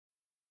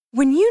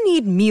When you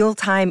need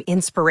mealtime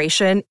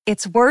inspiration,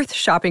 it's worth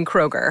shopping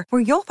Kroger,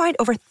 where you'll find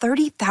over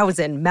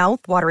 30,000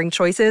 mouth-watering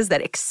choices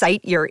that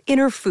excite your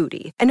inner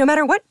foodie. And no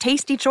matter what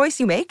tasty choice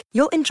you make,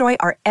 you'll enjoy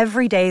our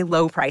everyday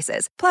low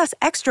prices, plus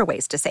extra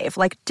ways to save,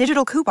 like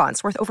digital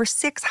coupons worth over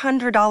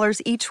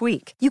 $600 each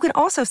week. You can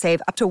also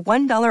save up to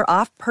 $1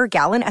 off per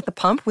gallon at the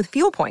pump with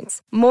fuel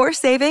points. More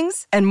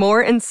savings and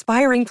more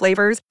inspiring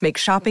flavors make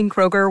shopping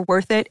Kroger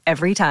worth it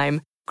every time.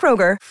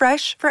 Kroger,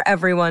 fresh for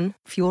everyone.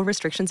 Fuel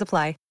restrictions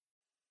apply.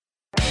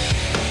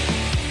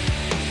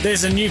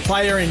 There's a new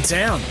player in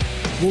town,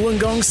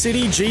 Wollongong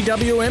City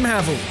GWM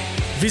Haval.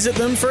 Visit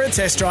them for a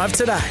test drive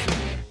today.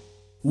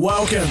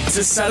 Welcome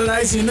to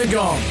Saturdays in the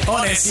Gong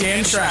on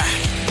SEN Track.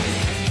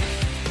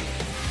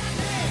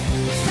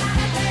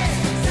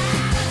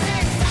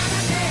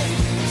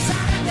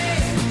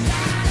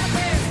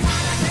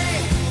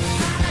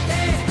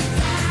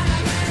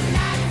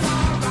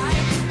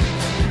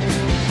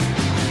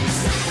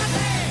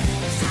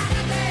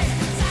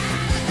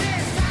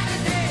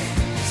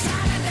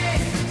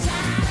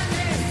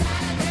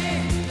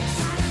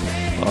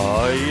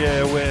 Oh,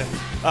 yeah, we're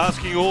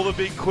asking all the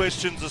big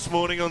questions this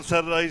morning on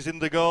Saturdays in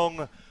the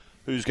Gong.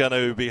 Who's going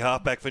to be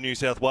halfback for New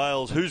South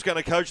Wales? Who's going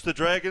to coach the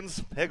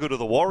Dragons? How good are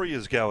the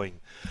Warriors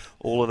going?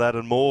 All of that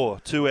and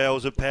more. 2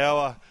 hours of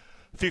power,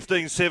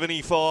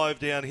 1575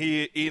 down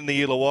here in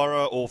the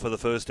Illawarra, or for the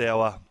first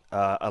hour,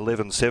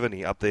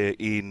 1170 up there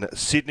in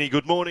Sydney.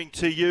 Good morning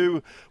to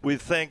you,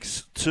 with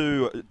thanks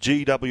to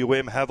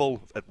GWM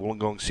Haval at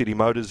Wollongong City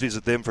Motors.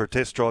 Visit them for a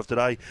test drive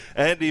today.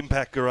 And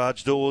Impact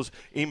Garage Doors,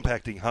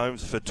 impacting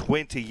homes for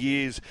 20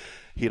 years.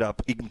 Hit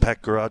up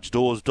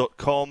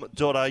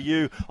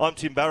impactgaragedoors.com.au. I'm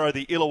Tim Barrow,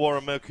 the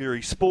Illawarra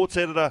Mercury sports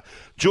editor.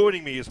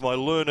 Joining me is my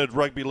learned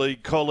rugby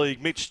league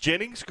colleague, Mitch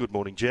Jennings. Good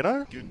morning,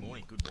 Jeno. Good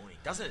morning, good morning.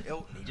 Doesn't it,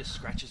 Elton? He just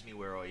scratches me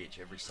where I itch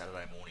every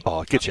Saturday morning.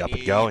 Oh, it gets you up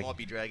and going. You might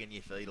be dragging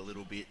your feet a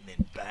little bit, and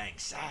then bang,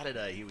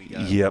 Saturday, here we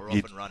go. Yep, We're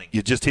off and running.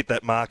 You just hit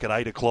that mark at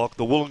 8 o'clock.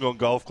 The Wollongong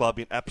Golf Club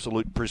in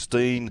absolute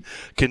pristine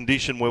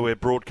condition, where we're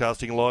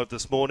broadcasting live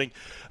this morning.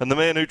 And the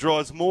man who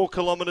drives more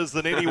kilometres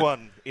than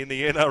anyone in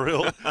the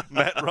NRL,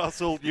 Matt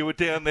Russell. You were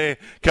down there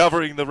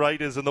covering the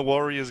Raiders and the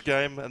Warriors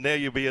game, and now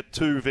you'll be at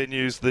two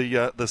venues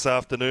this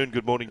afternoon.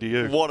 Good morning to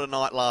you. What a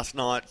night last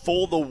night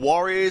for the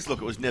Warriors.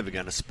 Look, it was never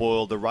going to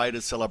spoil the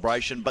Raiders celebration,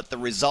 but the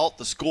result,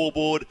 the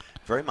scoreboard,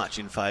 very much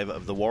in favour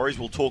of the Warriors.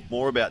 We'll talk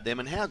more about them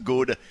and how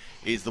good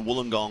is the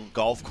Wollongong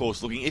Golf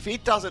Course looking. If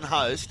it doesn't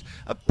host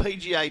a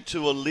PGA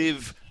Tour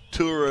Live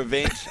Tour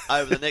event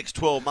over the next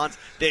 12 months,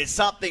 there's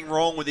something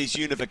wrong with this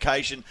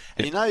unification.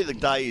 And you know the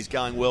day is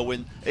going well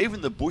when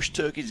even the bush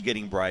turkeys are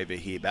getting braver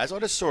here, Baz. I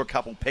just saw a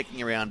couple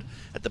pecking around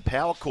at the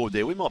power cord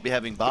there. We might be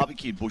having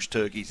barbecued bush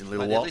turkeys in a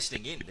little They're while.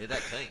 listening in. They're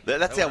that keen.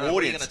 That's our audience.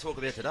 What are you going to talk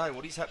about today?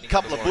 What is happening?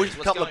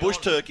 Couple of bush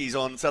turkeys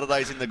on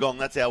Saturdays in the Gong.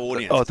 That's our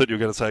audience. Oh, I thought you were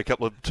going to say a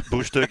couple of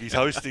bush turkeys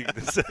hosting the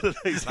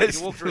Saturdays.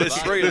 There's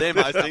three of them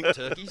hosting.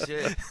 Turkeys,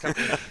 yeah.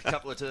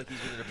 Couple of turkeys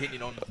with an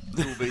opinion on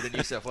who will be the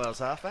New South Wales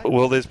halfback.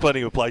 Well, there's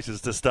plenty of places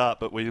to start,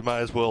 but we may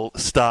as well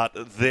start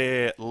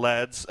there,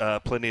 lads.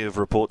 Plenty of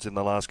reports in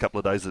the last couple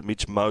of days that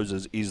Mitch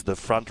Moses is the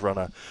front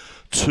runner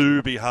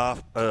to be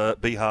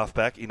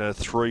halfback in a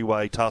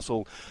three-way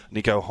tussle.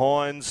 Nico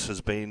Hines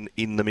has been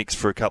in the mix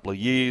for a couple of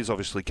years,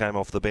 obviously came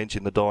off the bench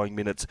in the dying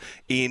minutes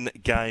in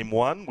Game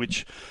 1,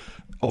 which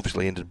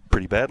obviously ended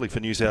pretty badly for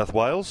New South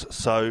Wales.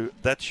 So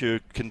that's your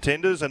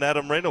contenders. And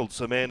Adam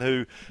Reynolds, a man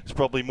who is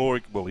probably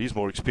he's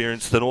more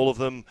experienced than all of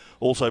them,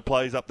 also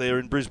plays up there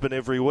in Brisbane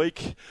every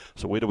week.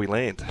 So where do we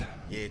land?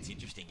 Yeah, it's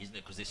interesting, isn't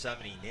it? Because there's so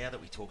many, now that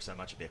we talk so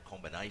much about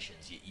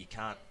combinations, you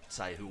can't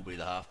say who will be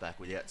the halfback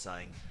without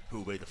saying who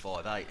will be the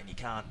 5'8", and you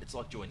can't, it's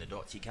like join the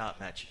dots, you can't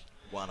match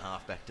one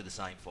halfback to the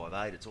same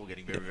 5'8". It's all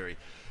getting very,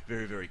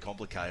 very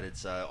complicated.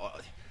 So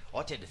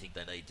I tend to think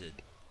they need to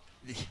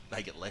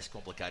make it less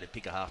complicated.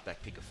 Pick a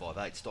halfback, pick a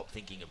 5'8". Stop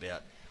thinking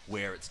about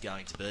where it's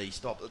going to be.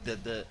 Stop.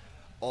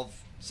 I've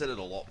said it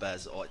a lot,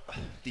 Baz.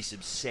 This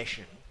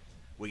obsession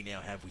we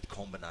now have with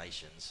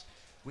combinations.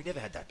 We never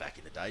had that back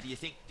in the day. Do you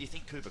think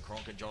Cooper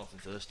Cronk and Jonathan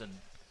Thurston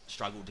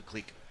struggled to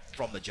click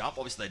from the jump?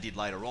 Obviously they did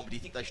later on, but do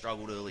you think they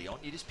struggled early on?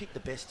 You just pick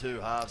the best two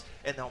halves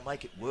and they'll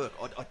make it work.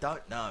 I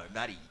don't know,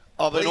 Matty.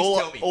 I've been all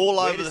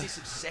over. Where does this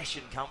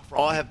obsession come from?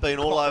 I have been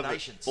all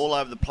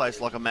over the place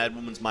like a mad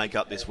woman's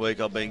makeup this week.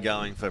 I've been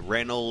going for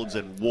Reynolds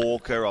and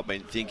Walker. I've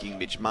been thinking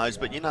Mitch Moses,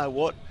 but you know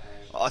what?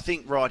 I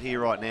think right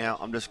here, right now,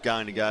 I'm just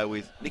going to go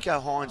with Nico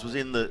Hines was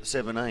in the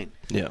 17.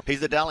 Yeah.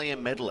 He's the Dally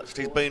M medalist.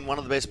 He's been one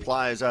of the best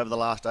players over the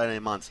last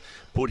 18 months.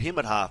 Put him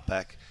at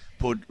halfback,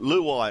 put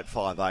Luai at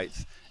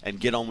 5'8", and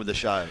get on with the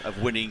show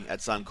of winning at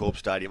Suncorp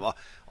Stadium.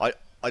 I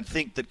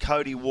think that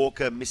Cody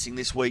Walker missing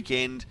this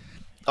weekend,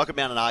 I could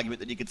mount an argument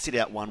that you could sit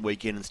out one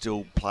weekend and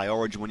still play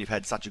Origin when you've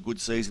had such a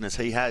good season as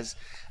he has.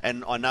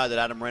 And I know that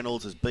Adam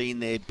Reynolds has been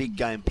there, big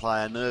game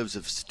player, nerves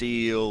of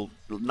steel,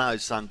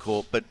 knows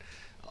Suncorp, but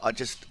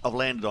I've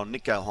landed on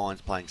Nico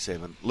Hines playing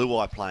 7,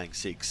 Luai playing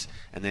 6,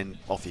 and then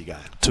off you go.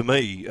 To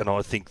me, and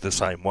I think the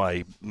same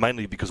way,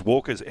 mainly because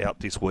Walker's out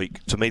this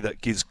week, to me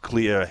that gives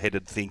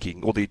clear-headed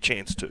thinking, or the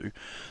chance to,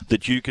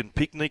 that you can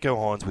pick Nico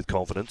Hines with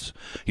confidence.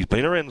 He's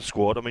been around the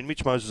squad. I mean,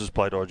 Mitch Moses has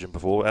played Origin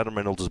before. Adam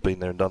Reynolds has been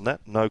there and done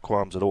that. No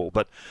qualms at all.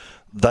 But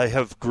they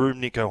have groomed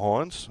Nico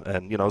Hines,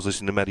 and I was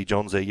listening to Matty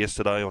Johns there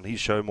yesterday on his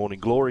show Morning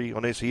Glory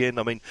on SEN.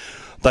 I mean,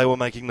 they were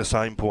making the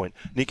same point.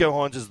 Nico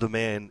Hines is the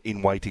man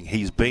in waiting.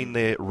 He's been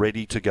there,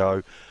 ready to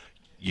go.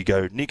 You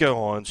go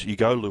Nico Hines, you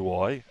go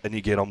Luai, and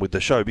you get on with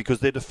the show, because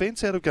their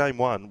defence out of game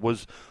one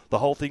was, the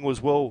whole thing was,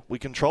 well, we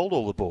controlled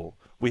all the ball.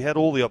 We had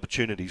all the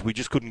opportunities. We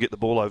just couldn't get the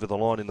ball over the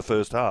line in the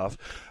first half.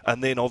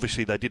 And then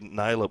obviously they didn't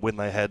nail it when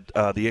they had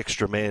the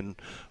extra man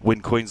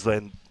when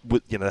Queensland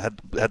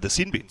had the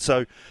sin bin.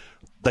 So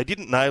they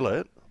didn't nail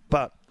it,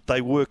 but they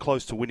were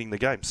close to winning the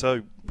game.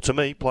 So to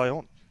me, play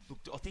on. Look,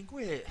 I think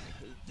where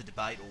the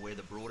debate, or where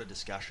the broader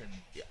discussion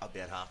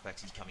about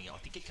halfbacks is coming in, I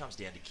think it comes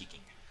down to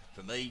kicking.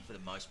 For me, for the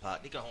most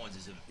part, Nico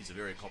Hines is a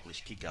very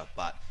accomplished kicker,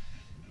 but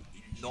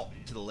not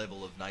to the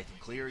level of Nathan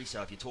Cleary.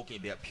 So if you're talking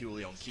about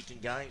purely on kicking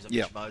games,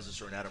 Mitch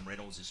Moses or an Adam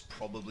Reynolds is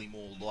probably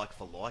more like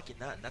for like in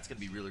that, and that's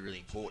going to be really, really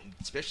important,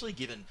 especially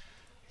given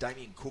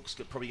Damien Cook's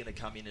probably going to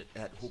come in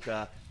at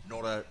hooker,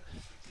 not a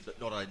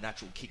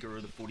natural kicker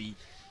of the footy.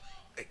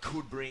 It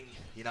could bring,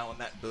 a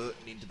Matt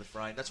Burton into the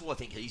frame. That's why I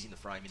think he's in the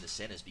frame in the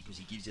centres, because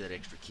he gives you that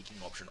extra kicking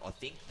option. I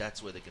think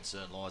that's where the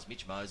concern lies.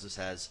 Mitch Moses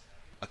has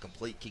a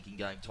complete kicking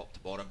game top to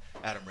bottom.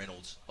 Adam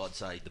Reynolds, I'd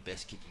say, the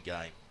best kicking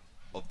game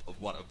of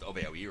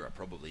our era,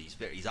 probably.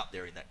 He's up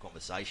there in that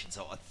conversation.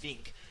 So I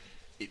think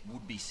it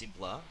would be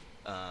simpler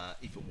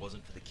if it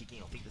wasn't for the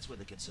kicking. I think that's where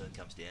the concern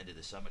comes down to.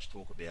 There's so much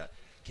talk about,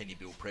 can you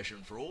build pressure?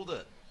 And for all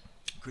the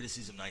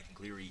criticism Nathan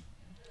Cleary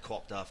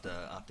copped after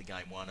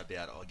game one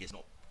about, I guess,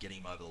 not getting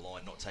him over the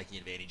line, not taking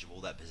advantage of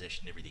all that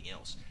possession and everything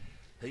else,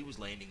 he was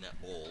landing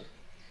that ball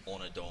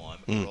on a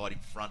dime right in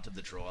front of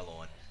the try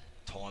line,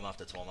 time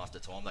after time after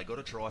time. They got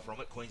a try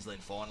from it.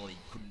 Queensland finally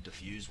couldn't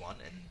defuse one,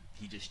 and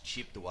he just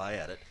chipped away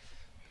at it.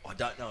 I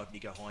don't know if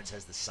Nico Hines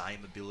has the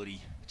same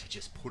ability to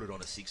just put it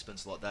on a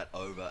sixpence like that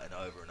over and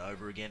over and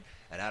over again,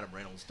 and Adam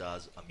Reynolds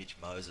does, and Mitch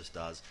Moses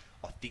does.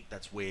 I think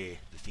that's where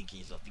the thinking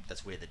is. I think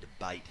that's where the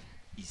debate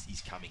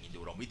is coming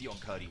into it. I'm with you on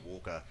Cody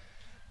Walker.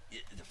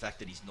 The fact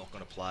that he's not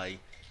going to play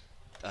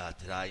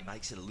today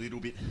makes it a little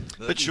bit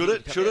murky. But should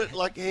it?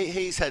 Like,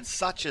 he's had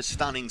such a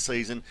stunning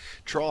season.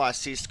 Try,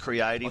 assist,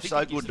 creative,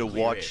 so good to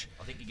watch.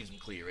 I think he gives him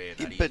clear air.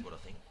 That is what I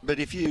think. But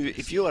if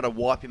you had to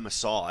wipe him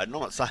aside, and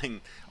I'm not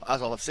saying,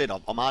 as I've said,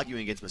 I'm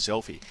arguing against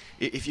myself here.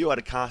 If you had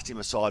to cast him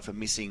aside for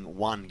missing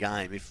one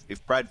game,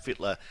 if Brad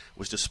Fittler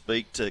was to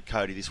speak to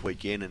Cody this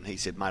weekend and he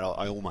said, mate,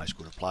 I almost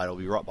could have played, I'll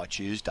be right by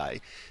Tuesday,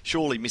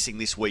 surely missing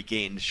this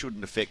weekend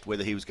shouldn't affect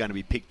whether he was going to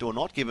be picked or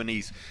not, given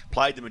he's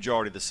played the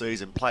majority of the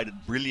season, played it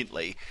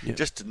brilliantly.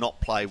 Just to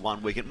not play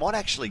one weekend might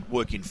actually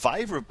work in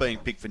favour of being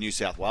picked for New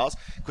South Wales,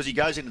 because he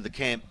goes into the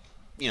camp,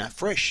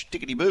 fresh,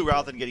 tickety-boo,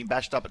 rather than getting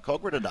bashed up at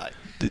Cogra today.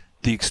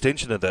 The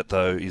extension of that,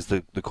 though, is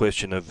the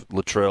question of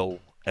Latrell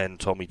and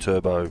Tommy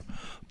Turbo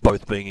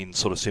both being in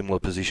sort of similar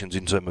positions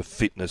in terms of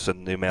fitness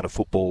and the amount of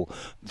football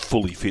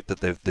fully fit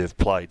that they've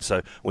played.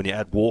 So when you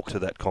add Walk to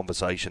that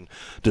conversation,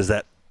 does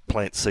that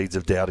plant seeds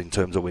of doubt in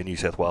terms of where New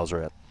South Wales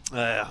are at?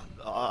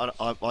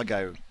 I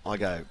go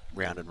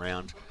round and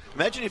round.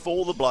 Imagine if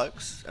all the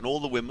blokes and all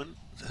the women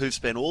who've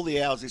spent all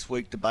the hours this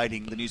week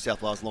debating the New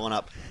South Wales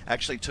lineup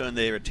actually turned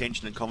their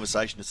attention and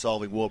conversation to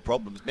solving world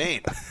problems.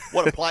 Man,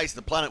 what a place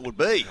the planet would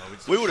be.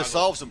 We would have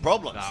solved some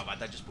problems. No, mate,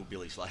 they just put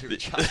Billy Slater in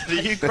charge.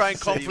 The Ukraine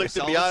conflict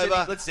would be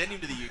over. Let's send him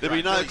to the Ukraine. There'd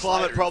be no Billy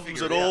climate Slater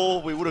problems at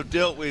all. We would have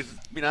dealt with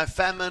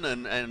famine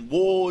and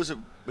wars. It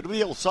would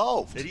be all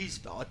solved. It is.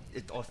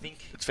 I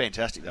think it's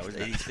fantastic, though, isn't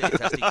it? It is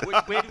fantastic.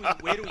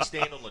 where do we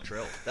stand on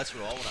Latrell? That's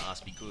what I want to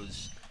ask,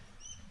 because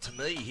to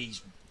me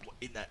he's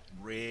in that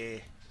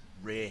rare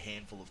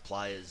handful of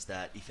players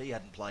that if he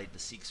hadn't played for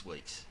 6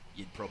 weeks,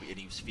 and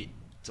he was fit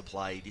to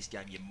play this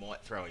game, you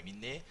might throw him in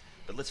there.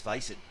 But let's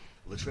face it,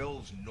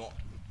 Latrell's not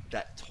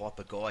that type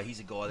of guy. He's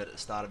a guy that at the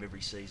start of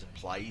every season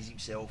plays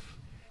himself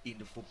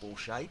into football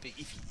shape.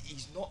 If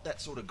he's not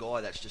that sort of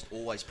guy that's just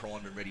always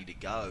primed and ready to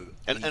go.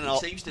 He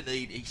seems to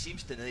need.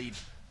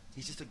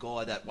 He's just a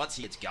guy that once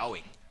he gets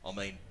going,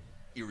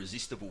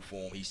 irresistible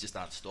form. He's just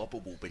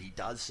unstoppable. But he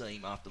does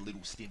seem, after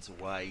little stints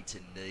away, to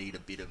need a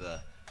bit of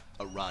a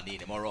run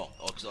in. Am I wrong?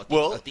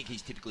 I think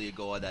he's typically a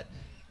guy that,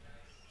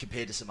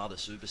 compared to some other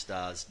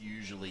superstars,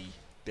 usually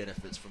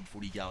benefits from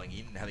footy going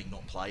in and having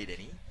not played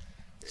any.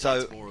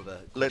 So it's more of a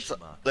question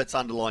mark. Let's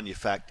underline your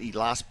fact. He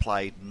last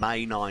played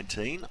May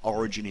 19.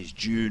 Origin is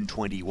June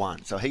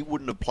 21. So he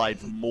wouldn't have played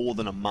for more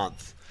than a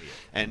month.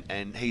 Yeah.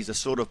 And he's a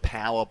sort of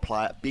power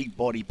player, big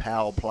body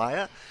power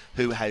player,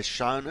 who has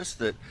shown us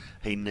that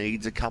he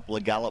needs a couple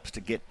of gallops to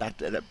get back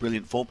to that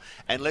brilliant form.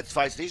 And let's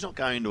face it, he's not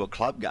going into a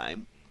club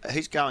game.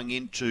 He's going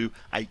into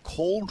a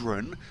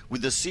cauldron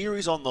with the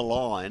series on the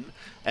line,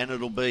 and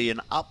it'll be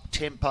an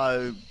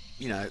up-tempo,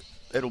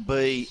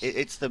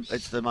 it's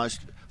the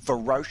most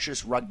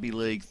ferocious rugby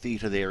league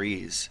theatre there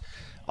is.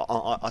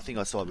 I think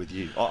I side with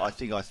you. I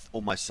think I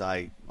almost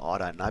say, I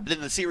don't know. But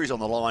then the series on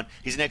the line,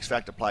 his next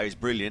factor player is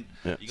brilliant.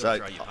 Yeah. You got to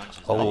throw your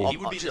punches. He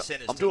would be the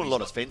centre. I'm doing a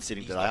lot of fence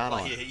sitting today, aren't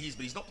I? Yeah, he is,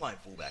 but he's not playing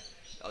fullback.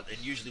 And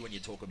usually when you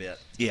talk about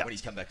when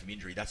he's come back from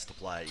injury, that's to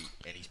play,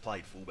 and he's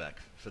played fullback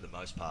for the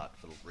most part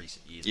for the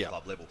recent years at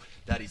club level.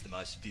 That is the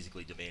most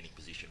physically demanding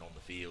position on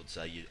the field.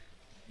 So you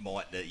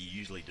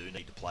usually do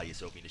need to play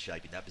yourself into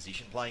shape in that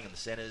position. Playing in the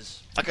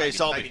centres,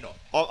 maybe not.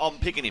 I'm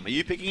picking him. Are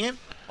you picking him?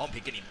 I'm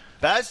picking him.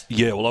 Baz?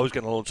 Yeah, well, I was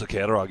going to launch the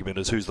counter argument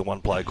as who's the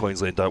one player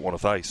Queensland don't want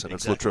to face, and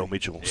it's Latrell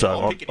Mitchell. Yeah,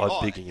 so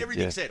I'm picking him.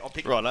 Everything said, I'm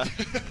picking him.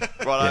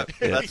 Righto.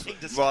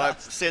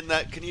 Right. Send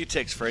that. Can you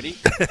text Freddie?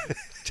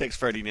 Text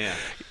Freddie now.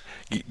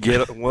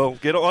 Get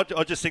it.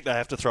 I just think they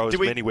have to throw as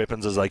many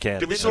weapons as they can.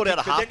 Did we sort out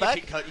a halfback?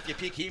 If you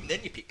pick him, then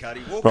you pick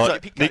Cody Walker. Right. So you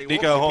pick Cody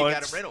Nico Walker,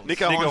 Hines, you pick Adam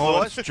Nico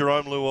Reynolds. Hines,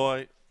 Jerome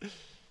Luai,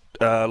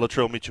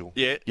 Latrell Mitchell.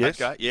 Yeah.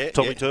 Yes. Okay. Yeah.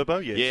 Tommy Turbo.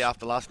 Yes. Yeah.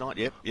 After last night.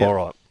 Yep. All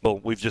right. Well,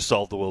 we've just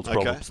solved the world's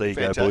problems. There you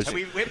go, boys. And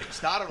we haven't even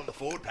started on the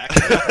forward pack.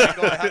 We've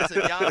got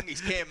Hudson Young,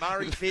 is Cam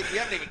Murray fit. We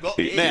haven't even got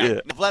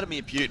there. Now,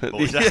 Vladimir Putin,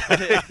 boys.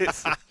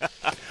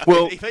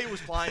 Well, if he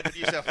was playing for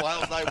New South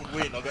Wales, they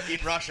would win.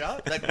 In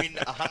Russia, they'd win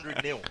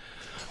 100-0.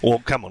 Well,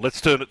 come on,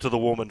 let's turn it to the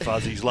warm and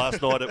fuzzies.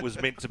 Last night it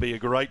was meant to be a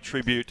great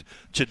tribute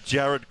to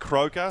Jared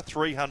Croker,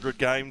 300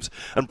 games,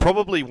 and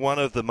probably one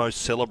of the most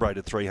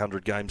celebrated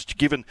 300 games.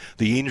 Given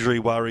the injury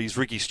worries,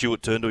 Ricky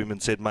Stewart turned to him and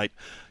said, mate,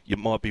 you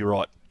might be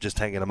right just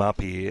hanging him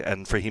up here,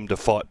 and for him to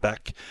fight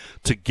back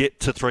to get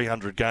to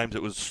 300 games,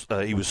 it was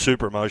he was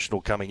super emotional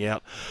coming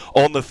out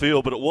on the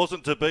field, but it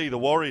wasn't to be. The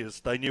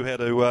Warriors, they knew how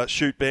to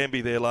shoot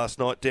Bambi there last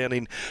night down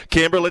in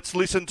Canberra. Let's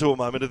listen to a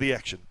moment of the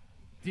action.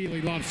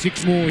 Dearly loves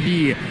 6 more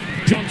here.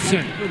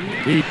 Johnson,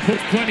 he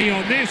puts plenty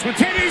on this. But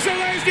Teddy's a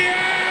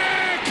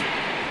Lesniak!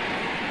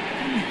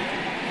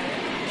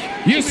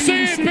 You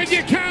see it, but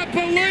you can't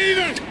believe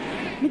it!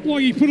 Looked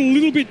like he put a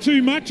little bit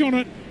too much on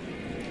it,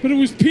 but it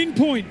was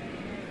pinpoint.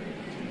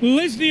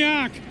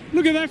 Lesniak,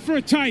 look at that for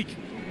a take.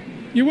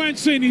 You won't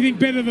see anything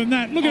better than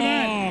that. Look at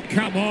that. Oh,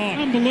 come on.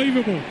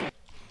 Unbelievable.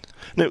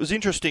 Now, it was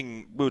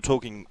interesting, we were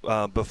talking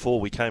before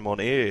we came on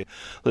air,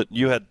 that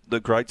you had the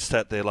great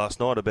stat there last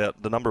night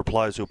about the number of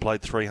players who have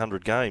played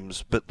 300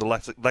 games, but the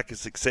lack of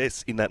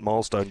success in that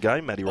milestone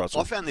game, Matty Russell.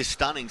 I found this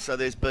stunning. So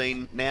there's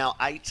been now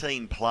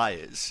 18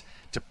 players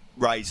to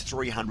raise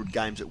 300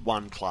 games at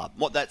one club.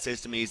 What that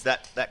says to me is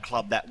that that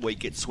club that week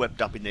gets swept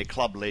up in their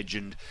club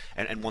legend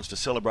and wants to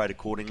celebrate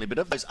accordingly. But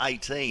of those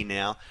 18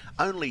 now,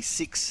 only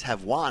 6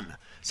 have won.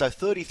 So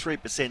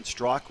 33%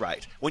 strike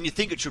rate. When you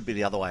think it should be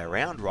the other way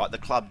around, right? The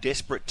club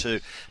desperate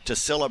to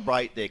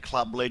celebrate their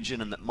club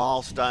legend and that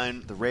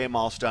milestone, the rare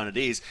milestone it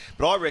is.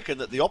 But I reckon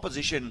that the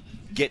opposition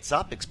gets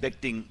up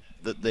expecting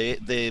that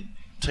their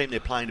team they're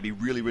playing to be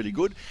really, really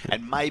good,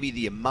 and maybe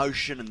the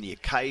emotion and the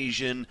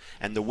occasion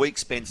and the week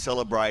spent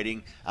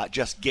celebrating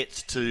just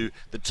gets to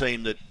the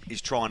team that is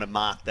trying to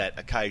mark that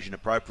occasion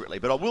appropriately.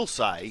 But I will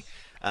say,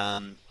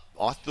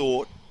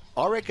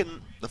 I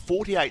reckon the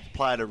 48th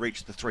player to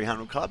reach the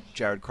 300 club,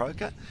 Jared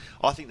Croker,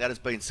 I think that has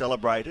been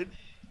celebrated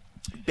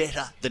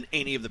better than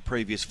any of the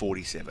previous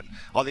 47.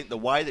 I think the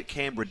way that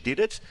Canberra did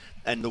it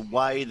and the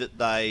way that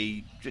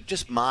they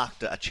just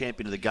marked a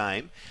champion of the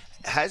game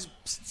has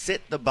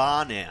set the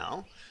bar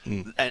now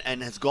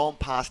and has gone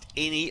past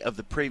any of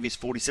the previous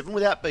 47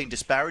 without being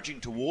disparaging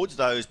towards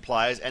those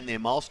players and their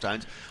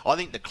milestones. I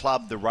think the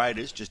club, the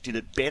Raiders, just did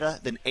it better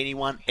than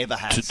anyone ever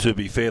has. To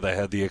be fair, they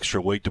had the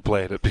extra week to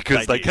plan it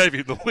because they gave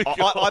him the week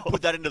I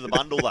put that into the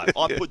bundle, though.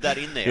 I put that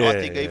in there. I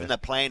think even the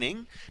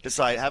planning to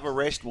say, have a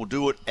rest, we'll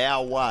do it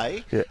our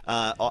way. Yeah.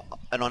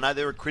 And I know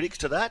there are critics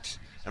to that,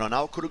 and I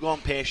know it could have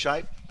gone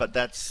pear-shaped, but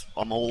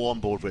I'm all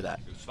on board with that.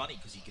 It was funny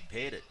because he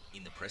compared it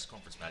in the press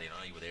conference, Matty. I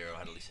know you were there. I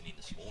had to listen in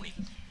this morning.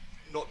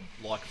 Not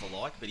like for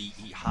like, but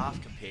he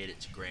half compared it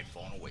to grand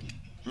final week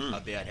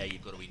about how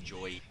you've got to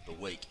enjoy the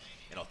week.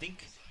 And I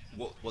think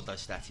what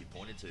those stats you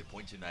point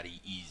to, Matty,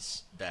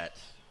 is that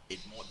it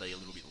might be a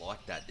little bit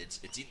like that.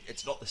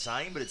 It's not the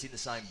same, but it's in the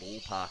same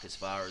ballpark as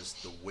far as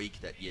the week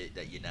that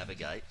you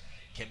navigate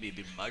can be a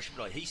bit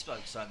emotional. But he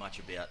spoke so much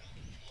about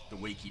the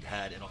week he'd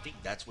had, and I think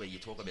that's where you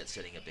talk about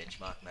setting a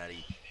benchmark,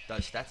 Matty.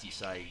 Those stats you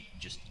say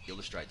just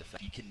illustrate the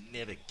fact you can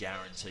never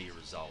guarantee a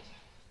result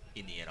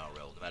in the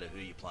NRL, no matter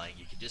who you're playing.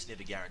 You can just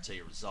never guarantee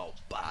a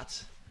result,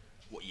 but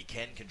what you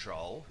can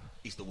control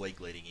is the week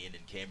leading in,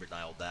 and Canberra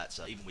nailed that.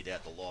 So even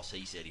without the loss,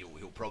 he said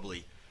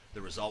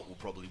the result will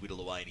probably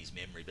whittle away in his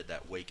memory, but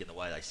that week and the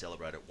way they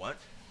celebrate it won't.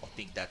 I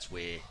think that's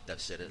where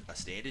they've set a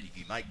standard. If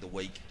you make the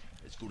week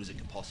as good as it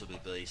can possibly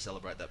be,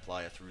 celebrate that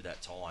player through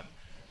that time,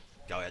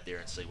 go out there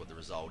and see what the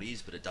result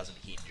is, but it doesn't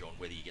hinge on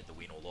whether you get the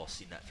win or loss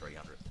in that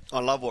 300. I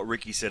love what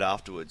Ricky said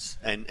afterwards,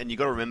 and you've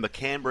got to remember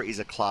Canberra is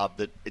a club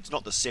that it's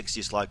not the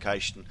sexiest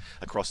location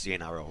across the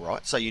NRL,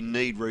 right? So you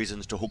need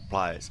reasons to hook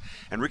players.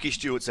 And Ricky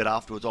Stewart said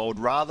afterwards, I would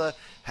rather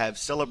have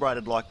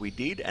celebrated like we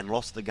did and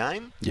lost the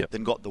game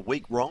than got the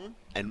week wrong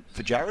and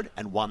for Jared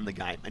and won the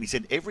game. And he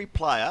said every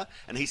player,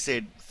 and he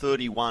said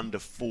 31 to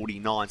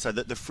 49, so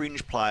that the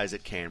fringe players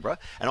at Canberra,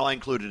 and I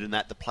included in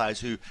that the players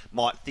who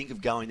might think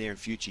of going there in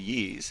future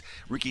years,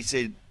 Ricky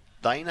said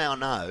they now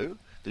know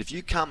that if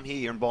you come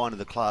here and buy into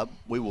the club,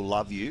 we will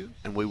love you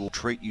and we will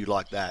treat you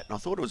like that. And I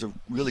thought it was a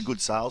really good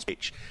sales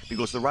pitch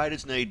because the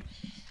Raiders need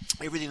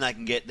everything they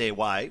can get their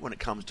way when it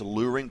comes to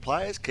luring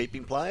players,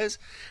 keeping players,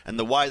 and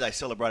the way they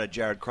celebrated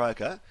Jared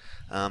Croker,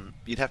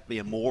 you'd have to be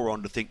a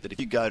moron to think that if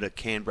you go to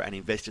Canberra and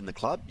invest in the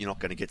club, you're not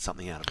going to get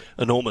something out of it.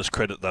 Enormous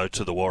credit, though,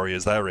 to the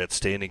Warriors. They were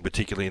outstanding,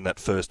 particularly in that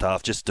first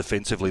half, just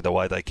defensively, the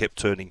way they kept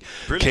turning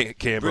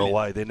Canberra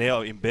away. They're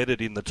now embedded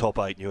in the top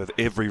 8, and you have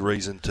every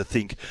reason to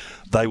think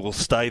they will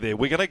stay there.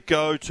 We're going to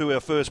go to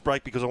our first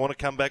break because I want to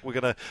come back.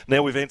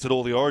 Now we've answered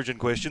all the Origin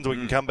questions, we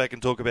can come back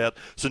and talk about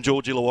St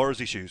George Illawarra's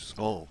issues.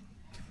 Oh.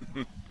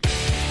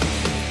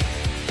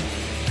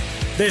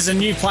 There's a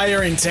new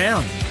player in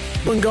town.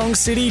 Gong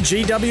City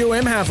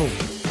GWM Havel.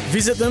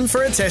 Visit them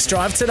for a test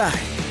drive today.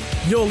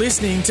 You're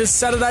listening to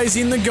Saturdays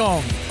in the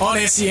Gong on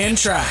SEN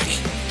Track.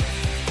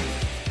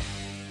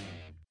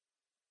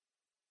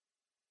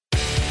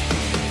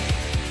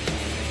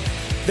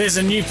 There's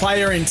a new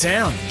player in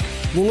town.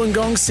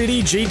 Wollongong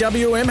City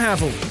GWM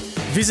Havel.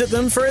 Visit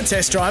them for a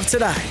test drive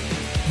today.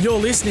 You're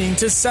listening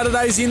to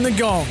Saturdays in the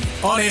Gong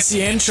on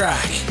SEN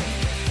Track.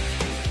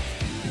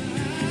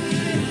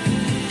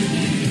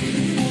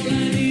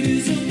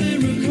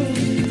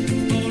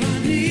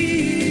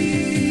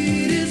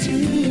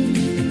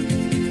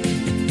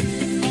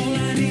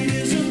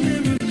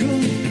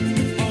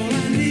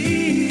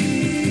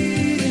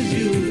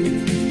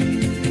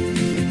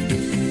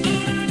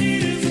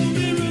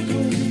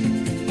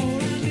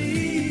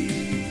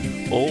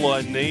 All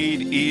I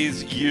need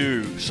is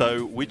you.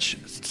 So which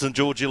St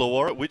George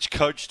Illawarra, which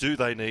coach do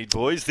they need,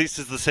 boys? This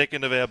is the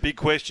second of our big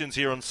questions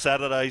here on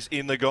Saturdays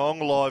in the Gong,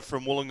 live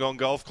from Wollongong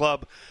Golf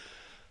Club.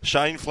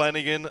 Shane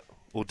Flanagan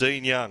or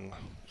Dean Young?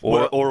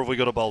 Or have we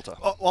got a bolter?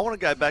 I want to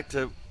go back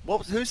to,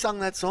 who sung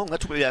that song?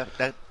 That took me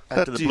back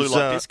to the Blue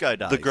Light Disco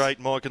days. The great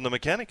Mike and the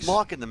Mechanics.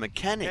 Mike and the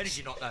Mechanics. How did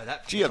you not know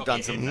that? Gee, I've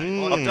done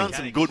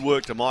some good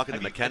work to Mike and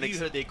the Mechanics.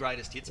 Have you heard their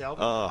greatest hits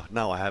album? Oh,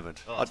 no, I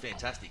haven't. Oh, it's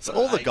fantastic. So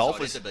all the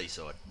golfers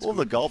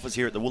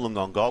here at the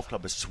Wollongong Golf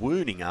Club are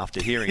swooning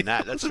after hearing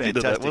that. That's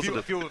fantastic.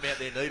 A few of them out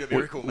there need a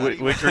miracle,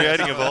 mate. We're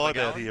creating a vibe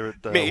out here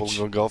at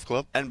Wollongong Golf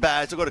Club. And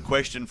Baz, I've got a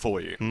question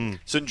for you.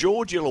 St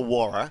George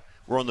Illawarra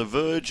were on the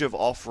verge of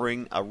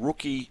offering a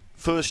rookie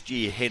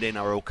first-year head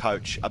NRL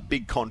coach a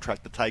big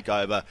contract to take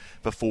over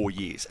for 4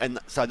 years. And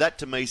so that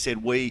to me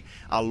said we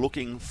are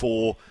looking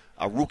for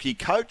a rookie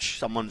coach,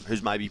 someone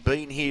who's maybe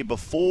been here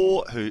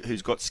before,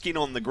 who's got skin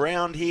on the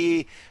ground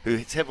here,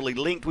 who's heavily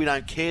linked. We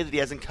don't care that he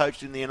hasn't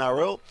coached in the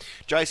NRL.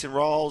 Jason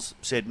Riles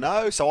said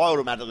no, so I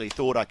automatically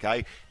thought,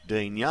 okay,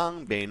 Dean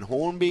Young, Ben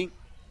Hornby.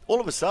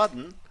 All of a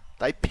sudden,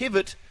 they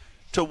pivot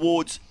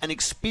towards an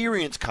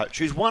experienced coach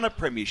who's won a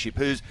premiership,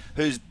 who's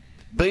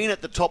been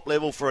at the top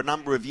level for a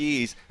number of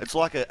years. It's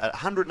like a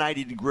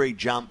 180-degree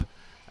jump,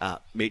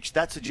 Mitch.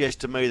 That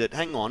suggests to me that,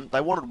 hang on, they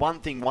wanted one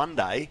thing one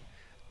day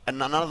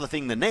and another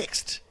thing the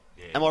next.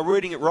 Yeah. Am I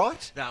reading it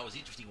right? No, it was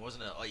interesting,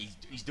 wasn't it?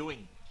 He's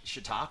doing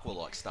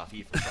Chautauqua-like stuff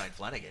here for Shane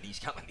Flanagan. He's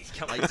coming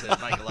to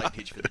make a late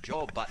pitch for the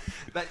job. But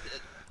I'm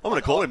going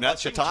to call him that,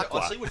 Chautauqua.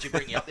 I see what you're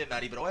bringing up there,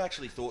 Matty, but I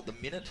actually thought the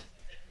minute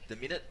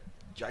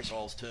Jason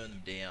Riles turned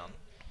them down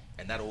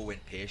and that all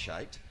went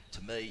pear-shaped,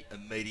 to me,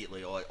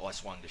 immediately I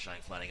swung to Shane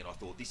Flanagan. I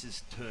thought this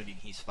has turned in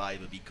his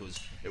favour because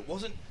it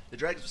wasn't the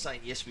Dragons were saying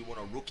yes, we want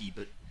a rookie,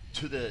 but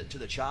to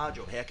the charge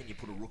of how can you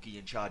put a rookie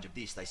in charge of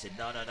this, they said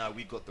no,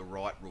 we've got the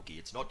right rookie.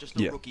 It's not just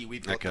a rookie,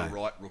 we've got the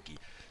right rookie.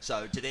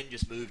 So to then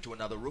just move to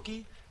another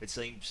rookie, it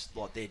seems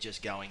like they're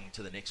just going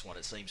to the next one.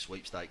 It seems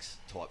sweepstakes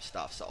type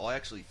stuff. So I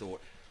actually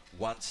thought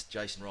once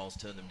Jason Riles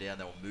turned them down,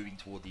 they were moving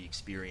toward the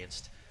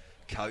experienced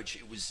coach.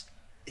 It was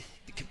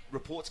the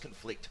reports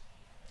conflict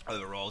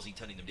over Rising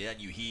turning them down.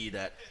 You hear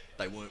that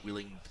the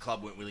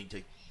club weren't willing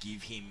to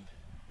give him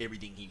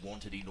everything he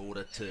wanted in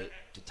order to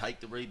take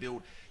the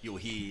rebuild. You'll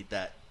hear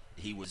that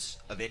he was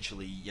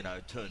eventually,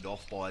 turned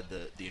off by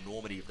the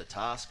enormity of the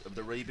task of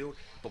the rebuild.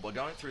 But by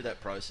going through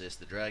that process,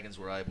 the Dragons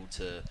were able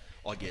to,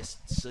 I guess,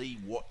 see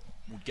what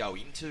would go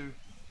into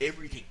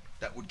everything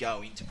that would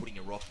go into putting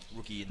a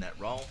rookie in that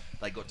role.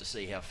 They got to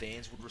see how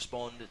fans would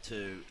respond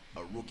to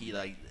a rookie.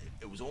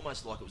 It was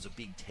almost like it was a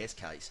big test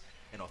case.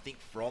 And I think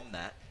from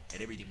that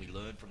and everything we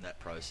learned from that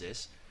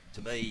process,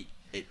 to me,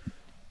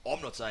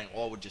 I'm not saying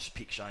I would just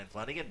pick Shane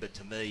Flanagan, but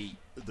to me,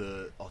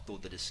 I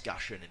thought the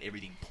discussion and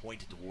everything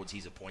pointed towards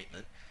his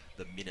appointment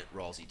the minute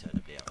Rolsey turned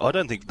him down. I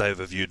don't think they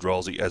ever viewed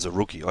Rolsey as a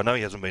rookie. I know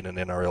he hasn't been an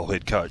NRL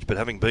head coach, but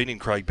having been in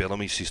Craig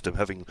Bellamy's system,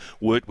 having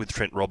worked with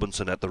Trent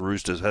Robinson at the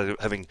Roosters,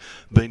 having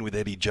been with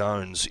Eddie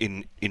Jones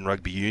in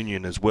rugby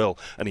union as well,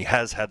 and he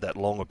has had that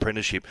long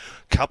apprenticeship,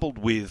 coupled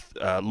with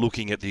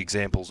looking at the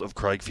examples of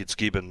Craig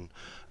Fitzgibbon,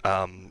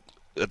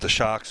 at the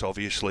Sharks,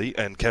 obviously,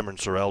 and Cameron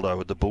Ciraldo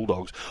at the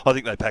Bulldogs. I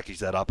think they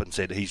packaged that up and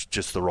said he's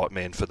just the right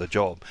man for the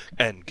job.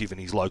 And given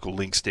his local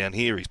links down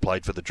here, he's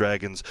played for the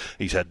Dragons,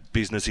 he's had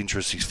business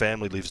interests, his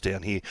family lives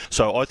down here.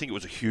 So I think it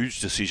was a huge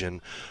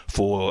decision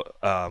for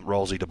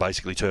Rolsey to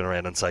basically turn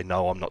around and say,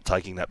 no, I'm not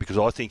taking that, because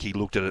I think he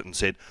looked at it and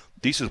said,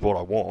 this is what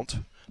I want,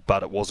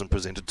 but it wasn't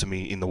presented to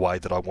me in the way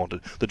that I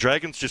wanted. The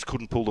Dragons just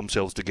couldn't pull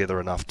themselves together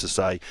enough to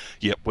say,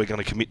 yep, we're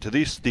going to commit to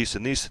this, this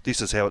and this.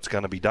 This is how it's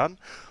going to be done.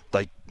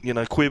 They,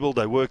 quibbled.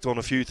 They worked on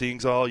a few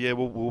things. Oh, yeah,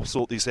 we'll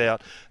sort this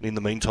out. And in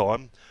the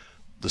meantime,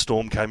 the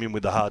Storm came in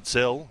with the hard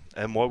sell.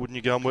 And why wouldn't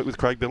you go and work with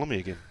Craig Bellamy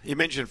again? You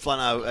mentioned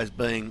Flano as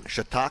being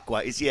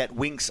Chautauqua. Is he at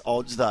Winks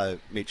odds, though,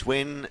 Mitch?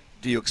 When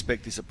do you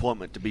expect this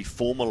appointment to be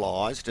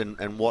formalised,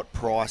 and what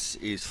price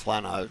is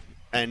Flano?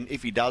 And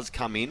if he does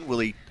come in, will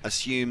he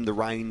assume the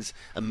reins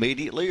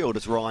immediately, or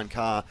does Ryan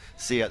Carr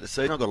see out the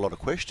season? I've got a lot of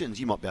questions.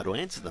 You might be able to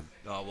answer them.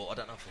 Oh, well, I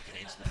don't know if I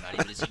can answer them, Matty,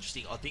 but it's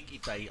interesting. I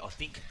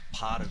think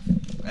part of,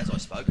 as I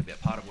spoke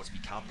about, part of what's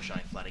become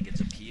Shane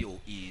Flanagan's appeal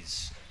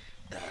is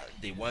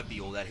there won't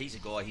be all that. He's a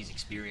guy, he's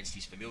experienced,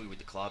 he's familiar with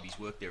the club, he's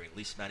worked there in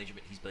list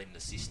management, he's been an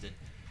assistant.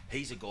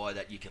 He's a guy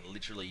that you can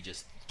literally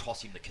just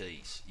toss him the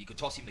keys. You could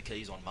toss him the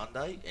keys on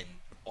Monday and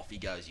off he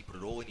goes. You put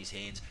it all in his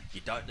hands.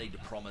 You don't need to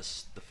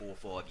promise the 4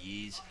 or 5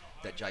 years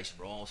that Jason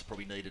Riles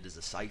probably needed as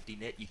a safety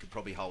net. You could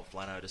probably hold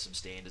Flano to some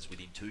standards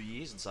within 2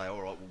 years and say,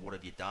 all right, well, what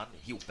have you done?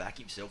 He'll back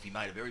himself. He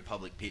made a very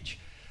public pitch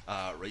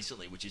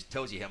recently, which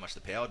tells you how much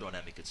the power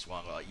dynamic had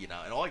swung. And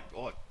I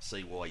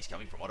see why he's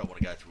coming from. I don't want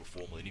to go through a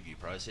formal interview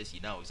process. You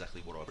know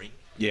exactly what I bring.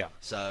 Yeah.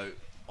 So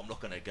I'm not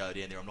going to go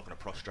down there. I'm not going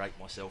to prostrate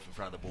myself in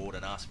front of the board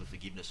and ask for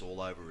forgiveness all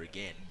over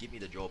again. Give me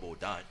the job or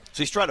don't.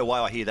 See, straight away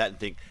I hear that and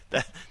think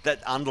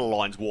that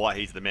underlines why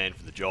he's the man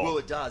for the job. Well,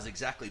 it does,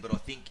 exactly. But I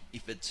think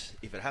if it's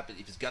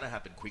going to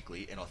happen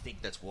quickly, and I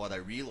think that's why they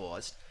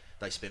realised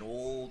they spent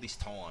all this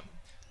time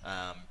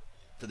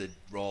for the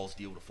Riles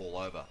deal to fall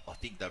over. I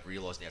think they've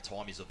realised now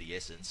time is of the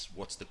essence.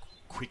 What's the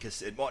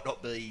quickest? It might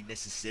not be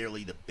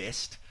necessarily the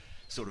best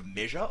sort of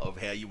measure of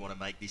how you want to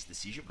make this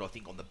decision, but I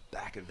think on the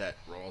back of that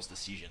Riles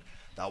decision,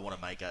 they'll want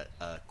to make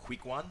a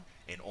quick one,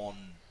 and on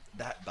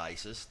that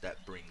basis,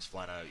 that brings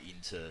Flano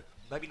into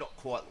maybe not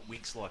quite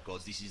Winks-like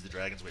odds. This is the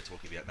Dragons we're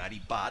talking about,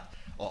 Matty, but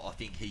I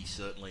think he's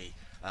certainly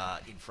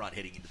in front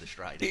heading into the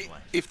straight anyway.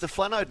 If the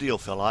Flano deal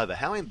fell over,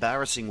 how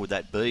embarrassing would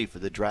that be for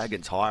the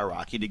Dragons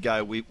hierarchy to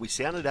go, we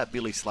sounded out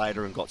Billy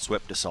Slater and got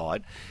swept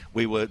aside.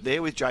 We were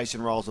there with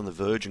Jason Riles on the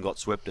verge and got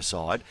swept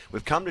aside.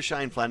 We've come to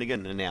Shane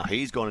Flanagan and now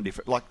he's gone a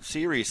different... Like,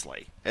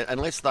 seriously,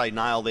 unless they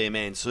nail their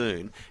man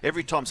soon,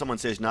 every time someone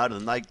says no to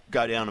them, they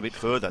go down a bit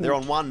further. They're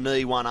on one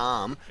knee, one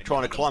arm,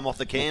 trying to climb off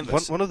the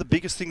canvas. One of the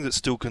biggest things that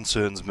still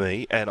concerns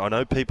me, and I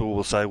know people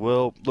will say,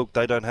 well, look,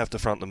 they don't have to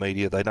front the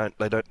media, they don't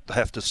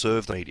have to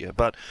serve the media,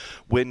 but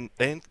when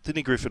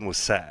Anthony Griffin was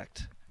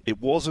sacked,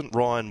 it wasn't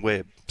Ryan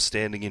Webb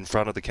standing in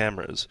front of the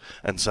cameras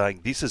and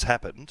saying, this has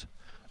happened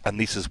and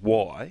this is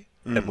why,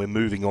 and we're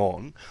moving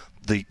on,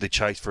 the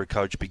chase for a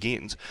coach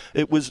begins.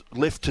 It was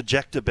left to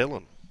Jack de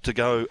Belin to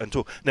go and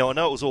talk. Now, I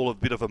know it was all a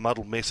bit of a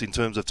muddled mess in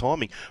terms of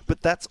timing,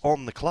 but that's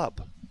on the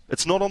club.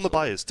 It's not on the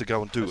players to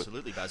go and do it.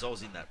 Absolutely, Baz. I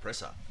was in that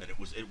presser, and it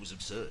was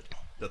absurd.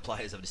 The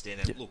players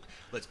understand that. Yep. Look,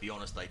 let's be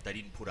honest, they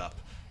didn't put up,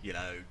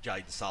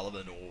 Jade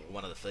Sullivan or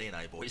one of the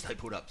FNA boys. They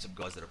put up some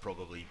guys that have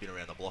probably been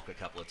around the block a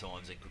couple of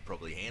times and could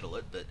probably handle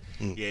it. But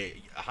yeah,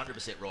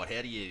 100% right.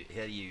 How do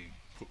you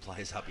put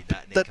players up in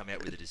that and then come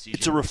out with a decision?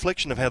 It's a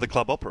reflection of how the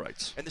club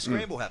operates. And the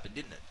scramble happened,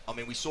 didn't it? I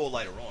mean, we saw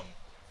later on,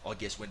 I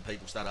guess, when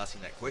people start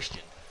asking that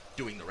question,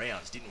 doing the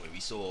rounds, didn't we? We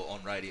saw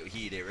on radio,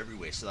 here, there,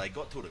 everywhere. So they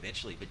got to it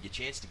eventually, but your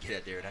chance to get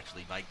out there and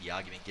actually make the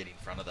argument, get in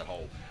front of that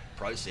whole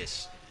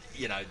process,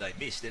 they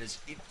missed. And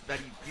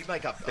Matty, you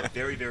make up a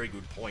very, very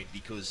good point,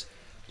 because,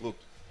 look,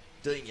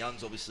 Dean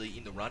Young's obviously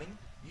in the running.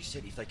 You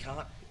said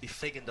if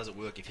Fagan doesn't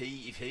work, if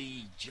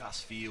he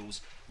just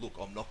feels, look,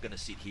 I'm not going to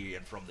sit here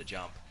and from the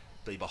jump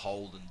be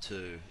beholden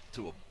to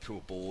a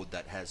board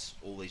that has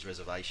all these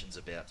reservations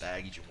about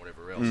baggage and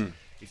whatever else.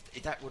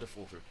 If that were to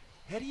fall through,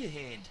 how do you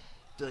hand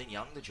Dean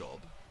Young the job,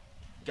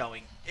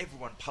 going,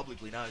 everyone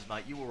publicly knows,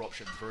 mate, you were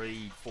option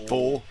 3,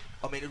 4.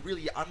 I mean, it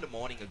really, you're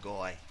undermining a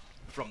guy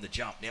from the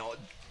jump. Now,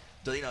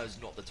 Dino's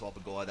not the type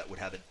of guy that would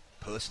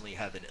personally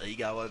have an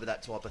ego over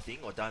that type of thing.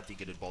 I don't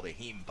think it'd bother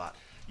him, but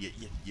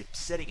you're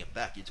setting him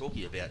back. You're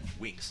talking about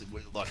Winks.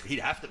 Like, he'd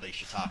have to be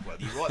Chautauqua.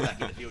 You're right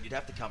back in the field. You'd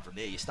have to come from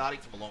there. You're starting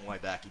from a long way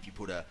back if you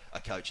put a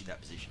coach in that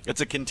position.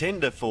 It's a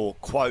contender for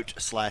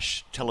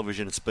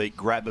quote/television speak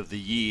grab of the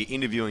year,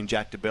 interviewing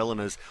Jack de Belin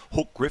as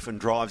Hook Griffin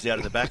drives out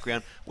of the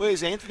background.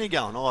 Where's Anthony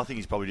going? Oh, I think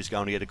he's probably just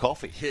going to get a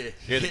coffee.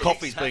 Yeah, the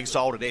coffee's exactly. Being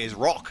sold at Ayers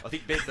Rock. I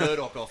think Ben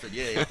Murdoch offered,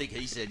 I think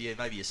he said,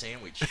 maybe a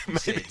sandwich. I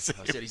said,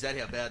 is that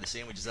how bad the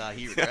sandwiches are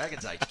here at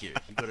Dragons HQ?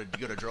 You've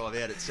got to drive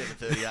out at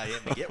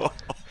 7:30am to get one.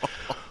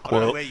 I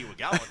don't know where you were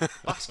going.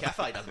 Bucks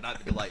Cafe doesn't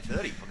open till 8:30.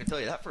 I can tell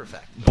you that for a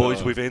fact.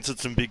 Boys, we've answered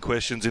some big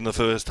questions in the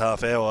first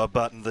half hour,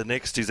 but the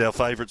next is our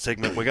favourite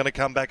segment. We're going to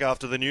come back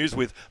after the news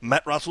with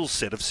Matt Russell's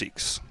set of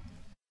 6.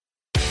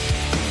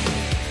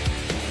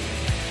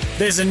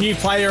 There's a new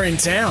player in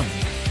town.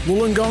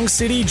 Wollongong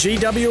City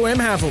GWM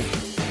Havel.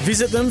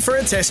 Visit them for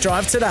a test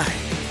drive today.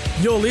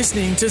 You're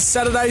listening to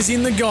Saturdays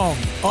in the Gong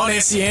on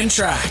SEN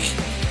Track.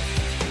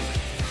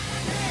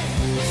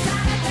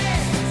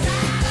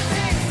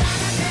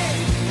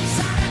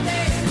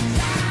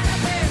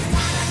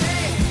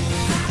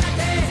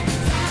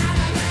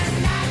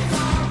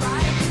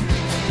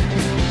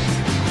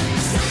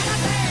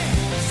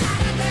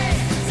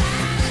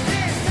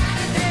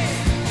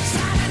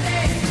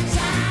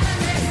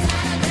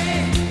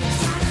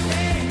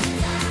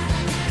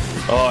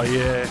 Oh,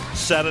 yeah.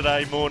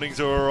 Saturday mornings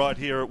are all right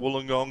here at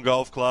Wollongong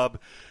Golf Club.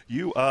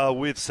 You are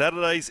with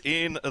Saturdays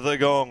in the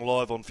Gong,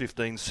 live on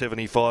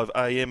 1575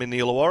 AM in the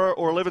Illawarra,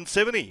 or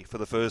 1170 for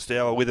the first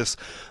hour with us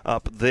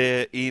up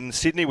there in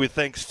Sydney, with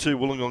thanks to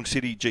Wollongong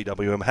City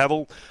GWM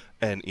Havel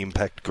and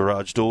Impact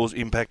Garage Doors,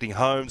 impacting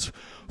homes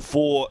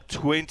for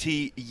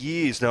 20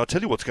 years. Now, I'll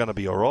tell you what's going to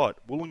be all right.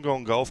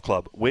 Wollongong Golf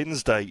Club,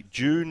 Wednesday,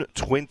 June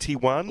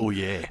 21. Oh,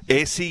 yeah.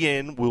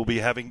 SEN will be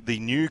having the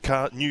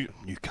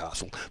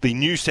Newcastle, the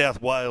New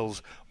South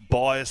Wales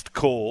biased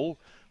call.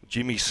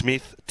 Jimmy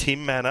Smith,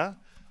 Tim Manor,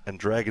 and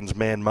Dragons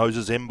man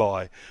Moses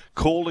Mbai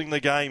calling the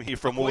game here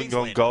from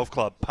Wollongong Golf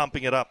Club,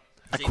 pumping it up.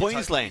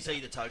 Queensland. See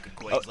the token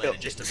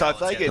Queensland. So if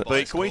they get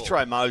beat, can we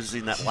throw Moses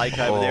in that lake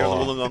over there on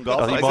the Wollongong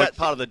Golf Club? Is that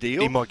part of the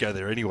deal? He might go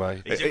there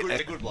anyway. He's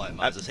a good bloke,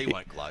 Moses. He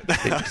won't gloat.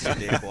 He'll just sit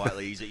there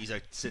quietly. He's a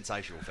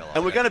sensational fellow.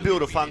 And we're going to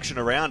build a function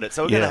around it.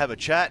 So we're going to have a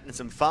chat and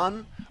some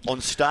fun on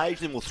stage.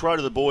 Then we'll throw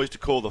to the boys to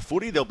call the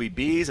footy. There'll be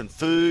beers and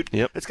food.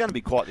 Yep. It's going to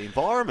be quite the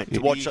environment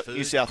to watch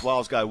New South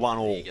Wales go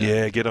 1-1.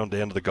 Yeah, get on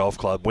down to the golf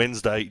club.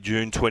 Wednesday,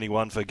 June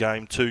 21 for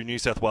Game 2. New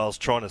South Wales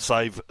trying to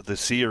save the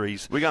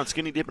series. We're going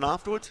skinny dipping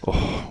afterwards?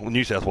 Oh, well,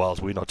 New South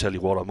Wales win. I tell you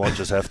what, I might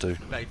just have to.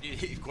 Mate,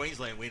 if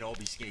Queensland win, I'll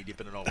be skinny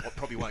dipping and I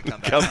probably won't come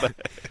back.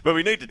 But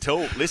we need to tell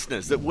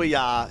listeners that we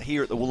are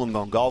here at the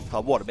Wollongong Golf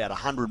Club, about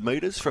 100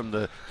 metres from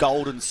the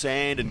golden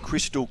sand and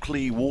crystal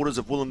clear waters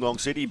of Wollongong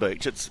City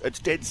Beach. It's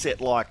dead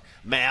set like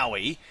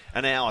Maui,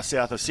 an hour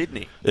south of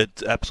Sydney.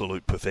 It's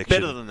absolute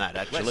perfection. Better than that,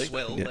 actually.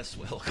 Less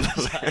swell.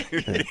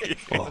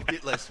 A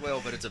bit less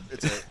swell, but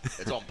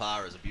it's on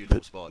par as a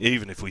beautiful spot.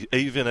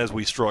 Even as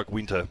we strike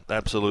winter,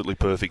 absolutely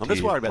perfect. I'm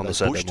just worried about those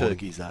bush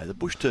turkeys, though. The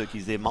bush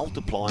turkeys, they're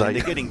multiplying.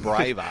 They're getting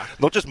braver.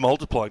 Not just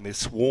multiplying, they're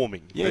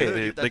swarming.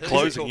 Yeah, they're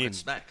closing in.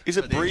 Is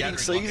it breeding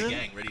season? Like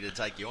a gang ready to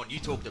take you on. You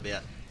talked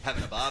about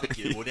having a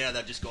barbecue. Well, now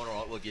they've just gone,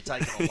 all right, well, if you're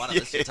taking on one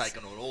of us, you're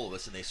taking on all of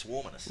us, and they're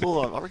swarming us.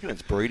 Well, I reckon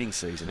it's breeding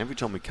season. Every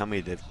time we come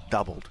here, they've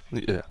doubled.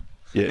 Yeah.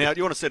 Now, do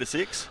you want a set of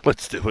 6?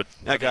 Let's do it.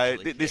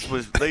 Okay,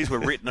 these were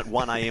written at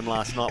 1 a.m.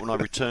 last night when I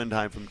returned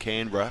home from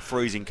Canberra,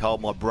 freezing cold.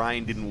 My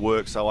brain didn't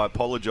work, so I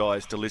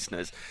apologise to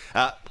listeners.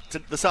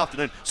 This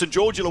afternoon, St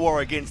George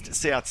Illawarra against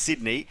South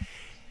Sydney.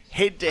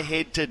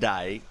 Head-to-head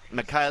today,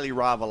 Michaeli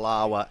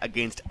Ravalawa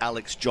against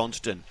Alex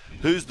Johnston.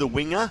 Who's the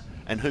winger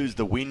and who's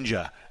the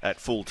whinger at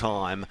full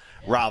time?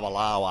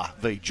 Ravalawa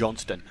v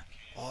Johnston.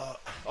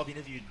 I've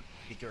interviewed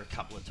Nicker a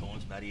couple of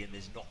times, Matty, and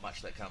there's not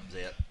much that comes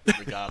out,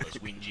 regardless,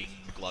 whinging,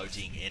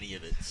 gloating, any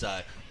of it.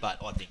 So,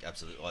 but I think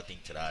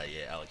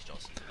today, Alex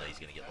Johnston, he's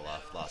going to get the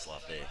last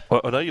laugh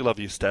there. I know you love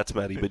your stats,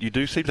 Matty, but you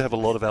do seem to have a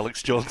lot of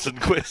Alex Johnson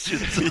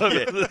questions.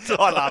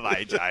 I love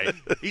AJ.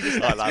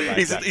 I love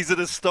AJ. Is it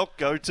a stock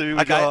go-to?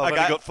 Okay, I've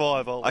only got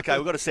 5. Okay,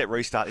 we've got a set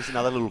restart. It's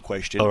another little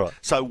question. All right.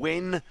 So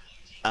when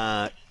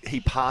he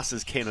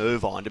passes Ken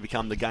Irvine to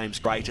become the game's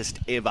greatest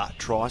ever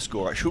try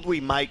scorer, should we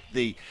make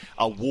the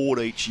award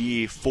each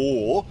year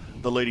for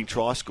the leading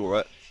try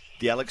scorer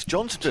the Alex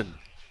Johnston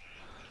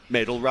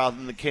medal rather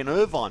than the Ken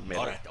Irvine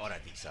medal? I don't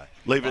think so.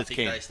 Leave it I as think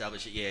Ken. they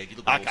establish it. Yeah, if you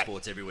look at all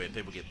sports everywhere,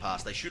 people get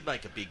past. They should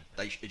make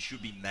it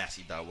should be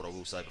massive, though. What I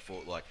will say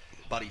before, like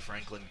Buddy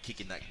Franklin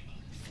kicking that,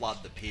 flood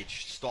the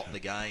pitch, stop the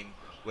game.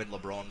 When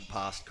LeBron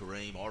passed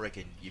Kareem, I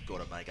reckon you've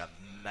got to make a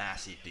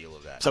massive deal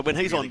of that. So when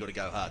he's really on, got to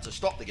go hard. So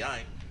stop the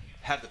game,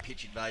 have the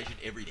pitch invasion,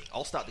 everything.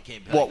 I'll start the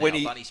campaign. What, when now,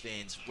 he Bunnies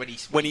fans, when he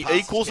passes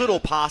equals Ken it or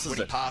passes when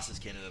it? When he passes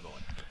Ken Irvine.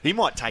 He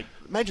might take.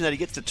 Imagine that he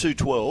gets to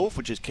 212,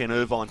 which is Ken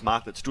Irvine's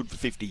mark that stood for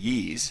 50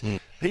 years.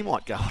 He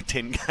might go a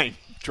 10-game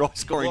try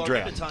scoring well, I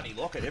drought. remember Tony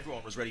Lockett,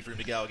 everyone was ready for him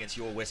to go against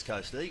your West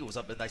Coast Eagles,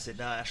 but they said,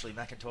 no, Ashley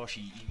McIntosh,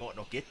 he might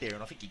not get there.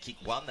 And I think he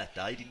kicked 1 that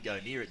day, didn't go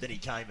near it. Then he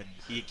came and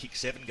he kicked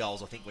 7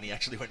 goals, I think, when he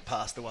actually went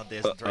past the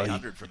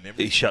 1,300 from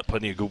memory. He shut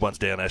plenty of good ones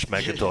down, Ash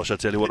McIntosh, I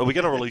tell you what. Are we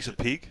going to release a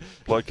pig?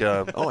 Like,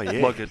 like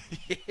a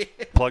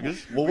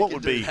pluggers? Well, what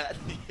would be...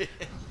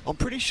 I'm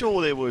pretty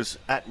sure there was,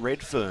 at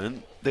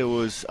Redfern, there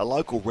was a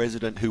local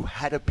resident who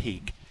had a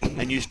pig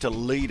and used to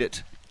lead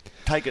it,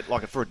 take it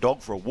like for a dog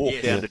for a walk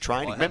down to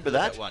training. Remember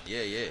that? One.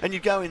 Yeah. And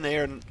you'd go in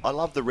there, and I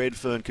love the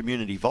Redfern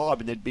community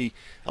vibe, and there'd be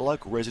a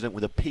local resident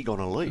with a pig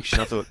on a leash.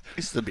 And I thought,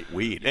 this is a bit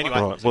weird. Anyway,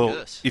 right,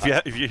 well,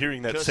 if you're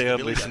hearing that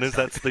sound, listeners,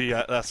 that's the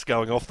us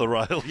going off the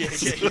rails. Yeah,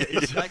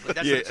 exactly.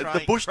 That's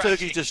the bush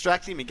turkey's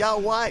distracting me. Go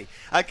away.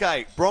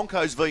 Okay,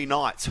 Broncos v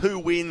Knights. Who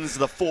wins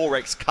the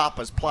 4X Cup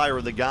as player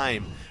of the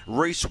game?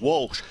 Reece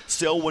Walsh,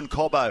 Selwyn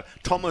Cobbo,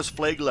 Thomas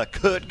Flegler,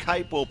 Kurt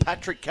Capewell,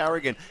 Patrick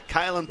Carrigan,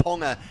 Kalen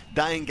Ponga,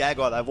 Dane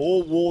Gagai. They've all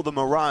all wore the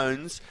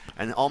maroons,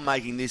 and I'm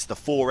making this the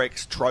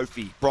 4X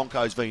trophy,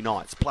 Broncos v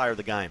Knights, player of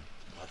the game.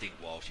 I think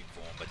Walsh in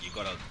form, but you've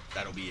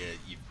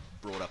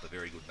brought up a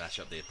very good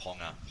matchup there,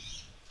 Ponga.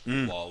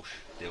 Walsh,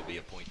 there'll be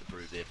a point to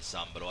prove there for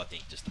some, but I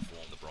think just the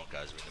form the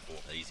Broncos are in the form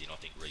easy, and I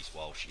think Reece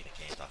Walsh in a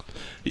canter.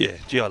 Yeah,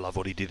 gee, I love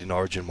what he did in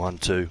Origin 1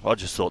 too. I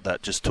just thought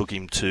that just took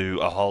him to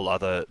a whole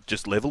other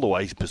just level, the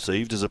way he's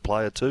perceived as a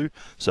player too.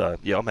 So,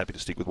 yeah, I'm happy to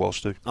stick with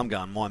Walsh too. I'm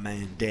going my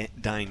man, Dane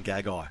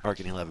Gagai. I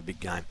reckon he'll have a big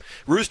game.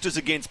 Roosters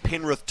against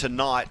Penrith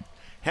tonight.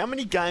 How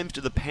many games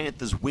do the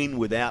Panthers win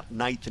without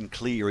Nathan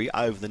Cleary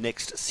over the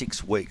next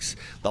 6 weeks?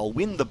 They'll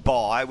win the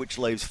bye, which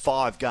leaves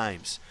 5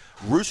 games.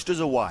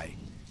 Roosters away,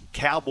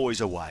 Cowboys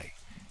away,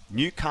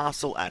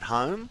 Newcastle at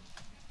home,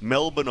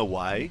 Melbourne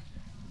away,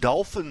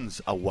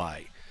 Dolphins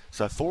away.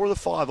 So 4 of the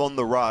 5 on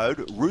the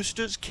road: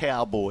 Roosters,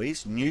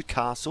 Cowboys,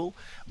 Newcastle,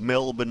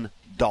 Melbourne,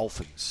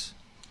 Dolphins.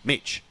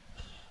 Mitch?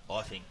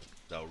 I think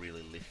they'll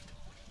really lift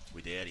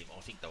without him.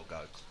 I think they'll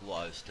go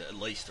close to at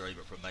least 3,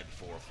 but from maybe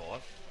 4 or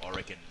 5. I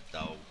reckon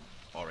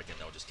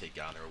they'll just keep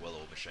going. They're a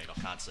well-oiled machine.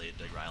 I can't see it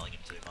derailing him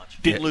too much.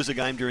 Didn't lose a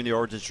game during the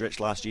Origin stretch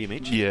last year,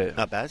 Mitch. Yeah.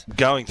 Not bad.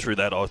 Going through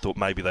that, I thought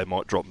maybe they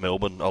might drop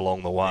Melbourne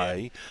along the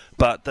way,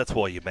 but that's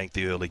why you bank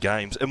the early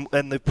games.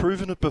 And they've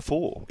proven it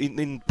before.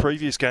 In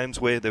previous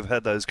games where they've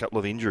had those couple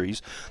of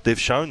injuries, they've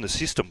shown the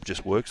system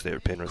just works there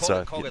at Penrith.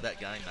 Cogger that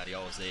game, Matty,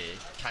 I was there,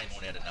 came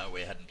on out of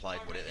nowhere, hadn't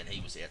played whatever, and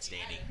he was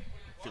outstanding,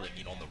 filling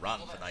in on the run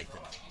for Nathan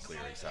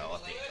Cleary. So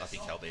I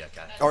think they'll be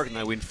okay. I reckon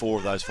they win 4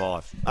 of those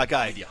 5.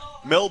 Okay,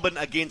 Melbourne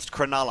against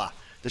Cronulla.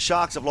 The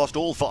Sharks have lost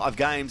all 5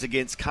 games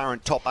against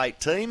current top 8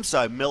 teams,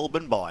 so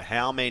Melbourne by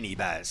how many,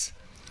 Baz?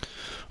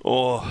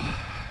 Oh,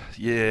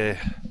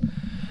 yeah.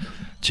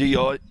 Gee,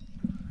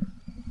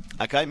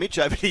 Okay, Mitch,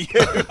 over to you.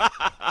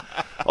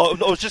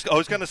 I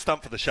was going to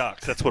stump for the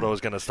Sharks. That's what I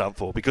was going to stump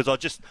for, because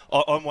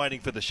I'm waiting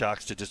for the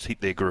Sharks to just hit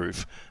their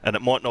groove, and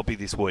it might not be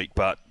this week,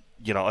 but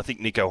I think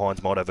Nico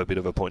Hines might have a bit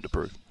of a point to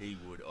prove. He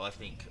would. I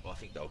think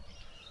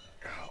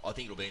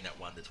it'll be in that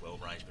 1 to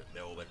 12 range, but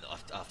Melbourne,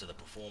 after the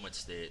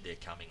performance they're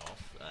coming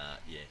off,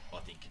 I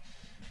think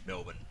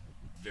Melbourne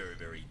very,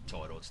 very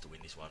tight odds to win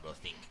this one, but I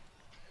think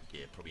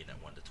probably in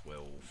that 1 to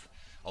 12.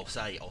 I'll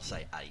say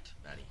 8,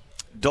 Matty.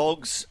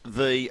 Dogs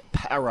v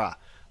Para.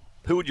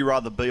 Who would you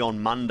rather be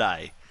on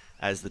Monday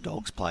as the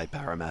Dogs play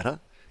Parramatta?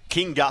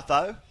 King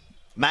Gutho,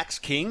 Max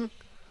King,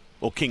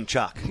 or King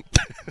Chuck?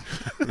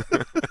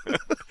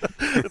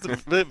 That's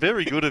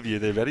very good of you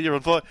there, Matty. You're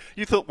on fire.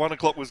 You thought 1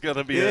 o'clock was going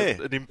to be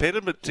an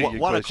impediment to your 1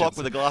 questions. o'clock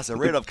with a glass of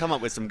red. I've come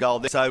up with some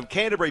gold there. So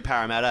Canterbury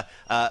Parramatta,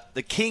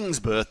 the King's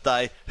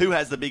birthday. Who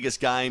has the biggest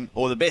game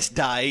or the best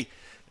day?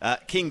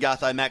 King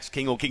Gutho, Max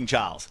King, or King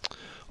Charles?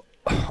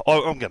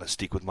 I'm going to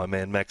stick with my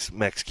man Max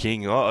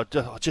King. I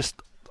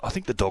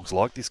think the Dogs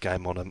like this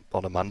game on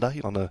a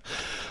Monday, on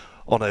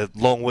a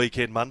long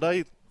weekend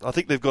Monday. I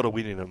think they've got a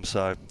win in them.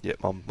 So yeah,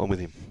 I'm with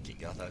him. King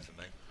Gutho for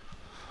me.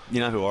 You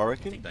know who I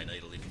reckon? I think they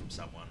need a lift from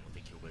someone. I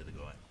think he'll be the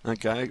guy.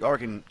 Okay, I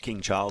reckon King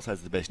Charles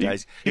has the best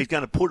days. He's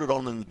going to put it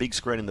on in the big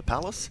screen in the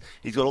Palace.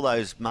 He's got all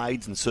those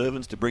maids and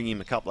servants to bring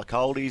him a couple of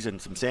coldies and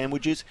some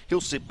sandwiches.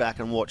 He'll sit back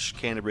and watch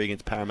Canterbury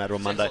against Parramatta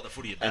on Monday like the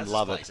footy at and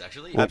love place, it.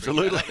 Actually.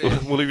 Absolutely.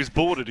 Well, he was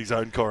bored at his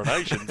own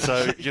coronation,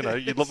 so you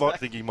might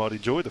think he might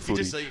enjoy the You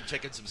footy. just see him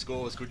checking some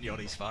scores, couldn't you, on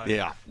his phone?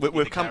 Yeah,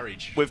 we've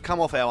come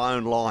off our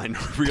own line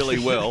really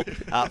well.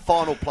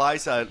 Final play,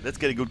 so let's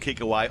get a good kick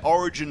away.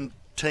 Origin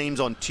teams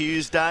on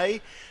Tuesday.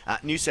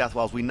 New South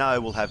Wales, we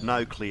know, will have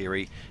no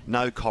Cleary,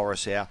 no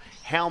Coruscant.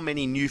 How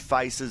many new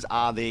faces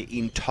are there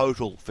in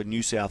total for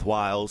New South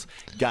Wales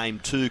Game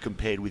 2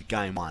 compared with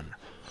Game 1?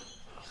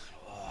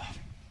 I'm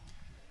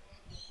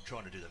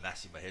trying to do the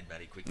maths in my head,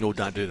 Matty, quickly. No,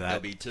 don't do that.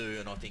 There'll be 2,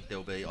 and I think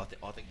there'll be. I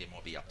think there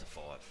might be up to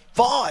 5.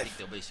 5? I think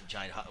there'll be some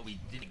change. We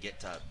didn't get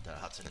to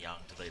Hudson Young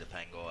to be the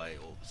Pangai,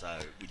 or so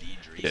with the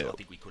injuries. Yeah. So I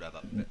think we could have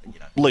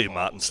Liam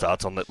Martin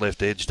starts on that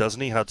left edge, doesn't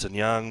he? Hudson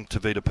Young,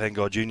 Tavita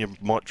Pangai Jr.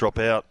 might drop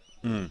out.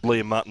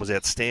 Liam Martin was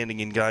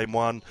outstanding in Game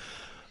 1.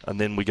 And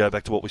then we go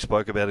back to what we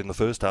spoke about in the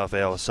first half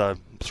hour. So,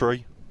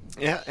 3.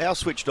 How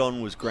switched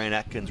on was Grant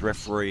Atkins,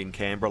 referee in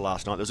Canberra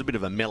last night? There was a bit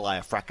of a melee,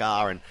 a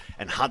fracas,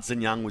 and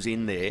Hudson Young was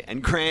in there.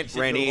 And Grant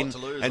ran in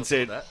and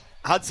said,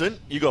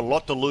 Hudson, you got a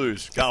lot to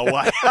lose. Go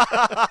away.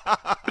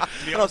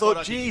 And I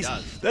thought, geez,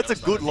 that's a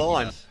good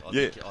line. I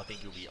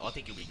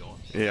think he'll be gone.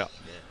 Yeah.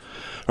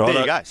 Right, there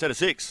you go. Set of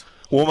 6.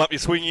 Warm up your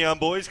swinging arm,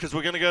 boys, because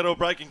we're going to go to a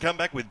break and come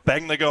back with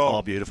Bang the Gong.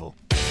 Oh, beautiful.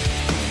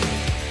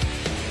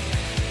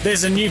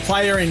 There's a new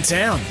player in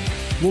town.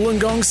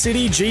 Wollongong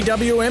City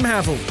GWM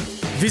Havel.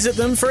 Visit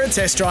them for a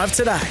test drive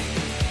today.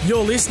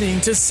 You're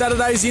listening to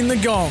Saturdays in the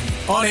Gong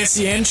on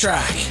SEN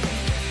Track.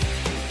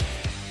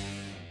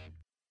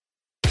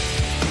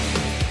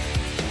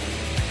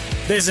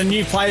 There's a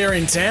new player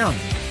in town.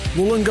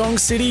 Wollongong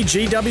City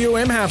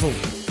GWM Havel.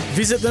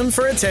 Visit them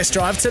for a test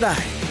drive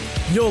today.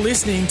 You're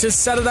listening to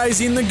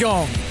Saturdays in the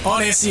Gong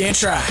on SEN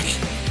Track.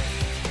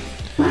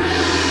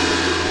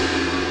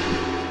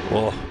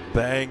 Oh,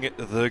 Bang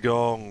the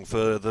gong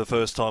for the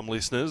first-time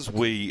listeners.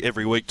 We,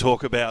 every week,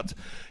 talk about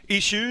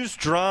issues,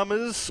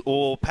 dramas,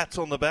 or pats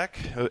on the back,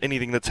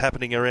 anything that's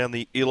happening around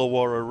the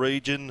Illawarra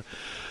region,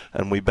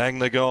 and we bang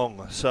the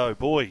gong. So,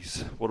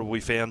 boys, what have we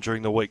found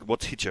during the week?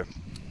 What's hit you?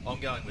 I'm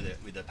going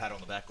with a pat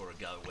on the back or a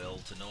go well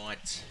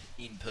tonight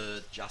in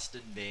Perth.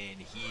 Justin Van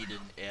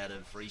Heerden out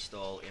of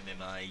Freestyle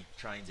MMA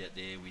trains out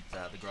there with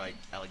the great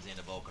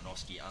Alexander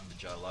Volkanovski under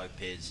Joe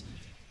Lopez.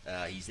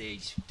 He's there,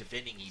 he's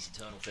defending his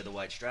eternal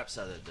featherweight strap,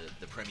 so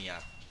the premier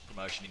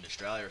promotion in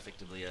Australia,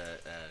 effectively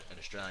an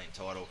Australian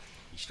title.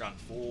 He strung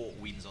 4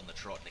 wins on the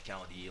trot in the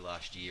calendar year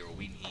last year. A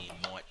win here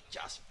might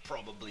just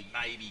probably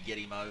maybe get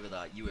him over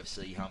the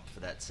UFC hump for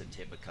that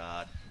September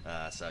card.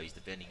 So he's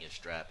defending his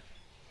strap.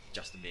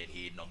 Justin Van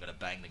Heerden, I'm going to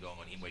bang the gong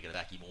on him. We're going to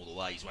back him all the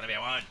way. He's one of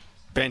our own.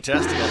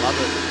 Fantastic, I love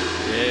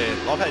it.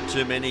 Yeah, I've had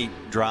too many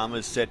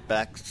dramas,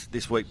 setbacks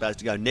this week, Baz,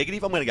 to go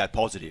negative. I'm going to go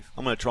positive.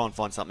 I'm going to try and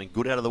find something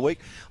good out of the week.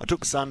 I took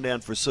the son down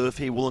for a surf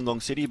here,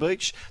 Wollongong City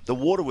Beach. The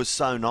water was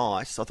so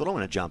nice, I thought I'm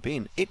going to jump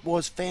in. It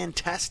was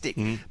fantastic.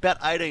 About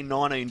 18,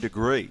 19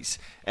 degrees.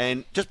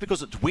 And just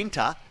because it's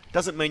winter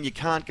doesn't mean you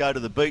can't go to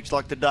the beach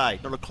like today.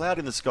 Not a cloud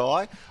in the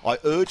sky. I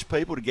urge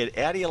people to get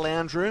out of your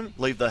lounge room,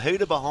 leave the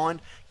heater behind,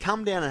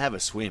 come down and have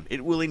a swim.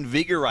 It will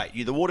invigorate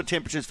you. The water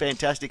temperature is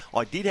fantastic.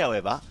 I did,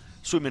 however,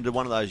 swim into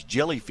one of those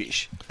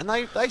jellyfish, and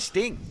they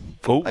sting.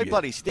 Oh, they yeah.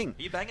 bloody sting.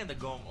 Are you banging the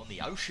gong on the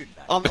ocean,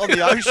 mate? On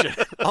the ocean.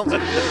 No,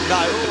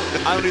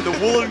 only the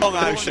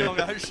Wollongong Ocean.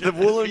 The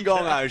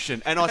Wollongong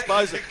Ocean. And I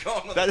suppose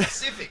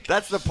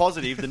that's the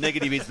positive. The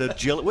negative is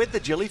where'd the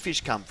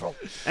jellyfish come from?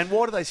 And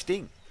why do they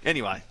sting?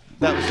 Anyway,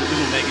 that was a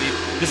little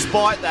negative.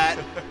 Despite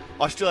that,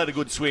 I still had a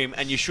good swim,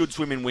 and you should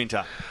swim in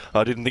winter.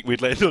 I didn't think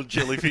we'd land on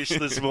jellyfish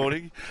this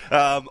morning.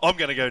 I'm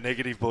going to go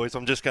negative, boys.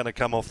 I'm just going to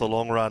come off the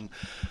long run.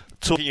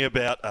 Talking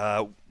about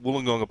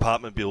Wollongong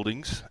apartment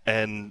buildings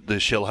and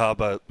the Shell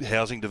Harbour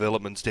housing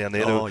developments down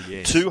there. Oh, there were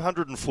yes.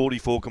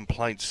 244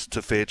 complaints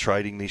to fair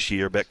trading this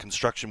year about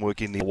construction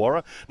work in the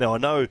Illawarra. Now, I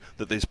know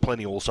that there's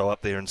plenty also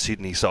up there in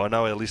Sydney, so I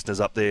know our listeners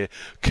up there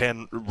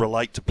can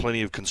relate to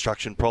plenty of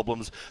construction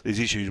problems. There's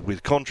issues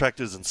with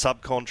contractors and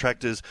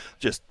subcontractors,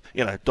 just,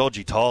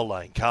 dodgy tile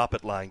laying,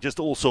 carpet laying, just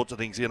all sorts of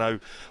things,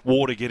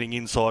 water getting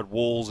inside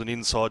walls and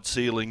inside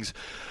ceilings.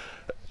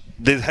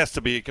 There has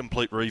to be a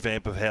complete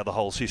revamp of how the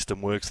whole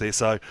system works there.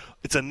 So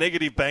it's a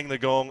negative bang the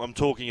gong. I'm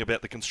talking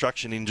about the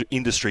construction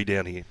industry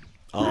down here.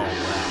 Oh, wow.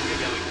 We're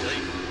going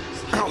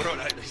deep. We're on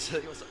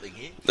ABC or something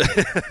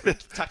here.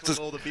 Tackling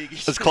all the big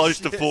issues. As close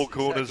to four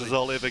corners as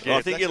I'll ever get.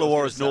 I think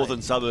Illawarra's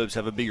northern suburbs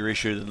have a bigger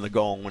issue than the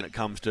Gong when it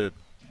comes to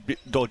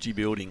dodgy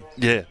building.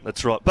 Yeah,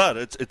 that's right. But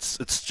it's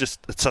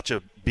such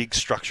a big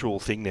structural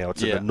thing now.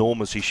 It's an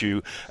enormous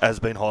issue, as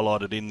been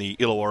highlighted in the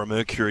Illawarra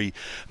Mercury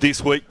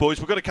this week. Boys,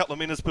 we've got a couple of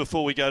minutes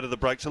before we go to the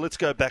break, so let's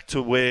go back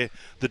to where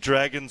the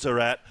Dragons are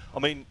at. I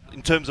mean,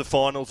 in terms of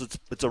finals,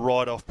 it's a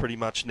write-off pretty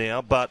much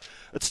now, but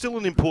it's still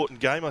an important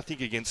game, I think,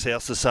 against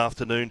South this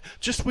afternoon,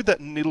 just with that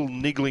little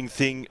niggling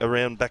thing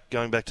around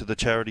going back to the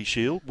Charity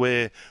Shield,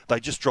 where they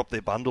just dropped their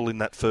bundle in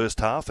that first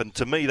half, and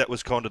to me, that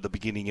was kind of the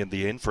beginning and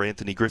the end for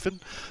Anthony Griffin.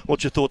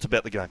 What's your thoughts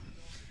about the game?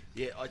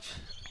 Yeah,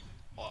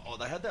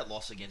 they had that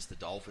loss against the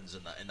Dolphins,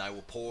 and they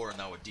were poor and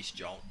they were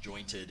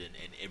disjointed and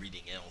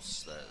everything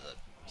else. The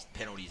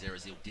penalties,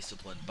 errors,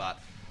 ill-discipline. But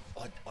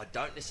I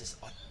don't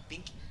necessarily. I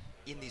think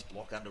in this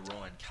block under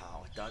Ryan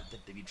Carr, I don't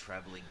think they've been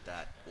travelling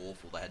that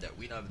awful. They had that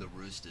win over the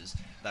Roosters.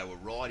 They were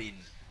right in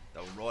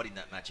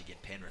that match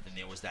against Penrith, and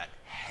there was that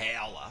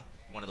howler,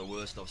 one of the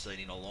worst I've seen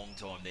in a long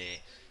time there.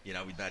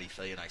 With Matty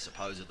Fionney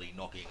supposedly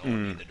knocking on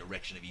in the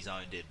direction of his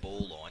own dead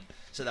ball line.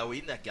 So they were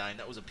in that game.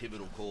 That was a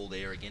pivotal call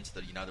there against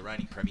the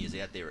reigning premiers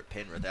out there at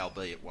Penrith,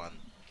 albeit one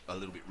a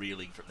little bit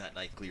reeling from that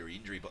Nath Cleary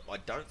injury. But I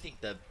don't think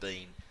they've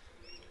been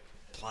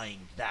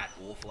playing that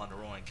awful under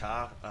Ryan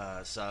Carr.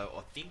 So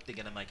I think they're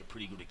going to make a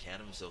pretty good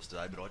account of themselves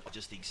today. But I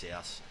just think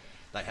South,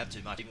 they have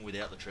too much. Even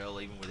without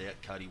Latrell, even without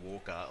Cody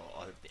Walker,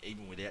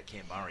 even without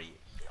Cam Murray,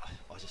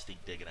 I just think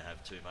they're going to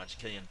have too much.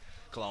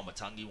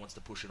 Kalamatangi wants to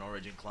push an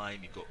origin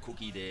claim. You've got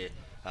Cookie there.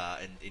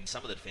 And in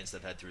some of the defence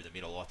they've had through the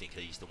middle, I think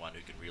he's the one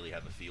who can really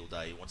have a field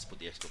day. He wants to put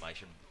the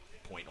exclamation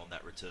point on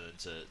that return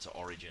to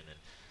origin. And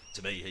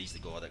to me, he's the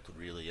guy that could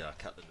really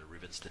cut them to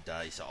ribbons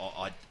today. So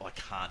I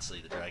can't see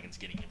the Dragons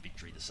getting a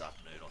victory this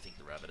afternoon. I think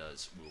the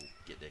Rabbitohs will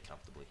get there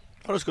comfortably.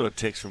 I just got a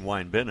text from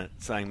Wayne Bennett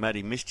saying,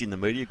 Matty missed you in the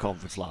media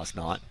conference last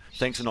night.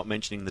 Thanks for not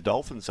mentioning the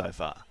Dolphins so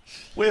far.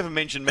 We haven't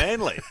mentioned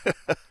Manly.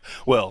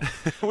 Well,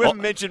 we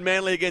haven't mentioned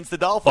Manly against the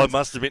Dolphins. I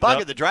must admit,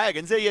 Bugger the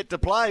Dragons, they're yet to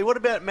play. What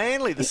about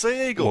Manly, the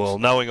Sea Eagles? Well,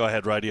 knowing I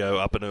had radio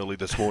up and early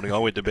this morning, I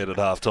went to bed at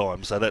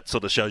half-time, so that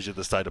sort of shows you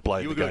the state of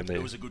play of the game there.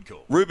 It was a good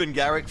call. Ruben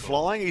Garrick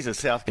flying, he's a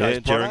South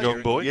Coast player.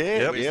 Gerringong boy.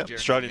 Yeah.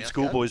 Australian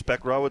schoolboys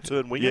back rower,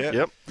 turn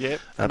winger.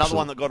 Yep. Another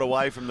one that got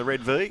away from the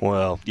Red V.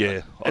 Well,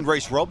 yeah. And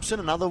Reece Robson,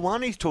 another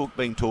one. He's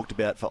being talked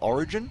about for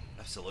Origin.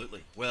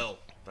 Absolutely. Well,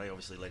 they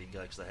obviously let him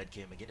go because they had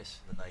Cam McInnes,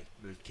 and then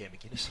they moved Cam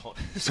McInnes on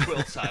as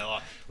well. So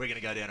we're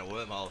going to go down a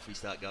wormhole if we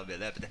start going about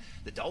that. But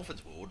the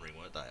Dolphins were ordinary,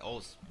 weren't they? I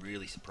was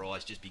really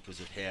surprised just because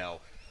of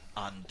how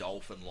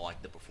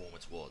undolphin-like the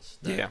performance was.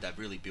 Yeah. They've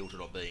really built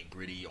it on being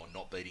gritty, on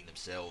not beating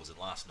themselves, and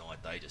last night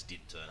they just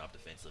didn't turn up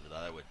defensively.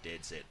 They were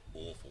dead set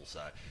awful,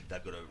 so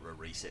they've got a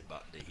reset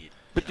button to hit.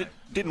 But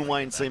didn't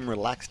Wayne seem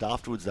relaxed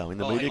afterwards, though, in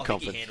the media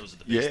conference? I think he handles it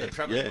the best. They're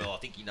travelling well. I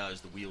think he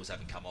knows the wheels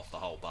haven't come off the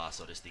whole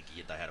bus. I just think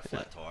they had a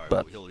flat tyre.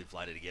 But he'll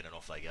inflate it again and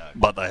off they go.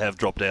 But they have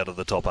dropped out of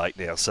the top 8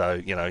 now, so,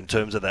 in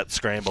terms of that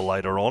scramble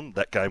later on,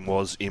 that game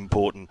was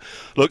important.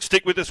 Look,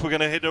 stick with us. We're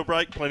going to head to a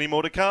break. Plenty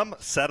more to come.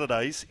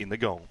 Saturdays in the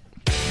Gong.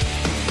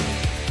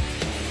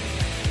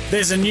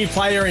 There's a new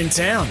player in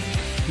town.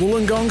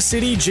 Wollongong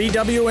City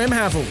GWM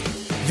Havel.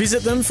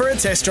 Visit them for a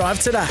test drive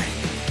today.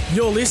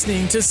 You're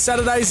listening to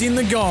Saturdays in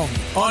the Gong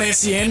on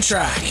SEN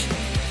Track.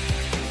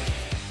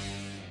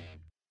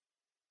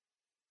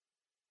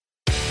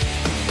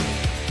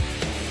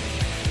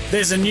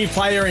 There's a new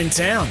player in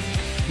town.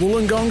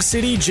 Wollongong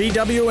City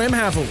GWM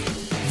Havel.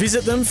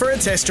 Visit them for a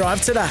test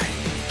drive today.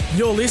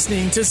 You're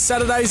listening to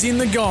Saturdays in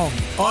the Gong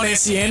on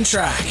SEN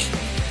Track.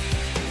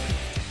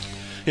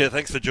 Yeah,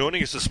 thanks for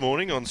joining us this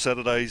morning on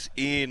Saturdays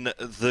in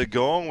the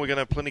Gong. We're going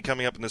to have plenty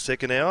coming up in the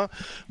second hour.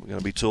 We're going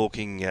to be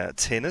talking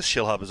tennis.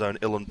 Shellharbour's own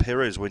Ellen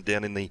Perez went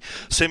down in the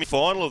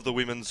semi-final of the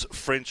Women's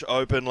French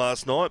Open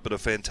last night, but a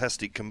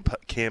fantastic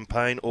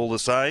campaign all the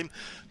same.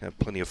 Have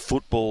plenty of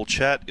football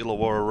chat,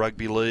 Illawarra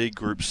Rugby League,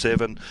 Group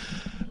 7.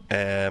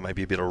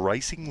 Maybe a bit of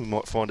racing. We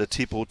might find a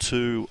tip or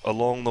two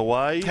along the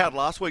way. How'd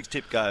last week's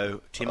tip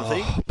go,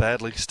 Timothy?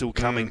 Badly, still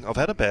coming. I've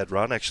had a bad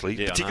run, actually,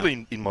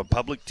 particularly in my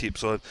public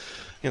tips.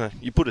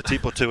 You put a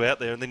tip or two out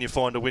there and then you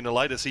find a winner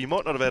later, so you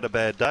might not have had a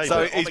bad day.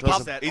 So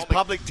his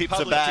public tips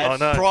are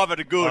bad,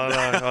 private are good.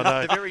 I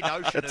know. The very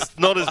notion it's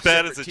not as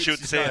bad as it should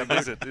sound,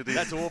 is it?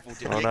 That's awful,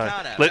 Tim. I You know.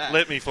 can't have that.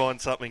 Let me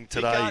find something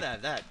today. You can't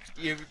have that.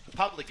 You're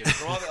public and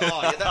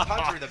private. That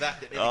puncher in the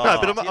back. No,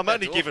 but I'm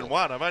only given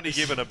one. I'm only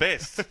given a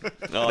best.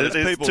 There's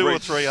people two or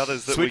three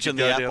others that switching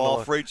we the can app go down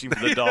off, reaching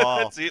for the dial.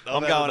 That's it.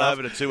 I'm going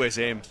over to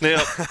 2SM.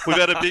 Now, we've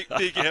had a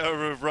big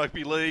hour of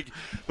rugby league.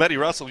 Matty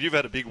Russell, you've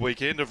had a big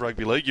weekend of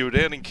rugby league. You were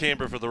down in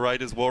Canberra for the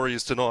Raiders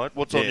Warriors tonight.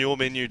 What's on your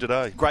menu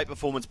today? Great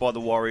performance by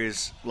the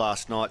Warriors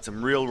last night.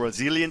 Some real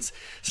resilience.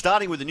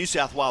 Starting with the New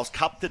South Wales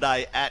Cup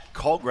today at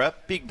Cogra.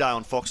 Big day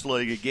on Fox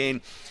League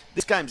again.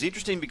 This game's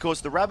interesting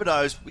because the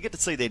Rabbitohs, we get to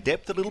see their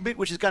depth a little bit,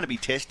 which is going to be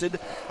tested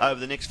over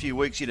the next few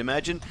weeks, you'd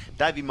imagine.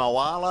 Davey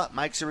Moala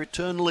makes a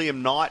return.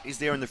 Liam Knight is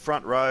there in the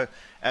front row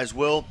as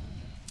well.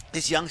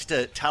 This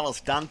youngster, Tallis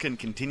Duncan,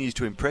 continues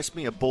to impress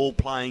me, a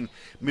ball-playing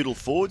middle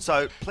forward.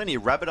 So plenty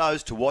of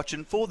Rabbitohs to watch.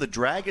 And for the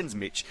Dragons,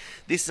 Mitch,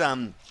 this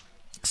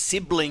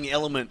sibling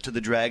element to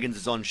the Dragons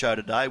is on show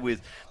today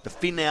with the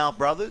Finau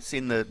brothers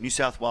in the New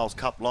South Wales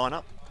Cup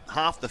lineup.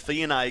 Half the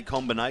Fionnay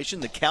combination,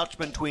 the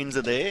Couchman twins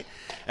are there.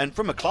 And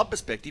from a club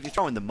perspective, you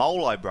throw in the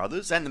Molo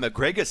brothers and the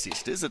McGregor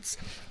sisters, it's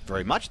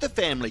very much the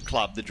family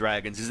club, the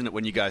Dragons, isn't it,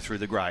 when you go through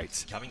the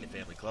grades? Becoming the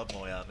family club,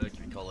 my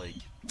Mercury colleague,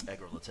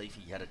 Agra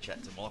Latifi, had a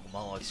chat to Michael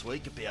Molo this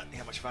week about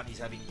how much fun he's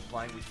having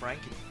playing with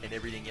Frank and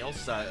everything else.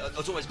 So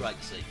it's always great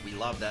to see. We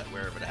love that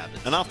wherever it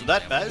happens. And after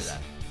that, Baz,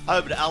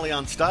 over to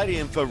Allianz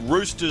Stadium for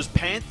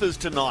Roosters-Panthers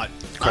tonight.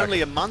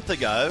 Only a month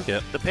ago,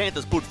 the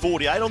Panthers put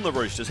 48 on the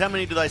Roosters. How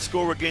many do they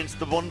score against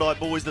the Bondi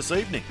Boys this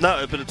evening?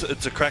 No, but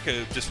it's a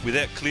cracker just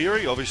without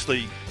Cleary.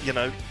 Obviously,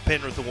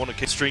 Penrith will want to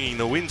keep stringing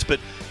the wins, but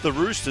the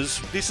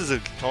Roosters, this is a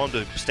time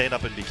to stand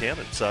up and be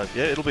counted. So,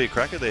 it'll be a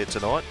cracker there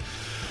tonight.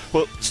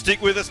 Well, stick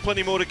with us.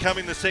 Plenty more to come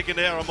in the second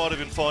hour. I might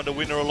even find a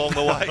winner along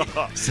the way.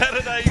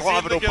 Saturdays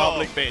private in or the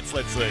public bets,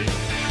 let's see.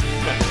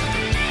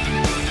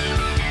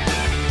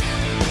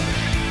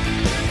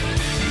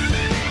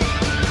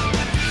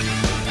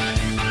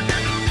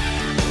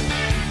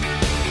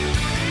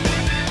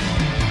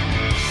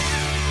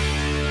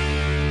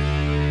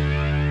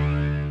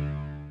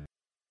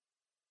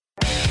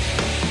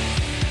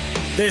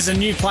 There's a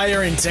new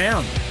player in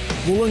town.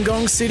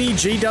 Wollongong City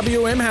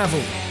GWM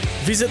Havel.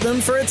 Visit them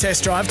for a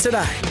test drive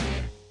today.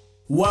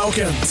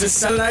 Welcome to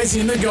Saturdays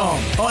in the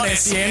Gong on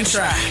SEN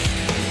Track.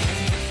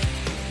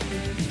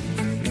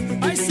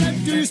 I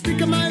said, do you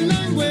speak my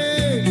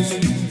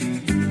language?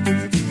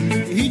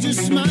 He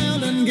just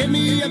smiled and gave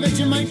me a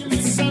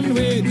Vegemite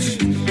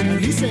sandwich. And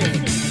he said,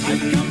 I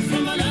come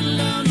from a land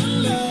down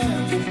under.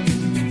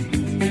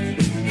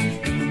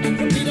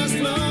 Beat us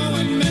slow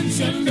and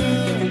mentioned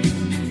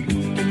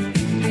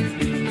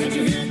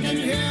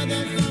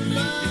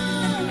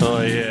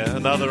Oh, yeah,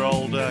 another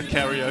old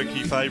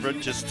karaoke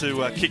favourite just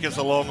to kick us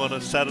along on a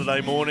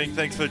Saturday morning.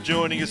 Thanks for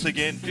joining us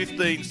again,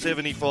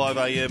 15:75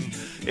 a.m.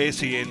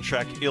 SEN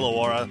Track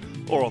Illawarra,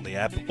 or on the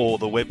app or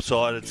the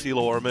website. It's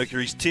Illawarra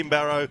Mercury's Tim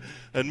Barrow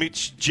and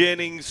Mitch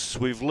Jennings.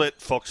 We've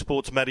let Fox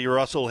Sports' Matty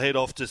Russell head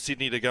off to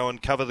Sydney to go and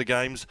cover the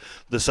games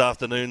this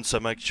afternoon, so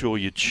make sure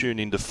you tune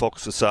into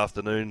Fox this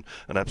afternoon.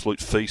 An absolute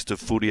feast of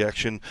footy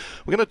action.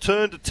 We're going to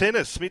turn to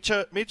tennis. Mitch,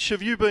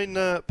 have you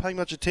been paying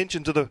much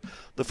attention to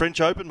the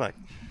French Open, mate?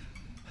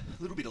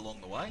 A little bit along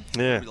the way.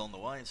 Yeah.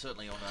 And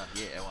certainly on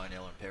our own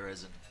Ellen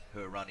Perez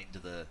her run into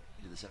the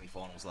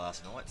semi-finals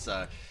last night.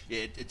 So yeah,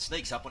 it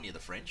sneaks up on you, the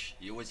French.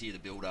 You always hear the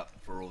build-up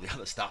for all the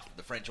other stuff.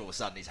 The French all of a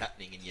sudden is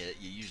happening, and you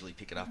usually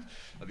pick it up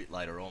a bit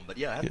later on. But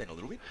yeah, I have been a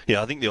little bit.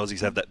 Yeah, I think the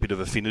Aussies have that bit of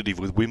affinity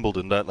with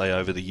Wimbledon, don't they,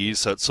 over the years?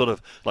 So it's sort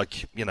of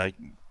like,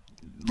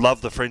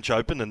 love the French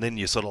Open, and then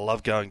you sort of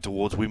love going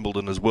towards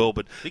Wimbledon as well.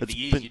 But I think the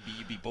years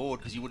you'd be bored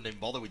because you wouldn't even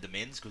bother with the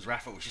men's because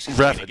Rafa was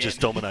just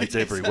dominates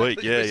every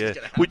week. Yeah.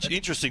 Which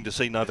interesting to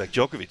see Novak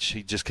Djokovic.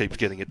 He just keeps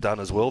getting it done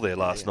as well there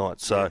last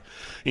night. So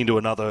into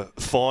another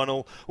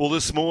final. Well,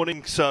 this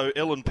morning, so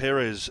Ellen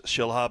Perez,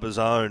 Shellharbour's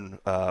own,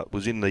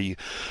 was in the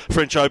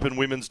French Open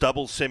women's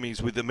doubles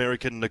semis with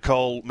American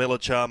Nicole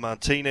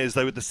Melachar-Martinez.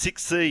 They were the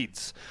 6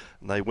 seeds.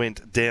 And they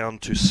went down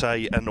to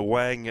Say and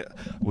Wang,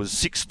 was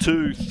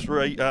 6-2,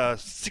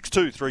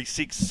 6-2,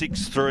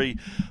 3-6, 6-3.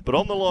 But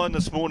on the line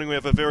this morning, we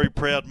have a very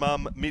proud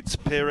mum, Mitz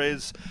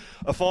Perez.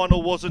 A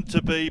final wasn't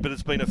to be, but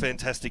it's been a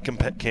fantastic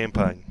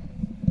campaign.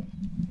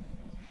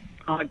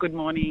 Good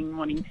morning.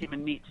 Morning, Tim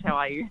and Mitch. How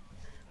are you?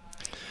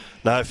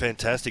 No,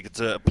 fantastic. It's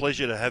a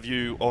pleasure to have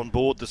you on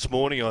board this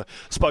morning. I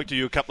spoke to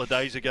you a couple of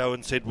days ago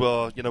and said,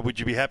 well, would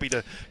you be happy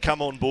to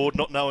come on board,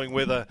 not knowing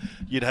whether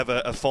you'd have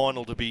a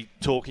final to be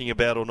talking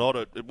about or not.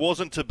 It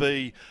wasn't to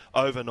be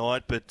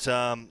overnight, but,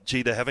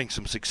 they're having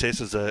some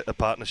success as a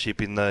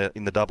partnership in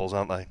the doubles,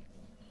 aren't they?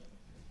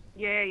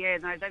 Yeah,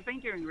 no, they've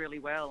been doing really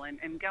well.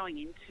 And going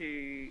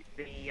into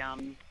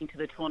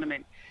the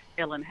tournament,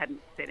 Ellen hadn't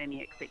set any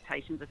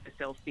expectations of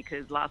herself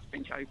because last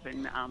French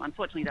Open,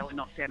 unfortunately, they were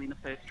knocked out in the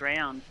first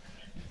round.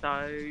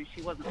 So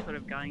she wasn't sort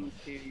of going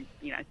to,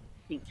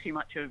 think too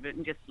much of it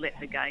and just let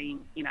her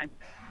game,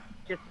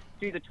 just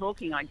do the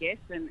talking, I guess.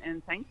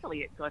 And thankfully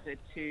it got her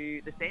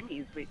to the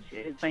semis, which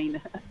has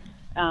been,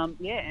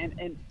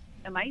 an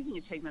amazing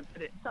achievement.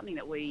 But it's something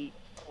that we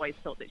always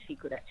felt that she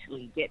could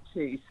actually get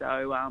to.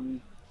 So,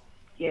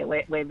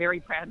 we're very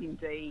proud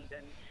indeed.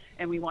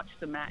 And we watched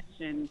the match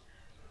and,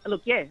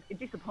 look,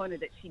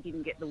 disappointed that she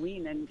didn't get the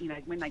win. And,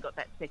 when they got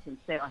that second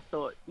set, I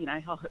thought,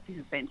 this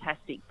is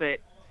fantastic. But,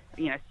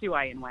 Sue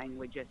and Wang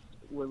were just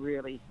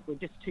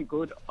too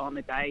good on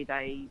the day.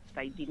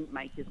 They didn't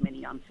make as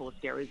many unforced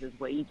errors as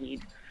we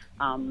did.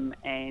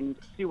 And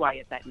Sue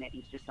at that net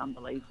is just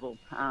unbelievable.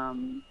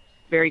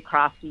 Very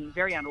crafty,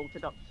 very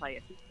unorthodox player.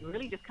 You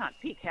really just can't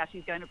pick how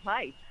she's going to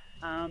play.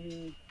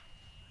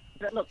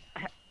 But look,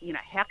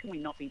 how can we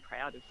not be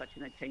proud of such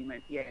an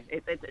achievement? Yeah,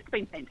 it's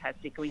been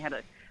fantastic. We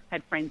had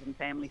friends and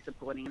family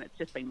supporting, and it's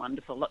just been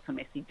wonderful. Lots of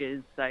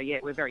messages. So yeah,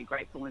 we're very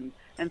grateful, and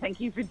thank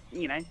you for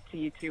to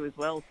you two as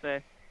well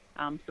for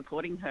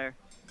supporting her.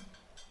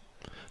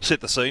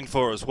 Set the scene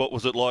for us. What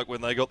was it like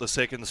when they got the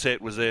second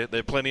set? Was there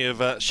plenty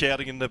of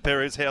shouting in the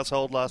Perez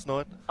household last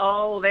night?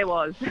 Oh, there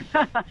was.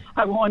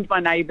 I warned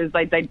my neighbours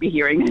they'd be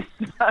hearing us.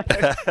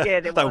 So, yeah,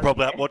 there was. They were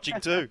probably out watching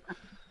too.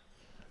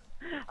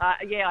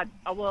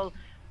 Well,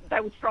 they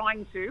were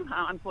trying to.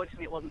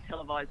 Unfortunately, it wasn't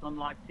televised on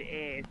live to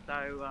air.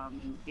 So,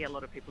 a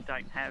lot of people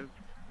don't have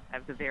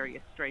the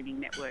various streaming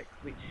networks,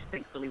 which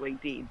thankfully we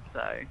did.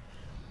 So,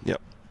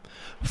 yep.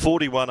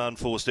 41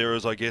 unforced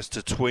errors, I guess,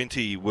 to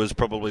 20 was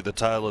probably the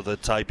tail of the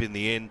tape in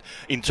the end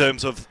in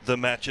terms of the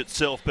match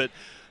itself. But,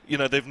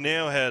 they've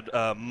now had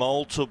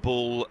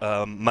multiple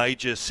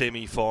major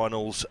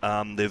semi-finals.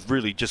 They've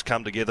really just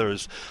come together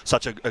as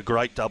such a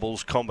great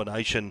doubles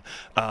combination.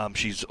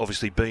 She's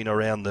obviously been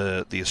around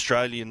the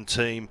Australian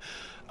team.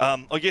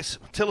 I guess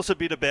tell us a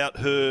bit about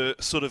her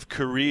sort of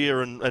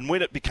career and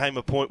when it became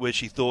a point where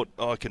she thought,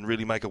 I can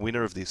really make a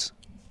winner of this.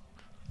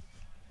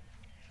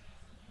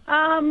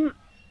 Well,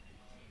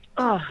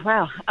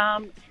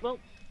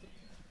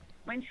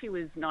 when she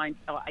was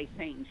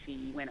 18,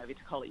 she went over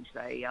to college.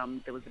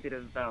 There was a bit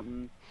of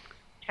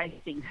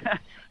chasing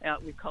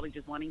with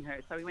colleges wanting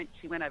her. So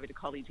she went over to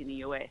college in the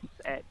US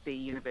at the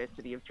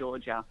University of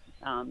Georgia,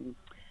 and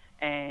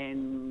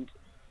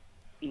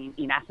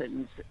in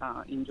Athens,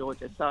 in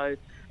Georgia. So,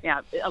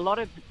 a lot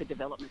of the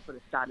development sort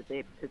of started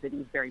there because it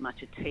is very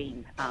much a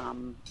team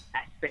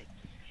aspect.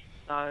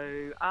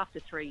 So after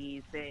 3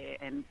 years there,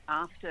 and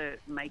after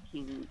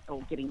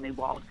getting the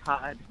wild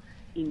card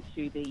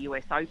into the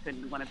US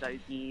Open, one of those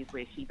years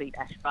where she beat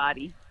Ash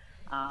Barty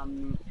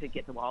to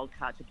get the wild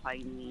card to play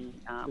in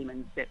the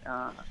women's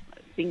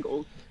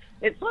singles,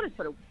 it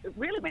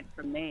really went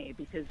from there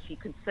because she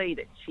could see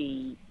that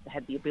she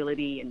had the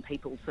ability, and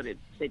people sort of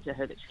said to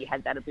her that she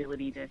had that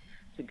ability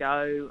to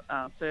go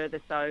further.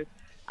 So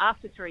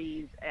after 3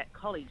 years at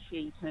college,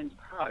 she turned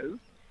pro,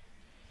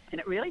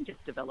 and it really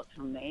just developed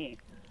from there.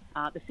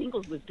 The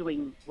singles was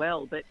doing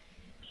well, but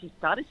she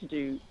started to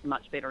do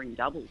much better in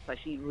doubles, so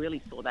she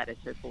really saw that as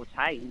her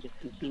forte and just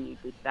continued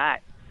with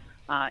that.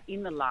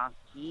 In the last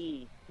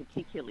year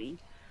particularly,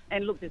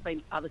 and look, there's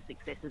been other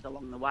successes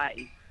along the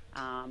way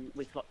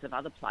with lots of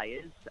other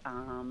players,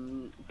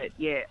 but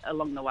yeah,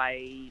 along the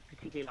way,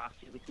 particularly last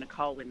year with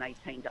Nicole when they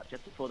teamed up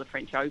just before the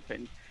French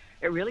Open,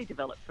 it really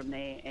developed from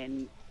there,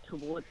 and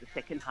towards the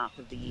second half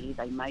of the year,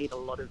 they made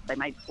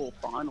 4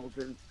 finals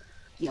of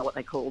what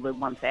they call the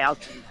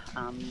 1,000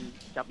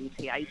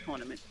 WTA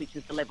tournaments, which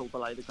is the level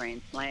below the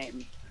Grand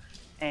Slams.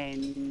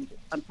 and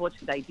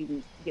unfortunately they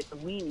didn't get the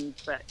wins,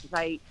 but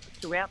they,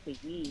 throughout the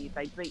year,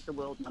 they beat the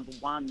world number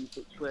ones,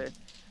 which were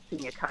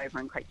Siniakova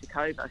and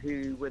Krejcikova,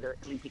 who were the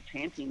Olympic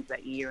champions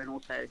that year, and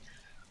also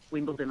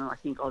Wimbledon and I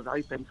think Oz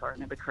Open, if I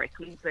remember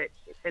correctly. But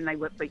then they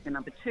beat the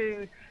number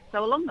two.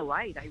 So along the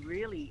way, they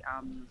really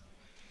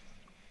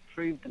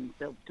proved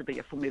themselves to be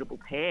a formidable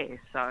pair.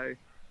 So,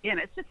 yeah,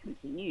 and it's just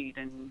continued,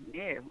 and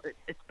yeah,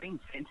 it's been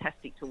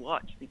fantastic to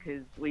watch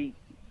because we've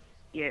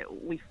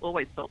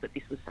always felt that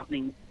this was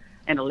something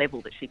and a level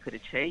that she could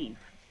achieve.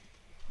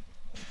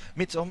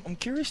 Mitz, I'm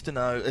curious to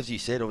know, as you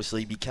said,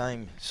 obviously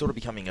becoming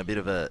a bit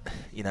of a,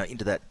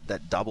 into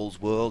that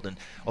doubles world, and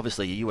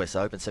obviously a US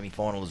Open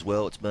semi-final as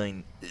well. It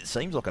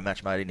seems like a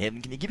match made in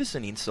heaven. Can you give us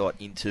an insight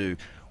into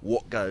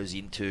what goes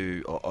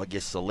into, I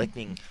guess,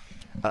 selecting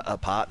a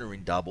partner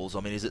in doubles?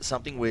 I mean, is it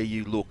something where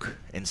you look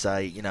and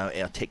say,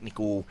 our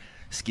technical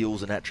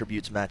skills and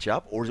attributes match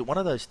up, or is it one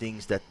of those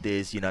things that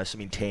there's,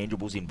 some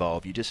intangibles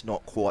involved? You're just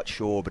not quite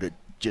sure, but it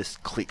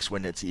just clicks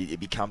when it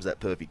becomes that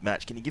perfect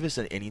match. Can you give us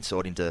an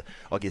insight into,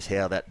 I guess,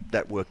 how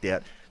that worked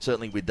out?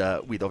 Certainly with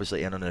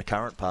obviously Anna and her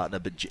current partner,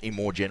 but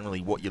more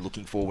generally, what you're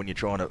looking for when you're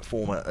trying to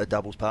form a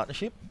doubles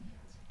partnership?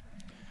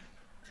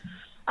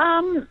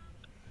 I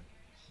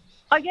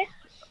guess,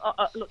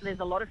 look, there's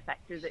a lot of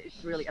factors.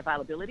 It's really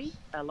availability.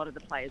 A lot of the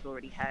players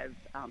already have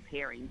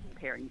pairings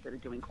that are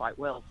doing quite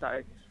well,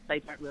 so they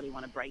don't really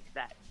want to break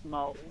that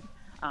mould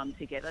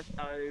together.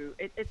 So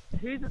it's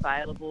who's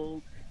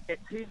available.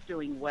 It's who's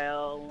doing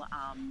well.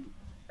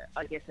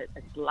 I guess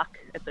it's luck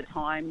at the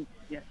time.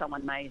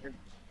 Someone may have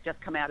just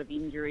come out of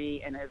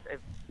injury and have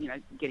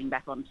getting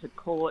back onto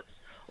court,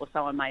 or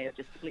someone may have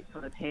just slipped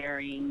on a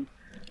pairing.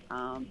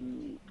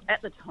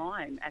 At the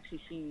time,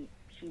 actually,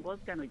 she was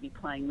going to be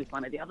playing with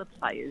one of the other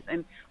players,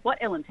 and what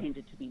Ellen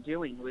tended to be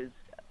doing was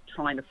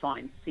trying to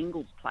find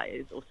singles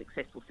players or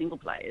successful single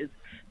players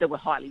that were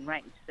highly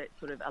ranked, that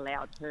sort of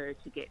allowed her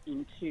to get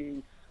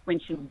into, when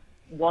she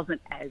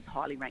wasn't as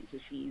highly ranked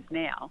as she is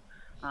now,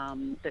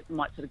 that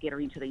might sort of get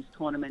her into these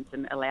tournaments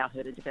and allow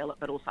her to develop,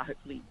 but also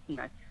hopefully,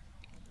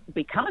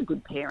 become a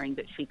good pairing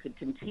that she could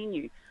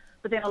continue.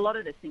 But then a lot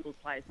of the singles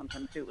players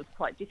sometimes it was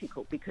quite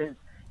difficult because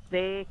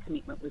their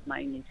commitment was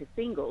mainly to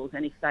singles,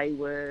 and if they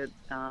were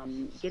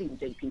getting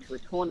deep into a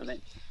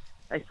tournament,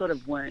 they sort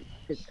of weren't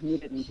as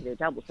committed into their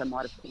doubles. They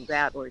might have pulled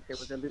out, or if there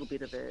was a little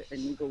bit of a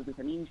niggle with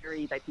an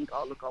injury, they think,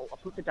 oh, look, I'll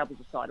put the doubles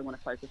aside. I want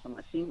to focus on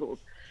my singles.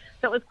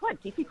 So it was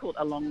quite difficult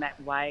along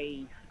that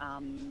way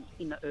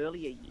in the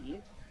earlier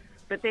years.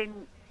 But then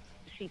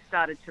she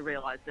started to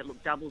realise that,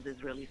 look, doubles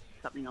is really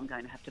something I'm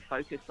going to have to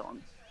focus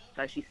on.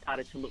 So she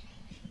started to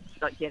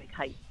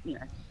dedicate,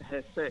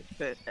 her search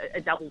for a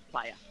doubles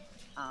player.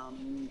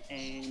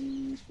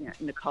 And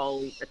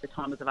Nicole at the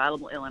time was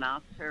available. Ellen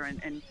asked her,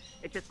 and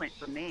it just went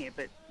from there.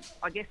 But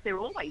I guess they're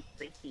always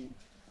seeking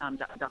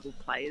doubles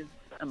players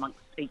amongst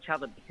each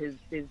other because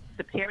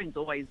the pairings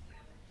always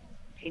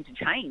tend to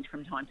change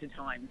from time to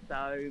time.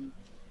 So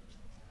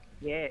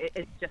yeah,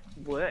 it's just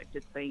worked.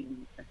 It's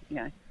been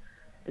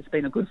it's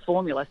been a good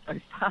formula so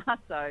far.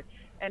 So,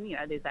 and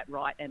there's that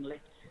right and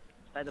left.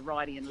 So the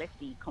righty and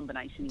lefty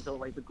combination is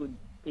always a good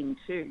thing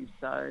too.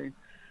 So.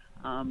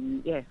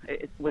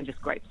 We're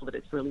just grateful that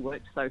it's really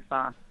worked so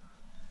far.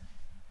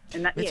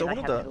 And that, they have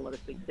had a lot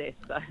of success,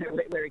 so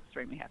we're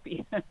extremely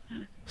happy.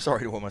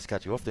 Sorry to almost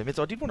cut you off there, Mitz.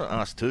 I did want to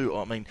ask too,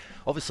 I mean,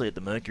 obviously at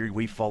the Mercury,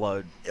 we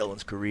followed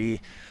Ellen's career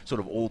sort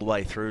of all the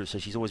way through, so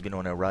she's always been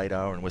on our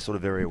radar and we're sort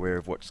of very aware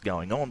of what's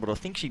going on, but I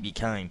think she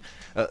became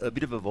a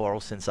bit of a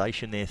viral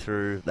sensation there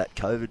through that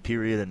COVID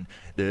period, and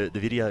the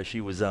video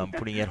she was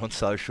putting out on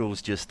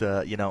socials, just,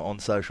 on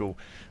social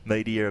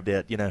media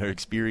about, her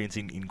experience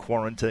in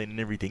quarantine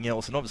and everything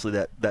else, and obviously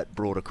that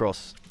brought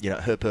across,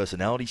 her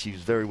personality. She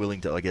was very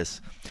willing to, I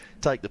guess,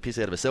 take the piss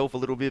out of herself a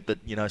little bit, but,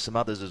 some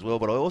others as well.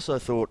 But I also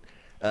thought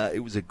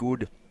it was a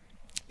good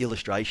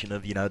illustration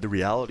of, the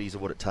realities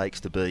of what it takes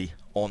to be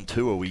on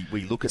tour.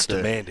 We look at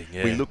demanding,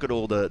 yeah. We look at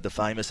all the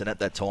famous, and at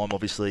that time,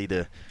 obviously,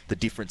 the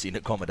difference in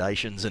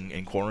accommodations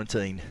and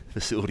quarantine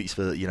facilities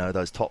for,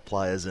 those top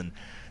players and,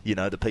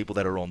 the people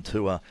that are on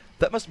tour.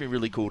 That must be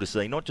really cool to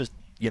see, not just,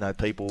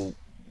 people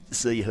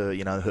see her,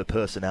 her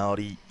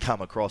personality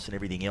come across and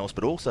everything else,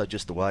 but also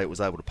just the way it was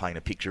able to paint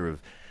a picture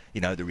of,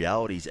 the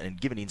realities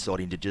and give an insight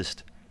into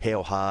just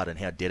how hard and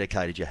how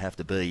dedicated you have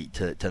to be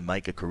to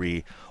make a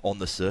career on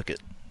the circuit.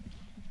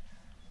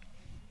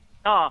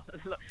 Oh,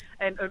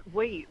 and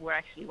we were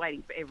actually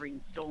waiting for every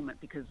instalment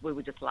because we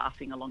were just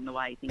laughing along the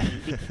way, thinking,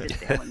 this is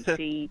just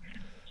Ellen.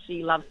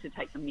 She loves to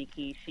take the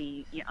mickey.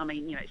 She's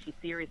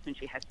serious when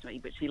she has to be,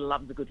 but she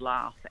loves a good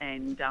laugh.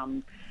 And,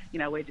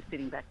 we're just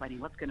sitting back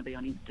waiting, what's going to be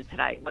on Insta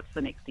today? What's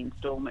the next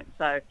instalment?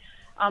 So,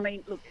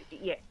 look,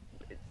 yeah,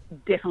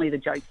 definitely the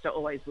jokester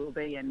always will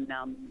be. And,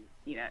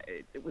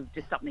 it was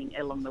just something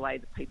along the way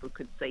that people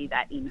could see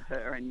that in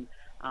her. And,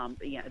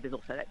 there's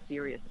also that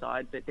serious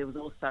side, but there was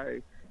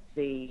also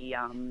the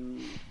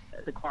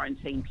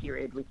quarantine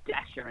period with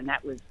Dasher, and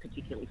that was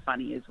particularly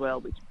funny as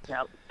well, which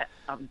I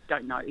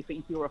don't know, if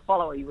you were a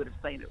follower you would have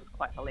seen it was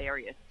quite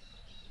hilarious,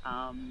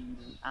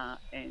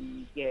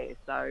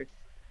 so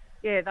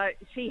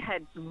she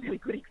had some really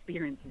good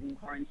experiences in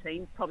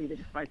quarantine. Probably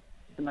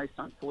the most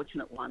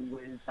unfortunate one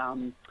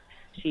was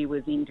she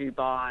was in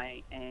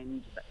Dubai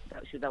and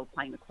they were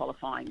playing the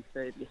qualifying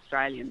for the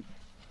Australians,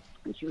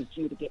 and she was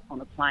due to get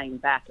on a plane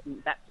back,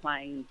 and that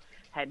plane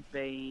had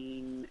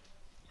been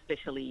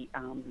specially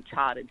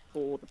chartered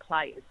for the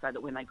players so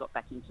that when they got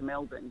back into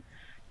Melbourne,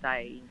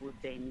 they would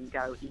then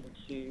go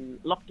into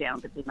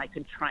lockdown, but then they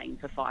could train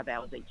for 5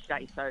 hours each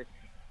day. So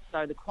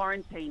the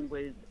quarantine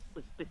was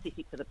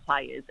specific for the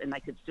players, and they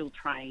could still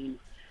train,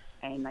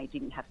 and they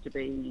didn't have to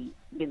be,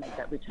 then they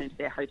got returned to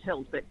their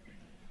hotels. But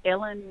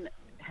Ellen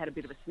had a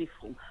bit of a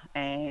sniffle,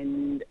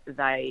 and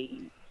they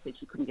said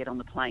she couldn't get on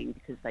the plane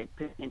because they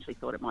potentially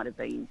thought it might have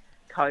been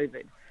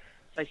COVID.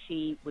 So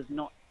she was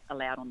not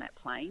allowed on that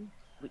plane,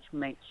 which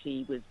meant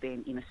she was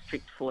then in a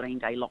strict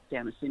 14-day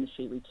lockdown as soon as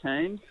she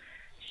returned.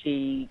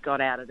 She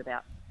got out at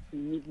about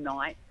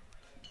midnight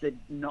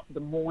the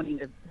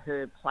morning of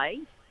her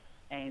play,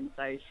 and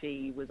so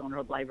she was on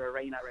Rod Laver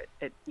Arena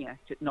at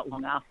not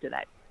long after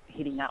that,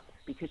 hitting up,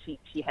 because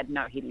she had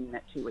no hitting in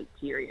that 2-week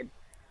period.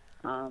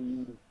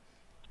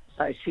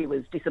 So she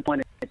was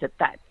disappointed that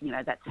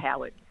that's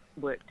how it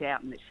worked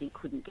out, and that she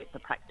couldn't get the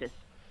practice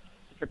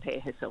to prepare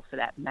herself for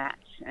that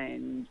match.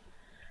 And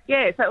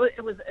so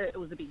it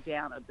was a big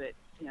downer, but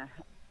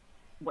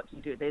what do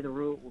you do? They're the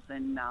rules,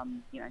 and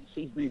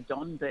she's moved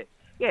on. But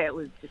it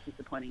was just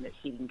disappointing that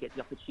she didn't get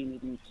the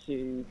opportunity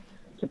to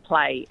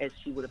play as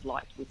she would have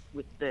liked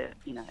with the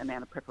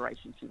amount of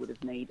preparation she would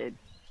have needed.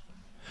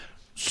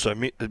 So,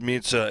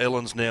 Mitch,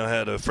 Ellen's now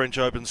had a French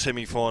Open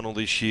semi-final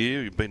this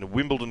year. You've been a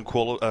Wimbledon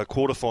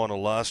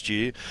quarter-final last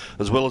year,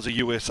 as well as a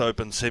US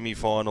Open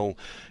semi-final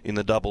in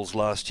the doubles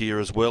last year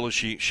as well. Is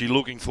she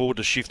looking forward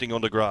to shifting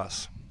onto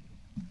grass?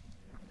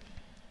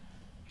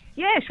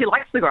 Yeah, she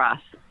likes the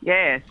grass.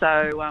 Yeah,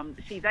 so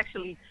she's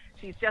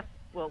just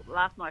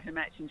last night her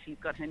match, and she's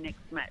got her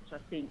next match, I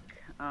think,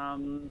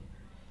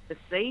 this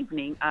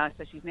evening.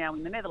 So she's now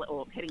in the Netherlands,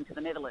 or heading to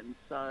the Netherlands.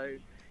 So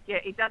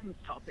it doesn't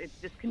stop. It's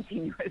just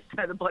continuous,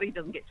 so the body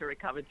doesn't get to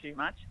recover too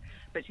much.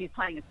 But she's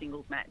playing a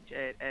singles match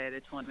at a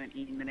tournament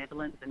in the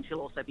Netherlands, and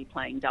she'll also be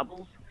playing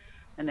doubles.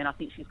 And then I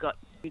think she's got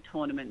 2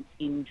 tournaments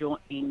in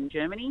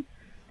Germany,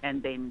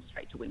 and then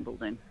straight to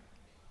Wimbledon.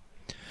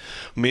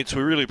 Mitch,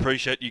 we really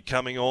appreciate you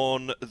coming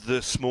on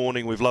this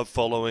morning. We've loved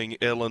following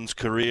Ellen's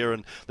career,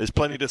 and there's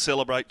plenty to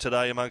celebrate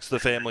today amongst the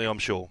family, I'm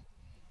sure.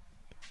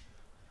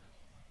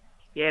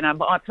 Yeah, no,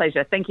 my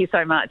pleasure. Thank you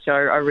so much. I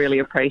really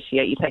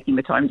appreciate you taking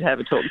the time to have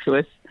a talk to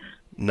us.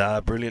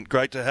 Nah, brilliant.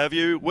 Great to have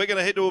you. We're going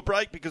to head to a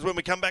break, because when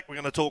we come back, we're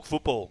going to talk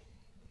football.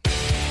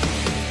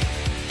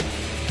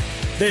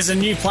 There's a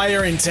new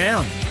player in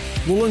town.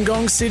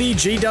 Wollongong City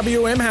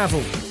GWM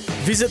Havel.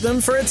 Visit them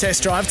for a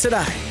test drive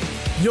today.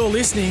 You're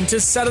listening to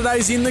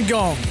Saturdays in the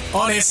Gong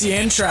on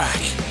SEN Track.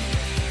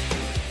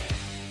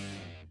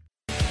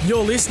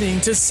 You're listening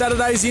to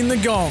Saturdays in the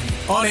Gong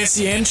on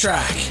SEN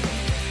Track.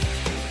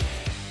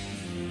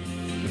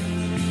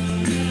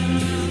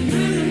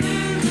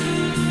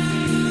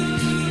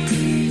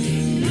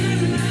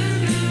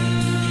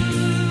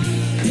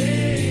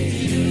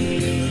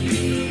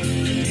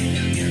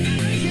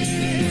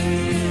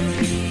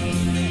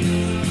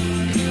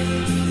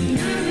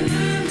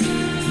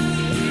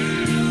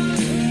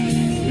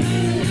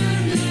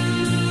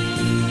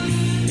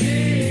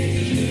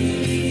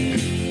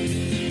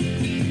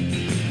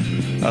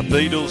 A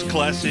Beatles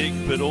classic,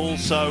 but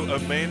also a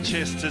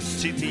Manchester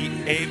City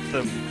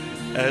anthem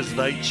as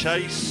they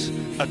chase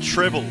a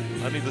treble.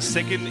 Only the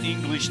second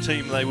English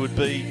team they would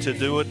be to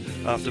do it,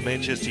 after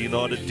Manchester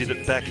United did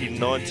it back in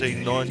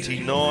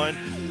 1999.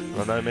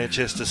 I know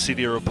Manchester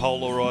City are a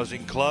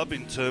polarising club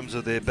in terms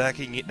of their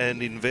backing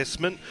and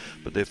investment,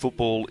 but their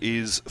football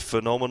is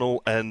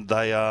phenomenal, and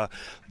they are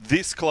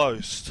this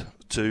close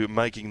to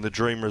making the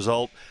dream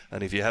result.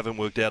 And if you haven't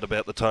worked out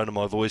about the tone of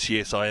my voice,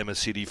 yes, I am a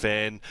City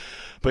fan.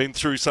 Been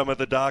through some of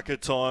the darker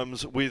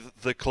times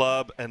with the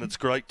club, and it's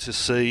great to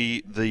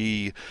see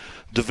the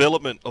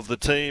development of the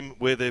team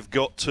where they've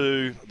got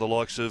to, the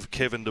likes of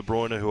Kevin De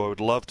Bruyne, who I would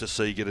love to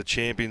see get a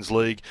Champions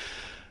League,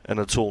 and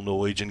a tall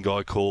Norwegian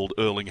guy called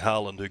Erling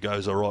Haaland, who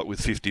goes all right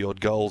with 50-odd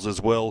goals as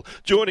well.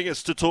 Joining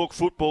us to talk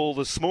football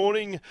this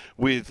morning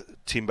with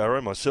Tim Barrow,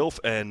 myself,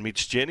 and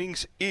Mitch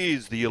Jennings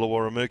is the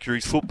Illawarra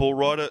Mercury's football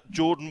writer,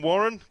 Jordan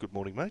Warren. Good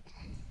morning, mate.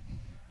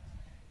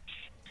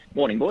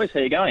 Morning, boys.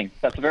 How you going?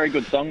 That's a very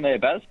good song there,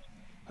 Baz.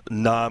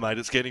 No, mate,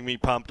 it's getting me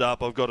pumped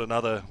up. I've got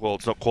another,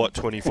 it's not quite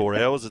 24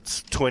 hours.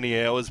 It's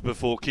 20 hours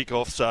before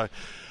kick-off, so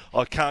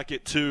I can't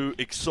get too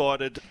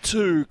excited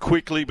too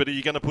quickly. But are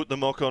you going to put the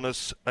mock on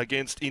us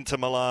against Inter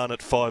Milan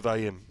at 5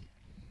 a.m?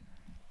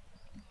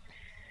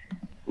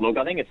 Look,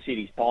 I think it's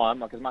City's time.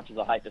 Like, as much as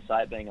I hate to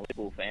say it, being a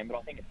Liverpool fan, but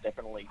I think it's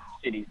definitely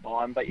City's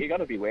time. But you've got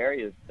to be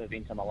wary of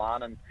Inter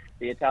Milan, and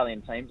the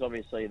Italian teams.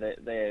 Obviously,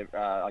 their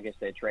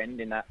trend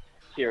in that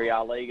Serie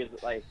A league is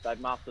that they've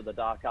mastered the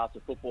dark arts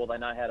of football. They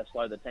know how to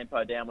slow the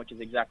tempo down, which is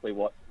exactly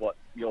what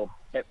your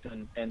Pep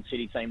and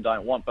City team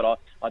don't want. But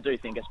I do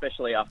think,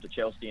 especially after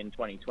Chelsea in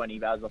 2020,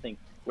 Baz, I think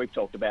we've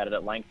talked about it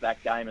at length,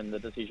 that game, and the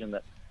decision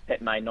that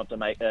May not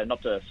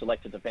to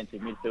select a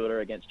defensive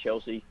midfielder against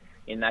Chelsea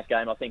in that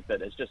game. I think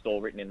that it's just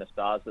all written in the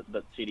stars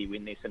that City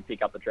win this and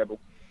pick up the treble.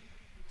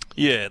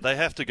 Yeah, they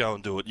have to go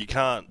and do it. You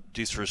can't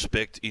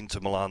disrespect Inter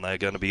Milan. They're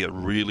going to be a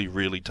really,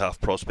 really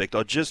tough prospect.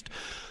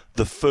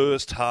 The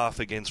first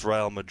half against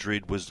Real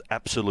Madrid was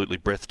absolutely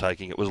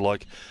breathtaking. It was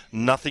like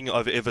nothing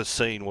I've ever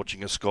seen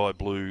watching a sky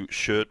blue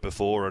shirt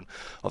before, and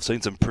I've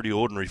seen some pretty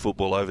ordinary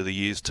football over the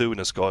years too in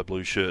a sky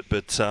blue shirt.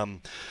 But,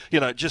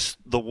 just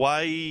the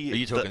way... Are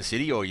you talking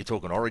City or are you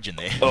talking Origin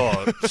there?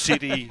 Oh,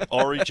 City,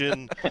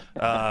 Origin,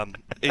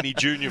 any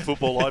junior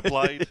football I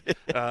played.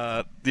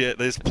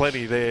 There's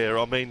plenty there.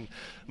 I mean,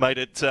 mate,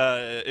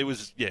 it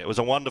was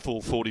a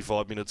wonderful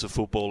 45 minutes of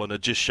football, and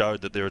it just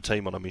showed that they're a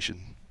team on a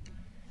mission.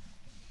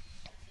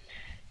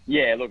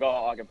 Yeah, look,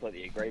 I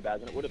completely agree, Baz,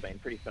 and it would have been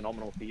pretty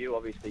phenomenal for you.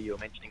 Obviously, you were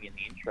mentioning in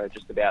the intro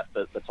just about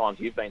the times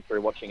you've been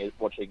through watching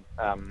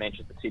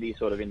Manchester City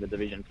sort of in the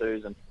Division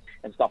 2s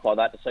and stuff like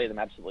that. To see them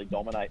absolutely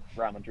dominate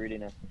Real Madrid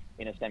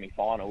in a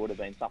semi-final would have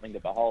been something to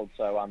behold.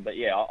 So, I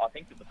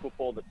think that the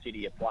football that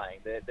City are playing,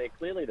 they're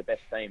clearly the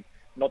best team,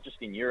 not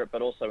just in Europe,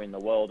 but also in the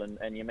world.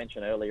 And you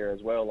mentioned earlier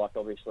as well, like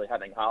obviously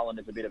having Haaland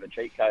is a bit of a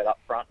cheat code up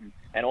front,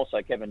 and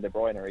also Kevin De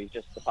Bruyne. He's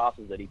just the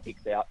passes that he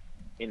picks out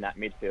in that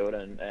midfield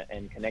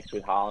and connects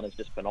with Haaland is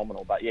just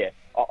phenomenal. But yeah,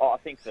 I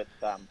think that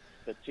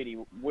City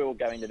will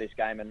go into this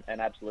game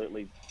and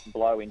absolutely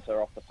blow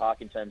Inter off the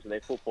park in terms of their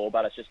football.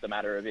 But it's just a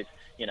matter of if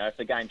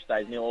the game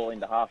stays 0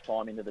 into half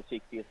time, into the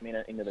 60th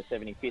minute, into the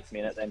 75th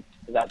minute, then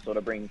that sort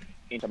of brings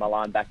Inter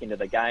Milan back into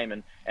the game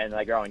and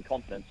they grow in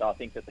confidence. So I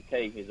think that the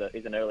key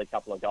is an early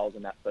couple of goals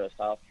in that first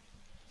half.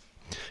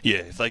 Yeah,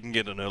 if they can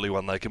get an early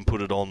one, they can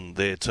put it on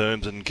their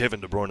terms. And Kevin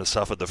De Bruyne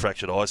suffered the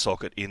fractured eye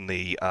socket in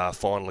the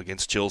final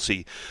against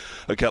Chelsea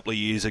a couple of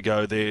years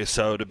ago there,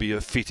 so it'd be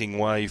a fitting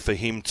way for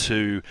him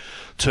to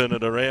turn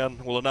it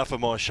around. Well, enough of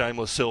my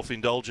shameless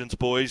self-indulgence,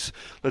 boys.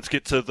 Let's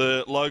get to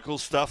the local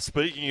stuff.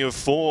 Speaking of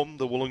form,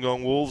 the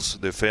Wollongong Wolves,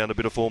 they've found a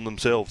bit of form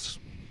themselves.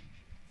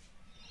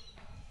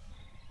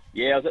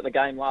 Yeah, I was at the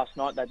game last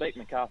night. They beat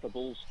Macarthur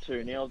Bulls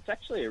 2-0. It's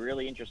actually a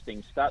really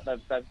interesting start.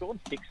 They've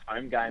gone 6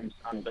 home games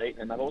unbeaten,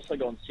 and they've also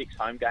gone 6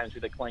 home games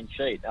with a clean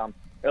sheet.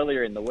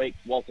 Earlier in the week,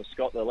 Walter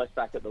Scott, the left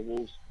back at the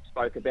Wolves,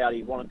 spoke about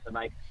his team wanted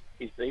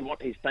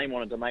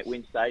to make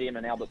Wynn Stadium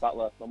and Albert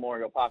Butler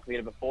Memorial Park a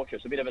bit of a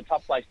fortress, a bit of a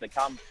tough place to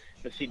come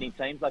for Sydney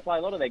teams. They play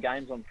a lot of their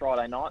games on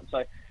Friday night,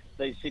 so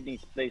these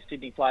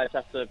Sydney players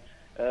have to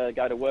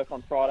go to work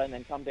on Friday and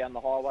then come down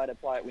the highway to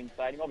play at Wynn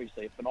Stadium.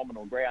 Obviously a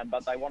phenomenal ground,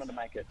 but they wanted to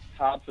make it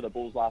hard for the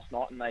Bulls last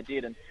night, and they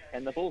did.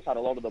 And the Bulls had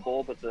a lot of the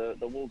ball, but the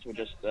Wolves were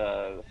just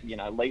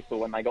lethal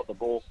when they got the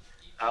ball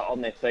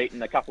on their feet,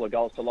 and a couple of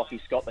goals to Lockie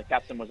Scott, the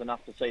captain, was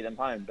enough to see them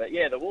home. But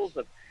yeah, the Wolves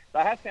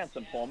have found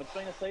some form. It's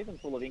been a season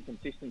full of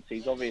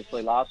inconsistencies.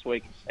 Obviously last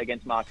week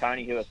against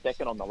Marconi, who are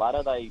second on the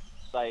ladder, they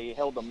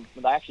held them.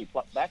 They actually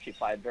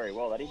played very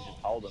well. They didn't just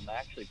hold them. They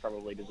actually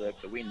probably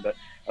deserved to win. But,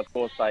 of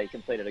course, they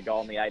conceded a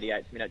goal in the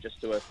 88th minute just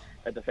to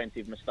a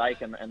defensive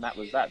mistake, and that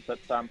was that. But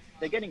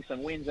they're getting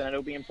some wins, and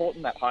it'll be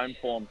important, that home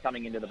form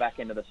coming into the back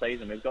end of the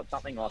season. We've got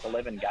something like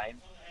 11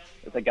 games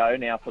to go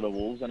now for the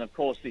Wolves. And, of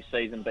course, this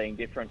season being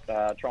different,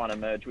 trying to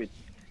merge with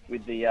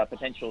the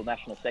potential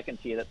national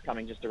second tier that's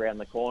coming just around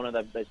the corner.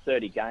 There's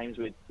 30 games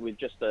with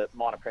just a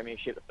minor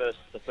premiership. The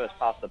first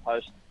past the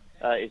post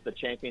is the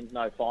champions,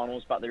 no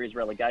finals, but there is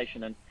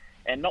relegation.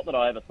 And not that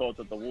I ever thought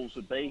that the Wolves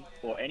would be,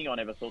 or anyone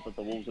ever thought that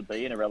the Wolves would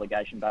be in a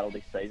relegation battle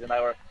this season. They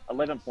were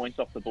 11 points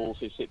off the Bulls,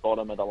 who sit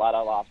bottom of the ladder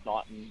last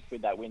night, and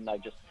with that win,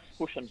 they've just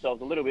pushed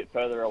themselves a little bit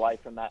further away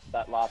from that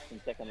last and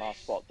second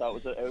last spot. So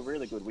it was a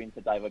really good win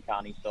for David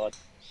Carney's side.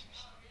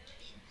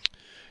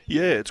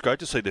 Yeah, it's great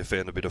to see they've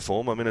found a bit of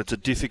form. I mean, it's a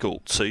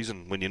difficult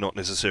season when you're not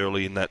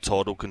necessarily in that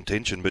title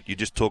contention, but you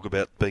just talk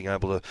about being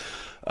able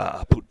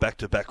to put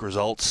back-to-back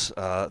results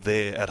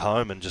there at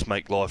home and just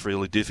make life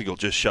really difficult.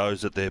 Just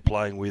shows that they're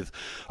playing with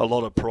a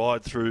lot of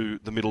pride through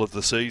the middle of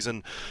the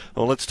season.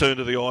 Well, let's turn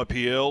to the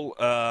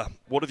IPL.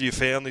 What have you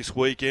found this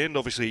weekend?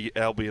 Obviously,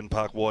 Albion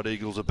Park White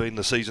Eagles have been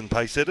the season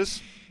pace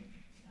setters.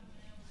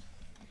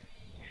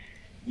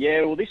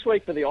 Yeah, well, this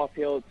week for the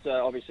IPL, it's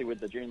obviously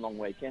with the June long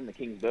weekend, the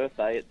King's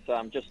birthday,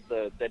 it's just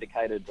the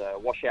dedicated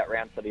washout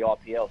round for the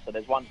IPL. So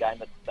there's one game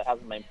that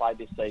hasn't been played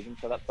this season,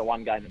 so that's the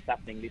one game that's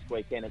happening this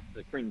weekend. It's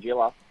the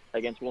Cringilla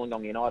against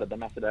Wollongong United, the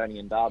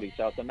Macedonian derby.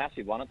 So it's a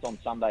massive one. It's on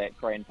Sunday at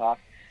Korean Park.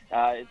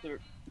 It's a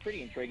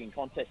pretty intriguing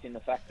contest in the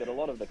fact that a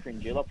lot of the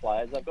Cringilla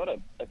players, they've got a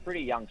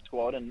pretty young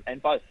squad,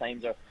 and both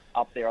teams are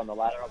up there on the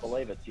ladder. I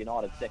believe it's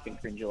United second,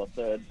 Cringilla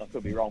third. I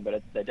could be wrong,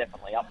 but they're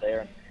definitely up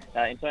there.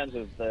 And in terms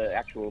of the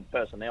actual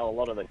personnel, a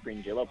lot of the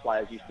Cringilla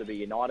players used to be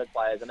United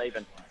players, and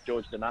even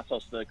George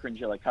Donatos, the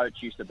Cringilla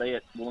coach, used to be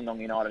at Wollongong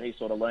United. He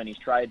sort of learned his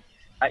trade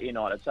at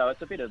United. So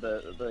it's a bit of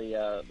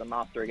the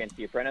master against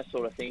the apprentice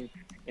sort of thing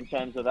in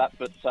terms of that.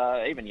 But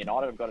even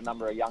United have got a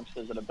number of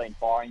youngsters that have been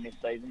firing this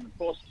season. Of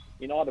course,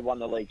 United won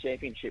the league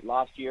championship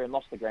last year and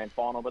lost the grand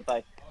final, but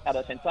they had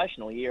a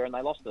sensational year, and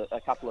they lost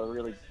a couple of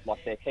really,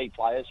 like, their key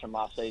players from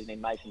last season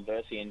in Mason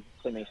Versey and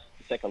Klimis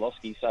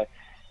Sekulowski. So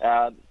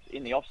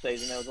in the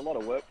off-season, there was a lot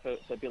of work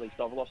for Billy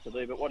Stovelos to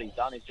do, but what he's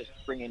done is just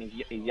bring in his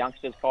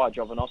youngsters, Kaya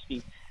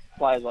Jovanovski,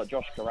 players like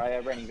Josh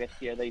Correa, Rennie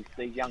Vestia,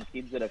 these young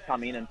kids that have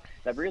come in, and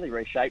they've really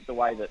reshaped the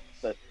way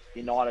that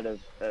United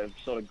have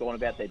sort of gone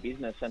about their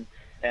business. And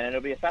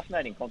it'll be a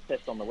fascinating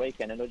contest on the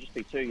weekend. It'll just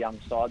be two young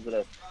sides that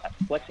are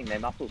flexing their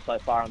muscles so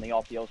far in the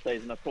IPL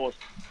season. Of course,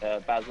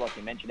 Baz, like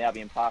you mentioned,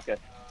 Albion Parker,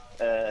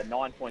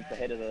 9 points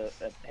ahead of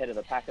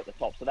the pack at the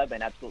top, so they've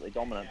been absolutely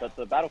dominant. But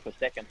the battle for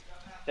second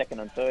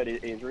and third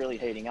is really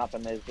heating up,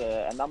 and there's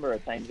a number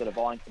of teams that are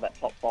vying for that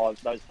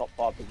those top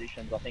five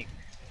positions. I think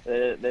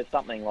there's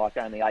something like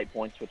only 8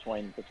 points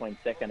between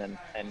second and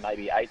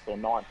maybe 8th or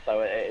 9th,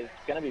 so it's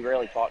going to be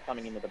really tight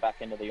coming into the back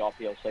end of the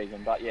IPL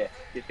season. But yeah,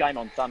 this game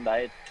on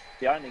Sunday, it's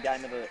the only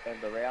game of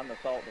the round, the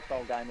sole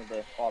game of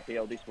the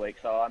IPL this week,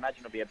 so I imagine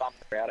it'll be a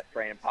bumper out at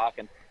Greenham Park,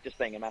 and just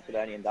being a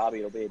Macedonian derby,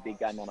 it'll be a big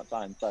game on its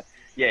own. So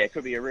yeah, it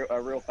could be a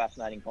real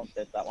fascinating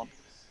contest, that one.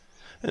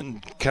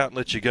 And can't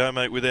let you go,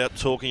 mate, without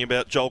talking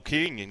about Joel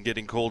King and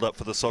getting called up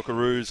for the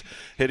Socceroos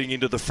heading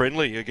into the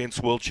friendly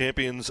against world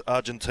champions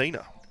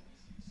Argentina.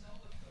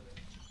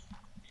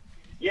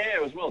 Yeah,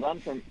 it was well done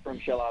from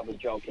Shellharbour's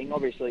Joel King.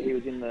 Obviously, he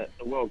was in the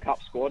World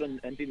Cup squad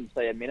and didn't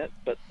see a minute,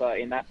 but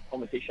in that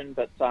competition.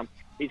 But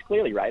he's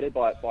clearly rated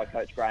by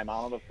Coach Graham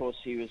Arnold. Of course,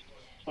 he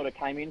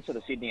came into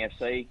the Sydney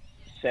FC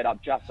set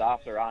up just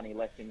after Arnie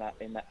left in that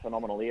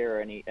phenomenal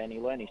era, and he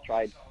learned his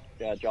trade.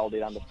 Joel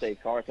did under Steve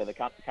Corica, the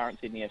current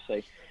Sydney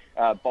FC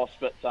boss.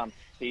 But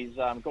he's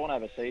gone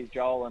overseas,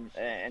 Joel,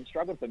 and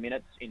struggled for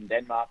minutes in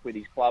Denmark with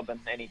his club, and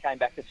he came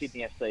back to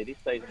Sydney FC this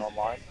season on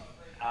loan.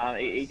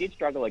 He did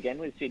struggle again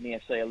with Sydney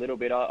FC a little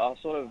bit.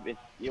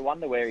 You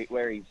wonder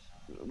where his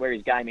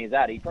game is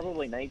at. He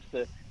probably needs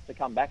to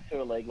come back to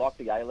a league like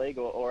the A-League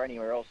or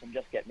anywhere else and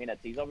just get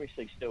minutes. He's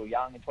obviously still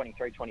young,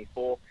 23,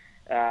 24,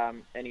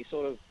 and he's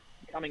sort of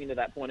coming into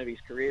that point of his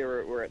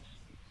career where it's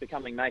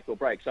becoming make or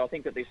break. So I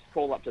think that this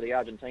call up to the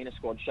Argentina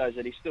squad shows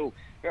that he's still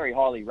very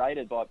highly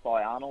rated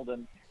by Arnold,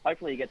 and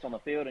hopefully he gets on the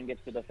field and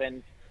gets to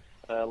defend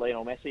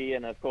Lionel Messi,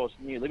 and of course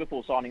new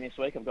Liverpool signing this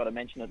week. I've got to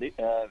mention it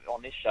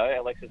on this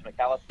show, Alexis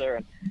McAllister,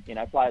 and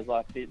players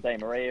like Di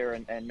Maria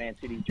and Man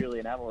City's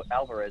Julian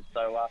Alvarez.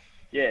 So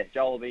yeah,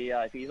 Joel will be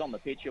if he's on the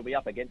pitch, he'll be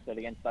up against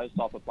those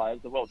type of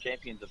players, the world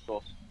champions, of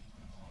course.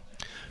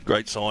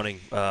 Great signing,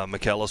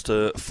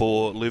 McAllister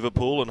for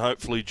Liverpool, and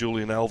hopefully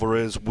Julian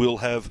Alvarez will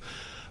have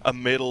a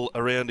medal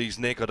around his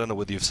neck. I don't know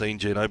whether you've seen,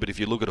 Gino, but if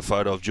you look at a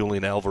photo of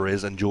Julian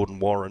Alvarez and Jordan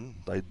Warren,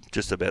 they're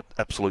just about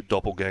absolute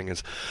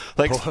doppelgangers.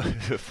 Thanks,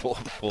 poor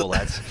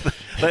lads.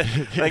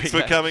 Thanks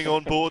for coming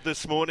on board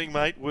this morning,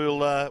 mate. We'll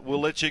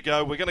let you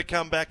go. We're going to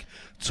come back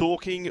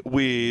talking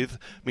with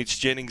Mitch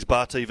Jennings,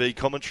 Bar TV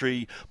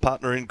commentary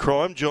partner in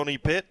crime, Johnny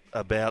Pett,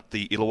 about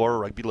the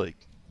Illawarra Rugby League.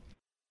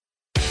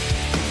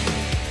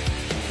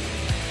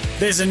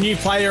 There's a new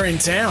player in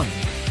town,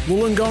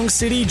 Wollongong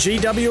City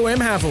GWM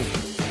Havel.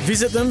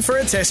 Visit them for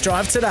a test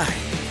drive today.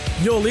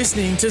 You're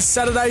listening to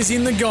Saturdays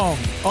in the Gong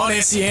on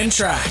SEN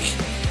Track.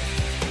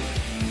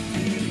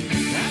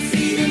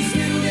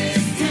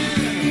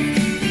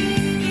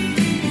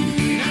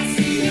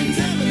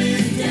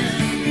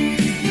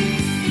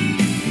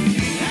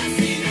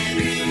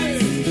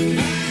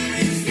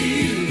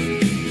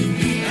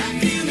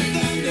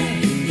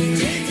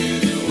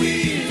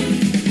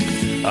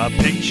 A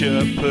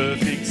picture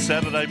perfect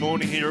Saturday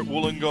morning here at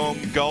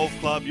Wollongong Golf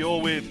Club. You're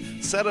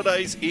with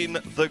Saturdays in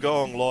the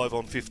Gong, live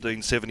on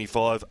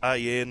 1575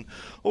 AN,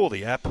 or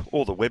the app,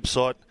 or the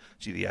website.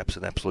 Gee, the app's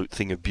an absolute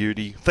thing of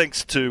beauty.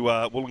 Thanks to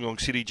Wollongong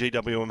City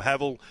GWM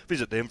Havel.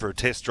 Visit them for a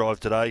test drive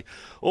today.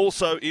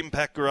 Also,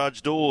 Impact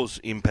Garage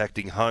Doors,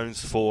 impacting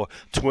homes for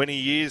 20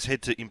 years.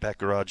 Head to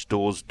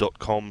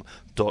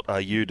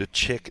impactgaragedoors.com.au to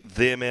check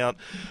them out.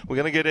 We're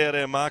going to get out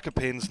our marker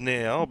pens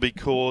now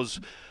because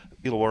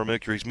Illawarra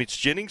Mercury's Mitch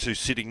Jennings, who's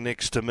sitting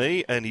next to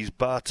me, and his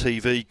Bar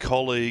TV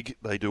colleague,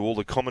 they do all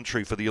the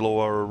commentary for the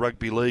Illawarra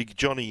Rugby League,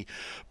 Johnny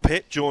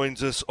Pett,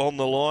 joins us on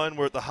the line.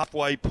 We're at the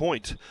halfway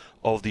point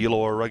of the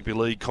Illawarra Rugby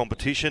League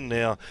competition.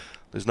 Now,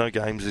 there's no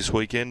games this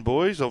weekend,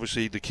 boys.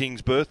 Obviously, the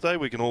King's birthday,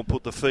 we can all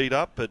put the feet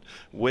up, but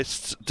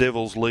West's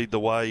Devils lead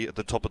the way at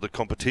the top of the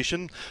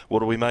competition. What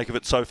do we make of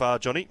it so far,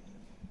 Johnny?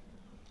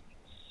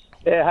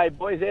 Yeah, hey,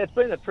 boys, it's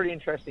been a pretty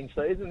interesting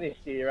season this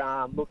year.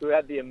 Look, we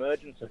had the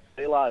emergence of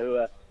Fila, who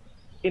are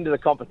into the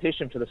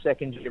competition for the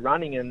second year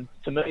running, and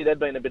to me they've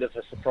been a bit of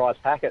a surprise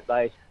packet.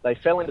 They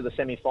fell into the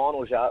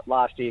semi-finals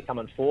last year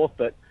coming fourth,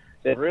 but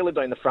they've really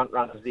been the front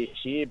runners this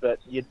year. But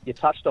you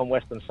touched on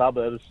Western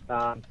Suburbs.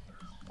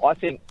 I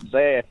think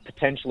they're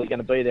potentially going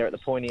to be there at the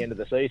pointy end of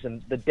the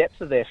season. The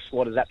depth of their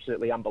squad is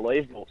absolutely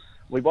unbelievable.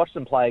 We watched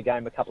them play a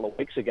game a couple of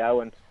weeks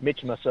ago, and Mitch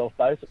and myself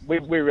both, we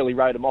really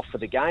wrote them off for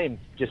the game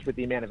just with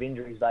the amount of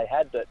injuries they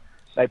had, but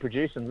they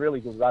produced some really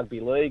good rugby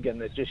league,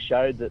 and it just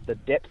showed that the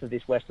depth of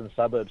this Western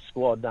Suburbs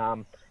squad,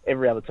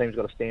 every other team's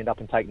got to stand up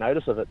and take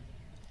notice of it.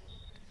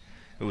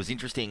 It was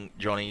interesting,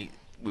 Johnny,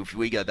 if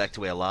we go back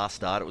to our last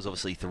start, it was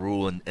obviously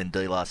Thirroul and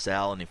De La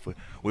Salle, and if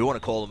we want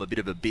to call them a bit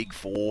of a big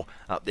four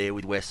up there,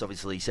 with West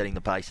obviously setting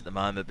the pace at the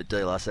moment, but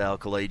De La Salle,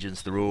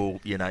 Collegians, Thirroul,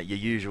 your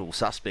usual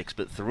suspects.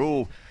 But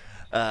Thirroul,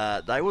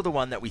 they were the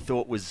one that we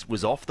thought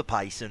was off the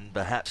pace, and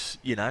perhaps,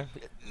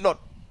 not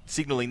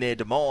signalling their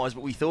demise,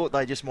 but we thought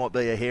they just might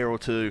be a hair or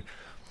two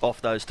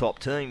off those top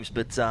teams.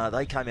 But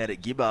they came out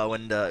at Gibbo,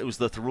 and it was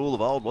the Thirroul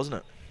of old, wasn't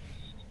it?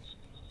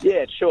 Yeah,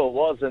 it sure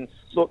was. And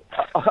look,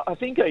 I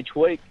think each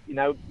week,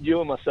 you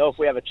and myself,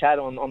 we have a chat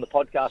on the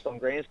podcast on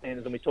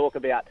Grandstanders, and we talk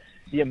about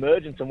the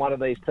emergence of one of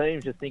these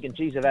teams, just thinking,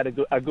 geez, they've had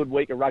a good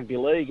week of rugby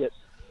league.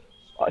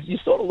 You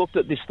sort of looked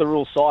at this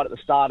Thirroul side at the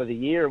start of the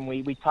year, and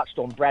we touched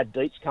on Brad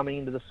Dietz coming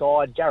into the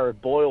side.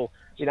 Jared Boyle,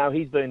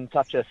 he's been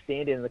such a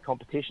standout in the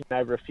competition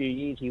over a few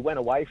years. He went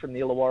away from the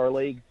Illawarra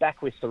League,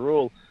 back with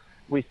Thirroul.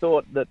 We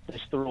thought that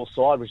this Thirroul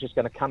side was just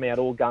going to come out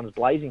all guns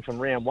blazing from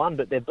round one,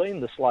 but they've been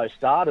the slow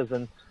starters.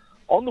 And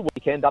on the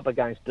weekend up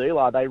against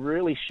Dealer, they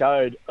really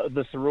showed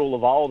the Thirroul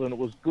of old, and it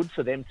was good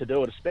for them to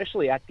do it,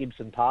 especially at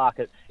Gibson Park.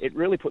 It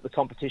really put the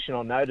competition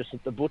on notice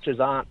that the Butchers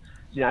aren't,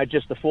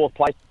 just the fourth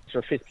place or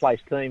a fifth place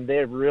team.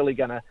 They're really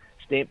going to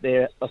stamp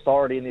their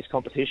authority in this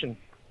competition.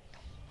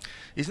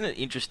 Isn't it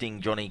interesting,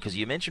 Johnny, because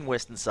you mentioned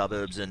Western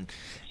Suburbs, and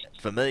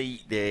for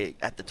me, they're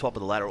at the top of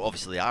the ladder.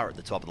 Obviously, they are at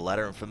the top of the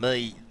ladder, and for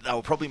me, they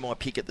were probably my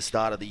pick at the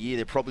start of the year.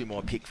 They're probably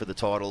my pick for the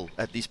title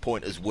at this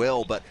point as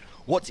well. But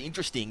what's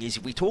interesting is,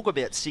 if we talk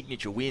about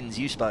signature wins,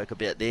 you spoke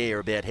about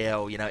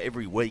how,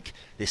 every week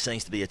there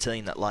seems to be a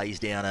team that lays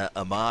down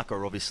a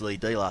marker. Obviously,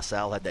 De La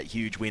Salle had that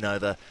huge win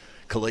over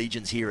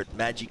Collegians here at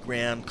Magic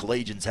Round.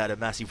 Collegians had a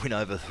massive win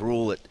over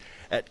Thirroul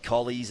at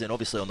Collies, and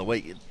obviously on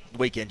the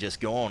weekend just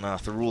gone,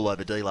 Thirroul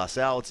over De La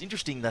Salle. It's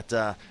interesting that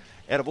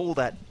out of all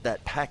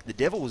that pack, the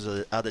Devils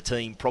are the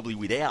team probably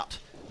without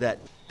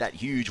that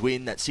huge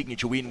win, that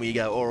signature win where you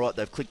go, all right,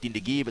 they've clicked into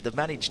gear, but they've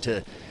managed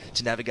to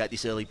navigate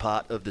this early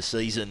part of the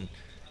season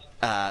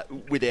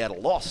without a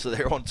loss. So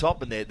they're on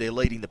top, and they're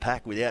leading the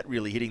pack without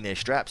really hitting their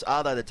straps.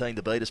 Are they the team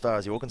to beat as far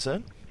as you're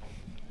concerned?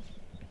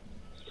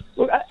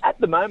 Look, at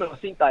the moment, I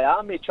think they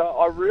are, Mitch.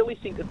 I really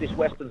think that this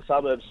Western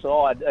Suburbs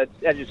side,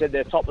 as you said,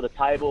 they're top of the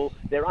table.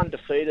 They're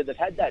undefeated. They've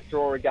had that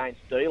draw against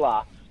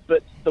Dealer.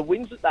 But the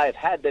wins that they've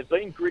had, they've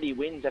been gritty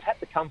wins. They've had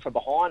to come from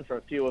behind for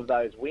a few of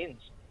those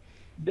wins.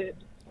 They're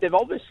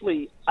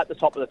obviously at the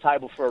top of the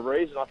table for a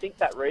reason. I think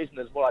that reason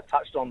is what I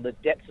touched on, the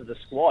depth of the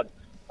squad.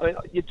 I mean,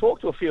 you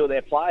talk to a few of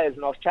their players,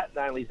 and I was chatting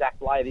to only Zach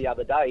Blay the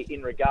other day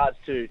in regards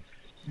to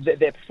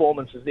their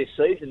performances this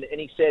season, and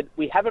he said,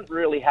 we haven't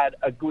really had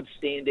a good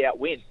standout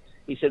win.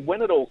 He said,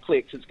 when it all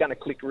clicks, it's going to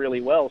click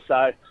really well.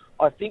 So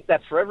I think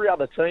that for every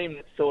other team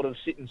that's sort of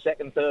sitting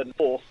second, third and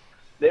fourth,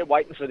 they're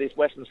waiting for this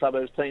Western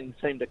Suburbs team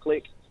to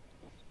click.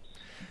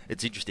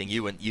 It's interesting,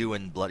 you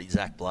and bloody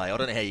Zach Blay. I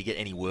don't know how you get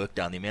any work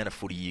done. The amount of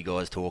footy you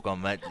guys talk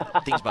on, mate,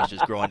 things must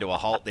just grind to a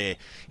halt there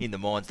in the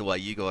minds the way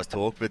you guys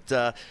talk.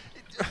 But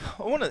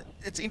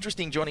it's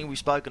interesting, Johnny. We've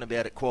spoken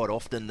about it quite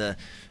often.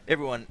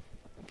 Everyone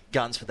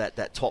guns for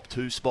that top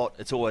two spot.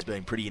 It's always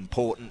been pretty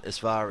important as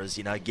far as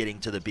getting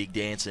to the big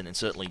dance and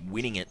certainly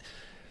winning it.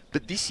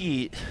 But this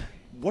year,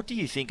 what do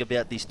you think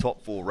about this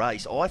top four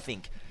race? I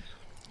think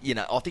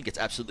it's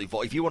absolutely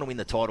vital. If you want to win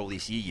the title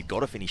this year, you've got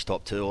to finish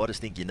top two. I just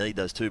think you need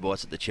those two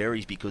bites at the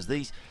cherries, because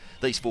these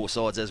four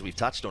sides, as we've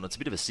touched on, it's a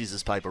bit of a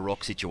scissors, paper,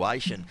 rock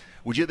situation.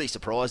 Would you be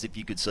surprised if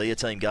you could see a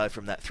team go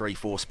from that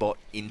 3-4 spot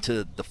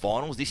into the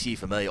finals? This year,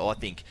 for me, I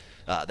think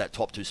that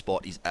top two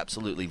spot is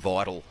absolutely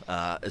vital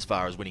as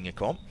far as winning a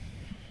comp.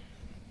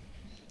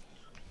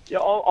 Yeah,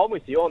 I'm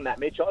with you on that,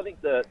 Mitch. I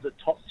think the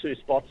top two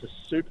spots are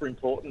super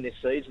important this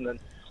season, and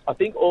I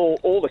think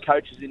all the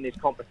coaches in this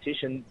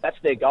competition, that's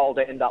their goal,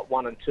 to end up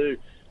 1 and 2.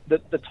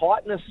 The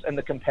tightness and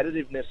the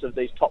competitiveness of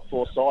these top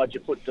four sides, you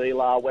put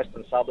Dealer,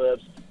 Western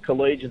Suburbs,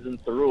 Collegians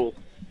and Thirroul,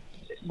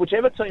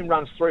 whichever team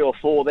runs 3 or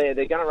 4 there,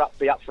 they're going to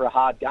be up for a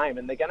hard game,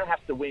 and they're going to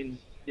have to win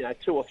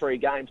 2 or 3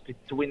 games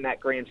to win that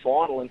grand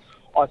final. And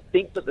I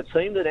think that the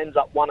team that ends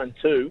up 1 and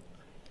 2,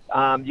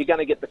 you're going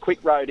to get the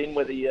quick road in,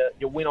 whether you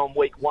win on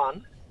week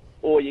 1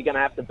 or you're going to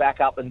have to back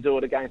up and do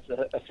it against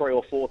a 3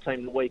 or 4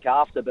 team the week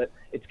after. But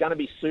it's going to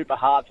be super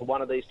hard for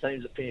one of these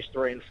teams that finish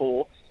 3 and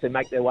 4 to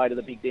make their way to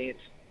the big dance.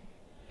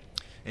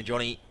 And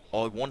Johnny, I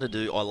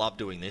love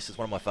doing this. It's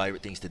one of my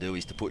favourite things to do,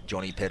 is to put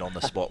Johnny Pett on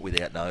the spot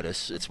without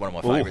notice. It's one of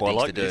my favourite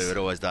things to do. It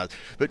always does.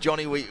 But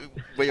Johnny, we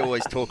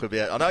always talk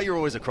about, I know you're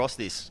always across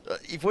this.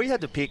 If we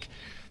had to pick,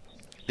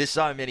 there's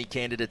so many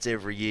candidates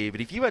every year,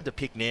 but if you had to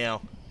pick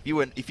now,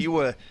 if you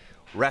were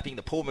wrapping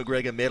the Paul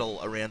McGregor medal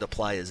around a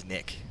player's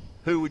neck,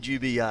 who would you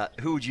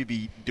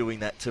be doing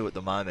that to at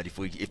the moment?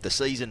 If the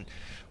season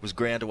was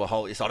ground to a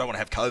halt, I don't want to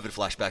have COVID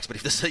flashbacks, but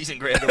if the season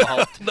ground to a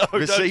halt,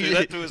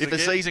 the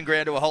season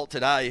ground to a halt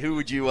today, who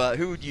would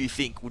you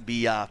think would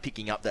be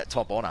picking up that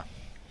top honour?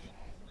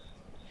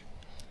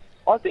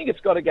 I think it's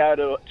got to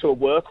go to a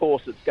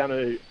workhorse that's going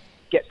to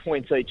get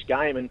points each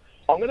game, and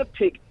I'm going to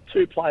pick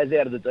 2 players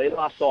out of the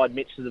D-last side,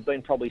 Mitch, that have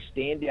been probably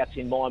standouts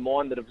in my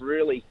mind, that have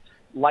really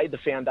laid the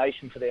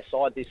foundation for their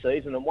side this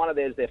season. And one of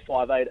theirs, their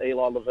 5'8",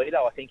 Eli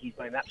Levito. I think he's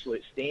been an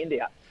absolute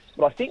standout.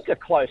 But I think a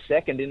close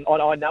second, and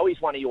I know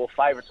he's one of your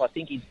favourites. I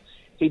think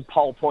he'd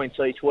poll points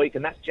each week,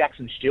 and that's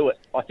Jackson Stewart.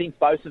 I think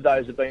both of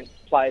those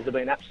players have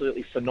been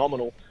absolutely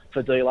phenomenal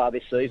for D-Lar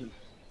this season.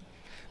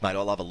 Mate,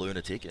 I love a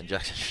lunatic, and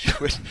Jackson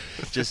Stewart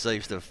just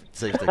seems to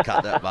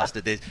cut that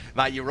mustard.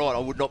 Mate, you're right. I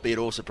would not be at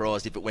all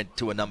surprised if it went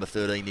to a number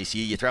 13 this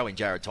year. You throw in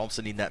Jared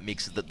Thompson in that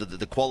mix.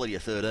 The quality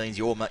of 13s,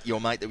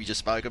 your mate that we just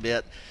spoke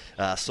about,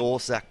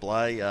 Sauce, Zach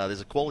Blay.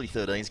 There's a quality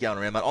 13s going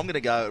around, mate. I'm going to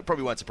go. It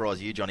probably won't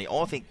surprise you, Johnny.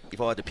 I think if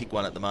I had to pick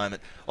one at the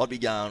moment, I'd be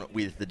going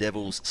with the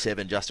Devils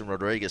 7. Justin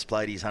Rodriguez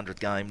played his 100th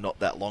game not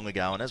that long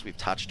ago, and as we've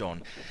touched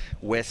on,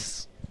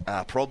 West's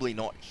probably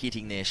not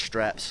hitting their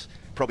straps.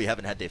 Probably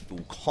haven't had their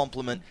full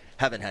complement,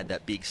 haven't had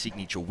that big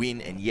signature win,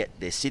 and yet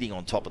they're sitting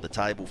on top of the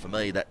table. For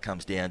me, that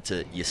comes down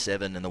to your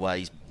 7 and the way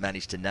he's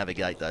managed to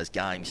navigate those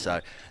games.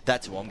 So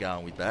that's who I'm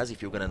going with, Baz.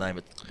 If you're going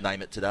to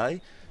name it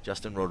today,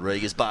 Justin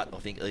Rodriguez. But I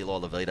think Eli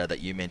Levito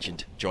that you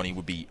mentioned, Johnny,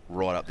 would be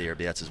right up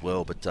thereabouts as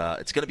well. But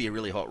it's going to be a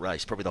really hot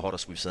race, probably the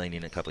hottest we've seen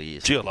in a couple of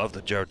years. Gee, I love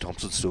that Jared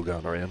Thompson's still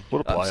going around. What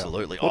a player.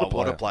 Absolutely.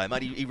 What a player,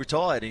 mate. He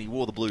retired and he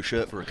wore the blue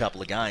shirt for a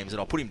couple of games,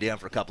 and I put him down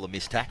for a couple of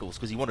missed tackles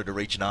because he wanted to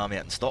reach an arm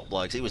out and stop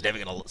blokes. He was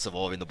never going to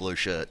survive in the blue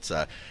shirt.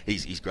 So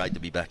he's great to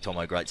be back,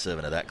 Tomo. Great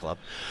servant of that club.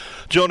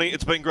 Johnny,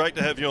 it's been great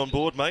to have you on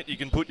board, mate. You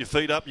can put your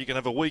feet up. You can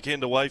have a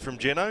weekend away from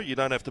Geno. You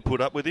don't have to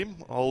put up with him.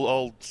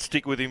 I'll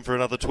stick with him for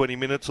another 20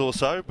 minutes or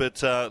so,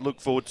 but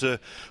look forward to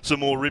some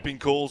more ripping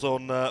calls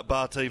on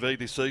Bar TV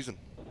this season.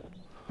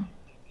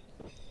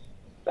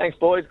 Thanks,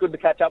 boys. Good to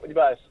catch up with you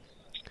both.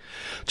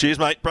 Cheers,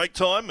 mate. Break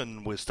time,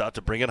 and we'll start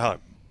to bring it home.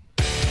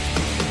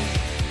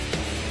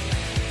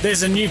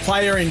 There's a new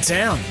player in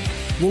town.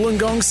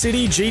 Wollongong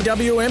City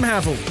GWM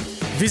Havel.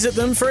 Visit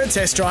them for a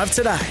test drive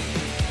today.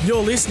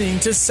 You're listening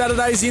to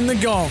Saturdays in the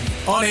Gong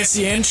on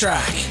SEN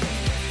Track.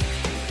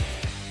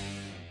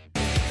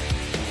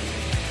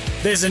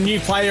 There's a new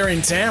player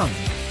in town.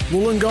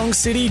 Wollongong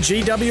City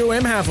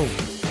GWM Havel.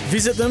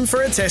 Visit them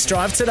for a test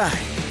drive today.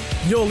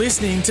 You're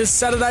listening to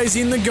Saturdays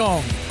in the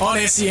Gong on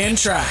SEN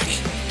Track.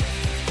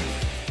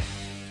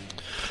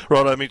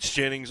 Righto, Mitch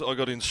Jennings, I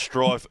got in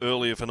strife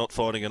earlier for not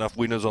finding enough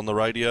winners on the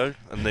radio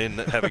and then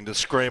having to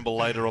scramble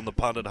later on the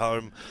punt at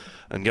home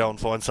and go and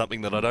find something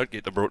that I don't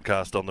get to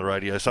broadcast on the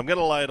radio. So I'm going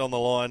to lay it on the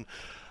line.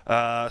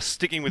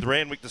 Sticking with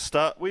Randwick to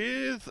start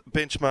with,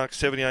 benchmark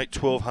 78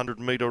 1200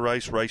 metre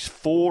race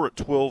 4 at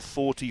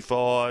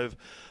 12:45.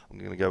 I'm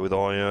going to go with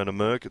I Earn a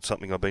Merc. It's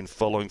something I've been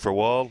following for a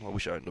while. I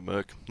wish I owned a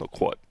Merc. Not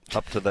quite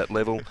up to that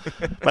level.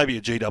 Maybe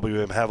a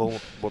GWM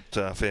Havel. What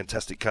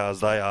fantastic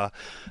cars they are.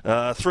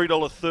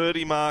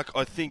 $3.30 mark.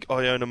 I think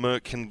I Own a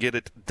Merc can get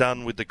it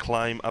done with the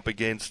claim up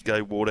against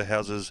Gay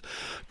Waterhouse's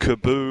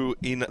Kaboo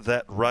in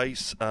that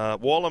race.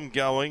 While I'm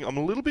going, I'm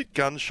a little bit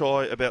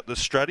gun-shy about the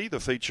Stratty,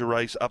 the feature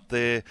race up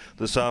there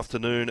this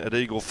afternoon at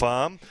Eagle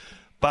Farm.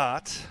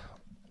 But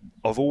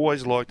I've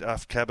always liked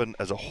Aft Cabin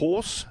as a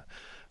horse.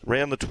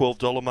 Around the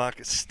 $12 mark,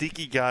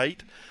 Sticky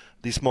Gate.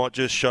 This might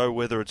just show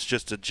whether it's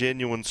just a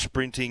genuine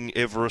sprinting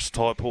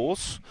Everest-type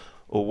horse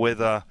or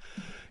whether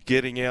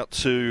getting out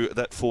to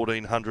that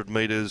 1,400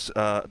 metres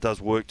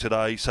does work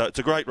today. So it's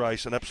a great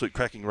race, an absolute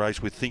cracking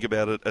race. We think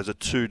about it as a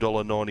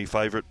 $2.90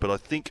 favourite, but I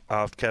think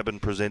Aft Cabin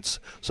presents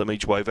some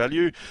each-way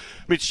value.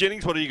 Mitch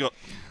Jennings, what do you got?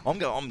 I'm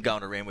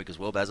going to Randwick as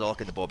well, Baz. I like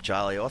the Bob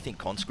Charlie. I think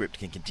Conscript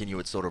can continue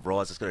its sort of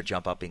rise. It's got to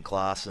jump up in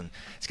class, and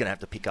it's going to have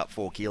to pick up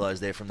 4 kilos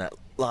there from that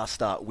last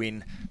start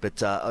win.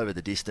 But over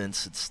the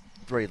distance, it's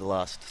 3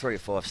 or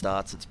 5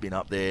 starts it's been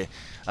up there.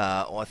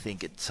 I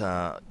think it's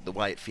the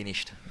way it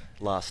finished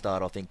last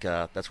start. I think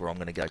that's where I'm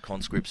going to go.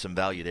 Conscript, some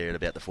value there at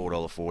about the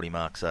 $4.40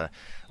 mark. So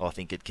I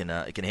think it can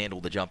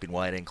handle the jump in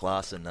weight and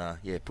class, and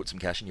put some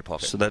cash in your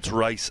pocket. So that's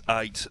race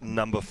 8,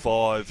 number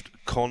 5,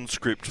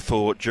 Conscript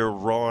for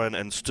Gerald Ryan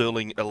and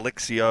Sterling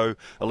Alexio,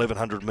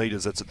 1,100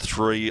 metres. That's at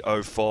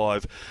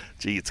 3:05.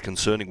 Gee, it's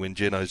concerning when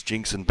Geno's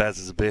Jinx and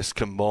Baz's Best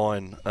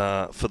combine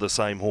for the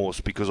same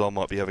horse, because I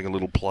might be having a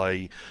little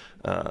play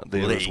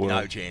there as well.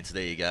 No chance.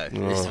 There you go.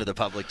 Oh. Just for the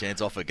public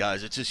chance, off it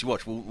goes. It's just, you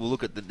watch. We'll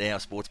look at the now.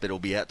 Sports bet will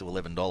be out to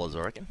 $11, I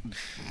reckon.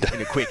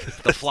 In a quick,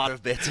 the flood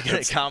of bets are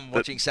going to come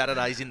watching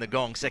Saturdays in the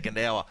Gong, second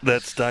hour.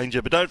 That's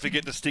danger. But don't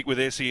forget to stick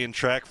with SEN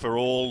Track for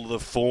all the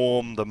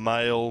form, the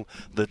mail,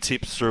 the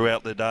tips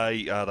throughout the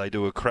day. They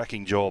do a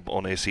cracking job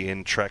on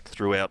SEN Track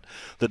throughout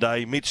the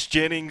day. Mitch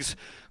Jennings,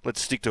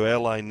 let's stick to our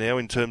lane now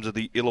in terms of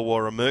the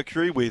Illawarra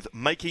Mercury with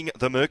Making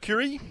the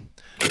Mercury.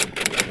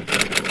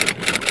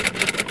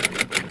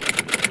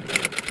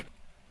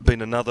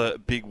 Been another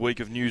big week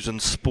of news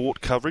and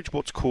sport coverage.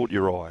 What's caught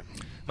your eye?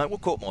 Mate, what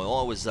caught my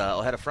eye was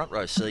I had a front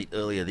row seat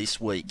earlier this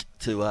week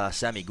to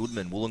Sammy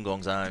Goodman,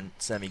 Wollongong's own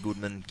Sammy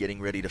Goodman, getting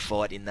ready to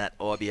fight in that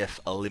IBF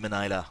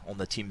Eliminator on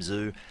the Tim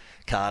Zoo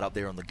card up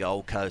there on the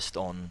Gold Coast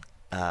on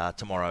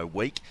tomorrow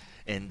week.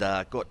 and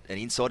got an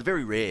inside.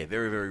 Very rare,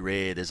 very, very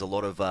rare. There's a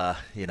lot of,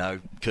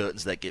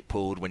 curtains that get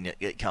pulled when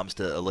it comes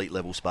to elite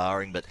level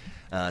sparring, but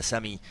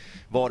Sammy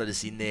invited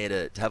us in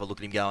there to have a look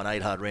at him going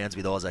 8 hard rounds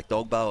with Isaac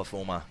Dogbo, a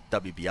former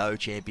WBO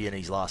champion.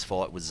 His last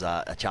fight was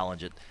a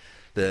challenge at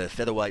the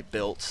featherweight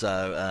belt,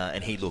 so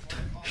and he looked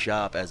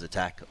sharp as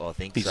attack, I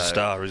think. He's a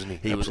star, isn't he?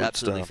 He was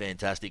absolutely star.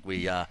 fantastic.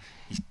 He's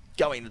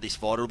going into this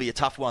fight. It'll be a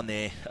tough one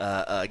there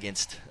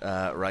against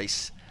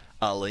Race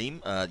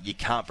Aleem. You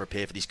can't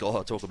prepare for this guy.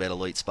 I talk about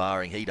elite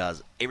sparring. He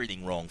does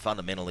everything wrong.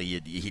 Fundamentally,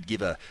 he'd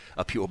give a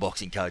pure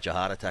boxing coach a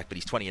heart attack, but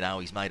he's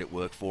 20-0. He's made it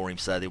work for him,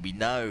 so there'll be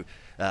no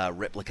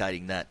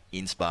replicating that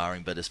in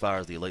sparring. But as far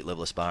as the elite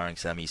level of sparring,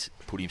 Sammy's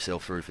put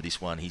himself through for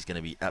this one. He's going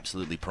to be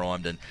absolutely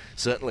primed, and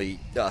certainly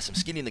some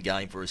skin in the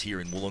game for us here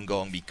in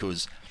Wollongong,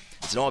 because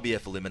it's an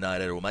IBF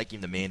eliminator. It will make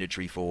him the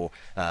mandatory for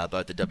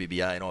both the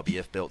WBA and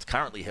IBF belts,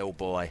 currently held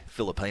by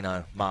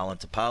Filipino Marlon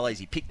Tapales.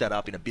 He picked that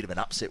up in a bit of an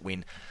upset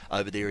win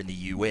over there in the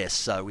US.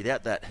 So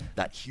without that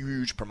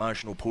huge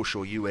promotional push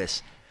or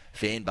US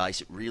fan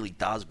base, it really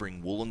does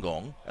bring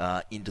Wollongong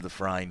into the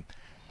frame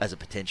as a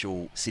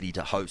potential city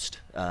to host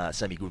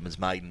Sammy Goodman's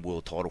maiden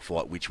world title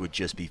fight, which would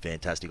just be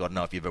fantastic. I don't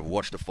know if you've ever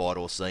watched a fight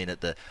or seen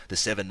it, the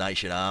Seven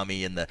Nation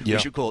Army, and we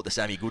should call it the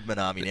Sammy Goodman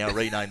Army now,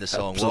 rename the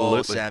song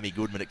Well Sammy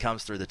Goodman. It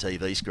comes through the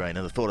TV screen,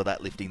 and the thought of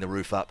that lifting the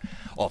roof up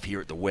off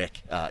here at the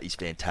WEC is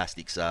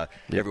fantastic. So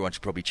everyone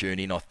should probably tune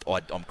in.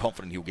 I'm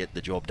confident he'll get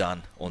the job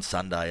done on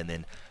Sunday, and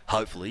then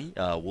hopefully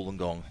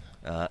Wollongong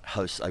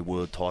hosts a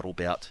world title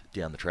bout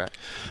down the track.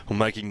 Well,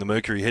 making the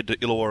Mercury, head to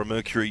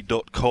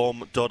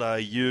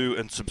illawarramercury.com.au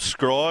and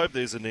subscribe.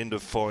 There's an end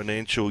of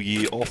financial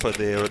year offer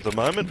there at the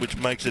moment, which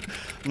makes it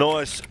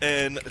nice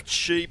and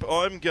cheap.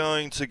 I'm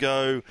going to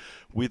go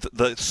with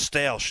the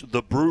stoush,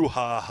 the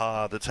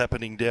brouhaha that's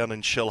happening down in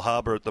Shell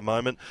Harbour at the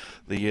moment.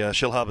 The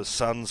Shell Harbour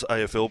Suns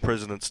AFL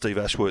president Steve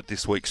Ashworth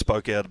this week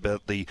spoke out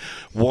about the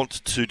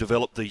want to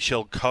develop the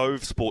Shell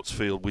Cove sports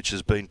field, which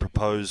has been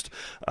proposed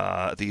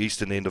at the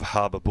eastern end of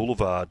Harbour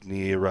Boulevard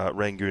near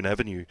Rangoon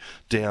Avenue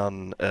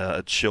down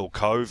at Shell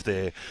Cove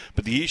there.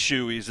 But the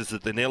issue is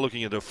that they're now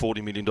looking at a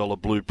 $40 million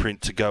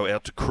blueprint to go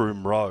out to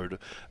Croom Road.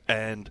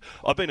 And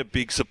I've been a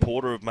big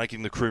supporter of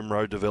making the Croom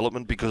Road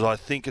development, because I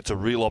think it's a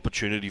real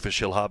opportunity for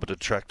Shell Harbour to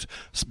attract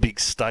big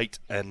state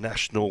and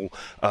national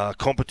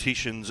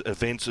competitions,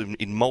 events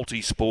in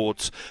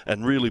multi-sports,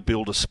 and really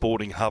build a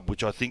sporting hub,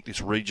 which I think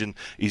this region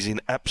is in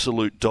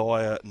absolute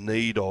dire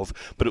need of.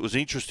 But it was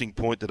an interesting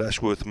point that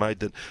Ashworth made,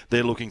 that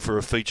they're looking for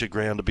a feature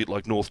ground a bit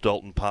like North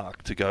Dalton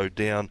Park to go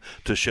down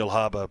to Shell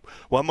Harbour.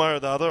 One way or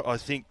the other, I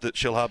think that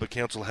Shell Harbour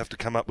Council have to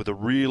come up with a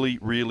really,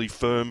 really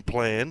firm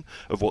plan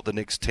of what the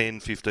next 10,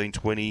 15,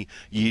 20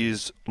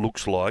 years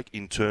looks like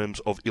in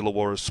terms of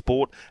Illawarra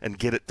sport, and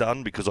get it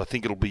done, because I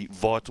think it'll be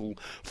vital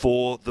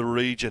for the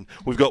region.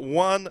 We've got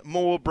one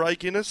more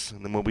break in us,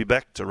 and then we'll be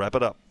back to wrap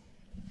it up.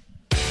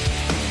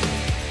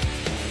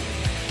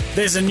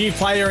 There's a new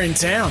player in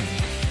town,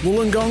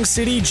 Wollongong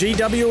City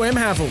GWM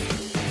Havel.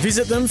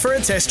 Visit them for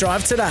a test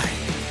drive today.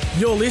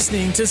 You're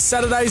listening to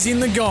Saturdays in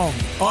the Gong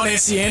on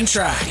SEN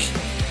Track.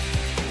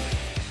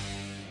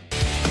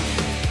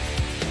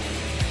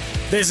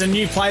 There's a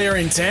new player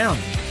in town,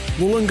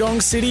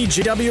 Wollongong City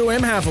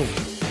GWM Havel.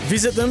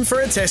 Visit them for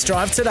a test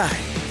drive today.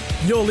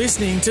 You're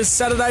listening to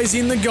Saturdays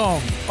in the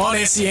Gong on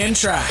SEN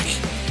Track.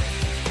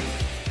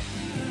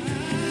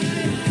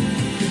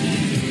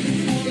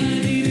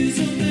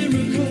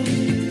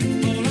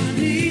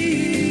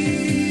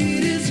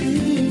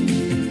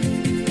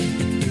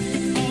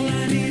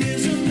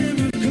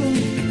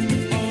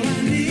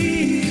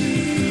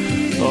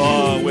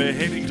 We're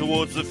heading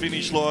towards the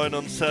finish line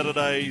on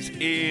Saturdays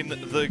in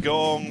the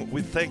Gong,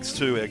 with thanks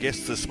to our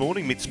guests this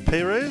morning, Mitz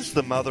Perez,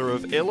 the mother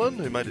of Ellen,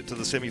 who made it to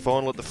the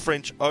semi-final at the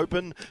French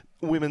Open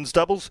women's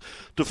doubles,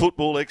 to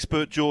football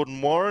expert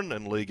Jordan Warren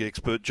and league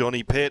expert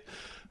Johnny Pett,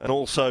 and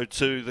also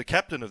to the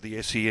captain of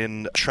the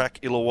SEN Track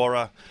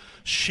Illawarra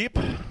ship,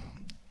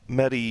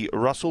 Matty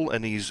Russell,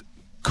 and his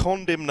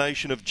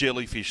condemnation of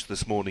jellyfish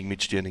this morning,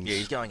 Mitch Jennings. Yeah,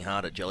 he's going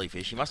hard at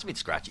jellyfish. He must have been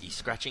scratching. He's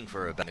scratching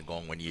for a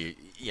Bangong when you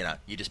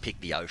just pick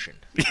the ocean.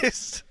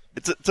 Yes.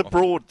 It's a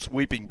broad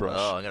sweeping brush.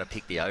 Oh, I'm going to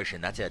pick the ocean.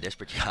 That's how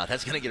desperate you are.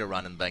 That's going to get a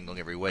run in Bangong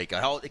every week.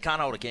 It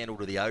can't hold a candle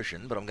to the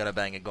ocean, but I'm going to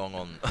bang a gong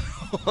on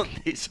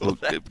this or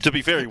that. To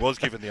be fair, he was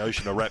giving the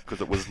ocean a wrap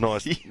because it was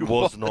nice. It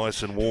was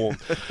nice and warm.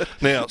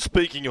 Now,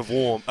 speaking of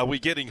warm, are we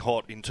getting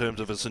hot in terms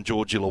of a St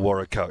George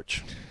Illawarra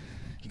coach?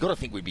 You've got to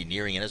think we'd be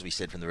nearing it, as we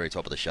said from the very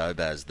top of the show,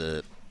 Baz.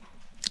 The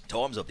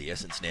time's of the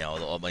essence now.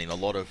 I mean,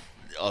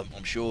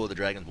 I'm sure the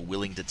Dragons were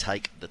willing to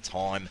take the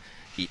time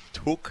it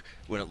took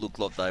when it looked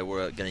like they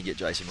were going to get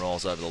Jason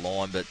Riles over the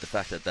line, but the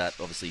fact that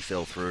obviously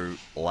fell through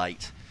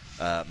late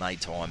made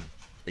time,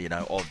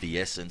 of the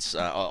essence.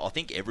 I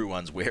think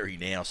everyone's wary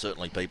now,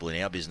 certainly people in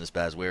our business,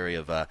 Baz, wary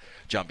of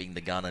jumping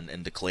the gun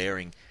and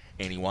declaring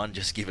anyone,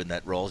 just given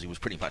that Riles was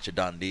pretty much a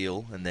done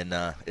deal, and then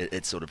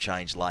it sort of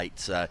changed late.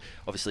 So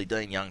obviously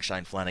Dean Young,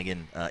 Shane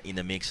Flanagan in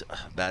the mix.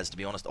 Baz, to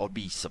be honest, I'd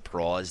be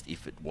surprised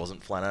if it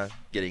wasn't Flano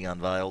getting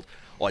unveiled.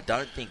 I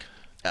don't think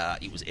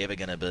it was ever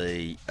going to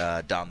be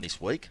done this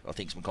week. I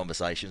think some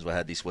conversations were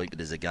had this week, but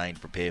there's a game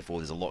to prepare for.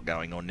 There's a lot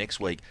going on next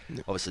week.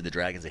 Obviously, the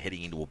Dragons are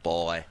heading into a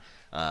bye,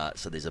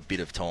 so there's a bit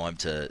of time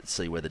to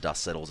see where the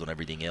dust settles on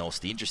everything else.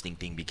 The interesting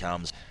thing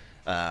becomes,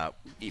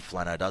 if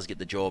Flano does get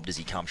the job, does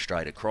he come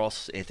straight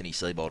across? Anthony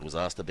Seibold was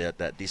asked about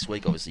that this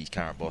week. Obviously, his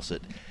current boss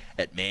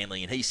at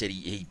Manly, and he said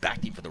he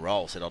backed him for the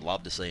role. Said, I'd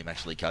love to see him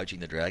actually coaching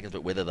the Dragons,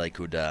 but whether they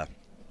could,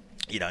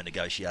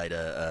 negotiate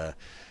an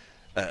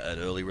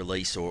early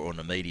release or an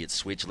immediate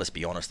switch. Let's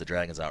be honest, the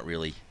Dragons aren't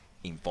really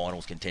in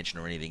finals contention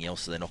or anything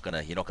else, so you're not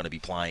going to be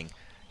playing,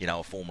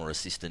 a former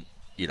assistant,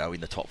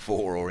 in the top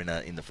four or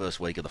in the first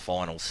week of the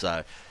finals.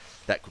 So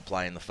that could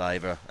play in the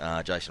favour.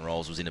 Jason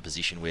Rolls was in a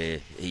position where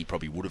he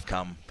probably would have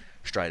come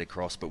straight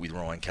across, but with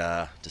Ryan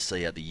Carr to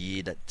see out the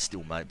year, that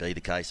still may be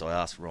the case. I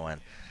asked Ryan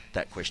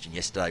that question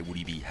yesterday, would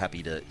he be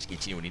happy to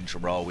continue an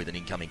interim role with an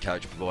incoming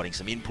coach providing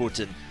some input,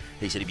 and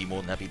he said he'd be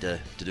more than happy to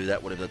do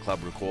that, whatever the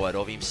club required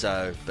of him.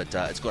 So, but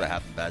it's got to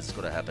happen, Baz. It's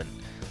got to happen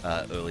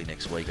early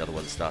next week,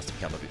 otherwise it starts to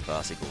become a bit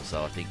farcical.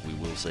 So I think we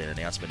will see an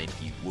announcement. And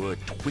if you were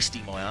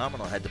twisting my arm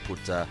and I had to put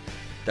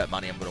that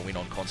money I'm going to win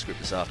on conscript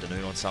this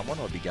afternoon on someone,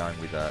 I'd be going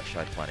with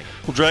Shane Flanagan.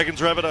 Well,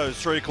 Dragons Rabbitohs,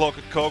 3 o'clock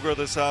at Cogra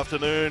this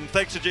afternoon.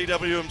 Thanks to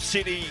GWM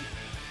City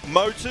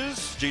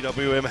Motors,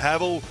 GWM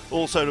Havel,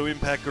 also to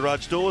Impact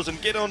Garage Doors,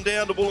 and get on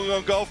down to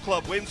Wollongong Golf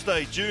Club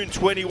Wednesday, June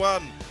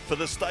 21 for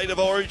the State of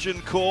Origin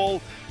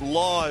call,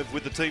 live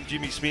with the team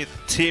Jimmy Smith,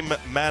 Tim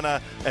Manor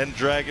and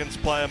Dragons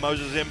player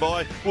Moses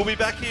Mbai. We'll be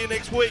back here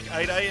next week,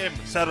 8 a.m,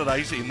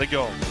 Saturdays in the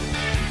Gong.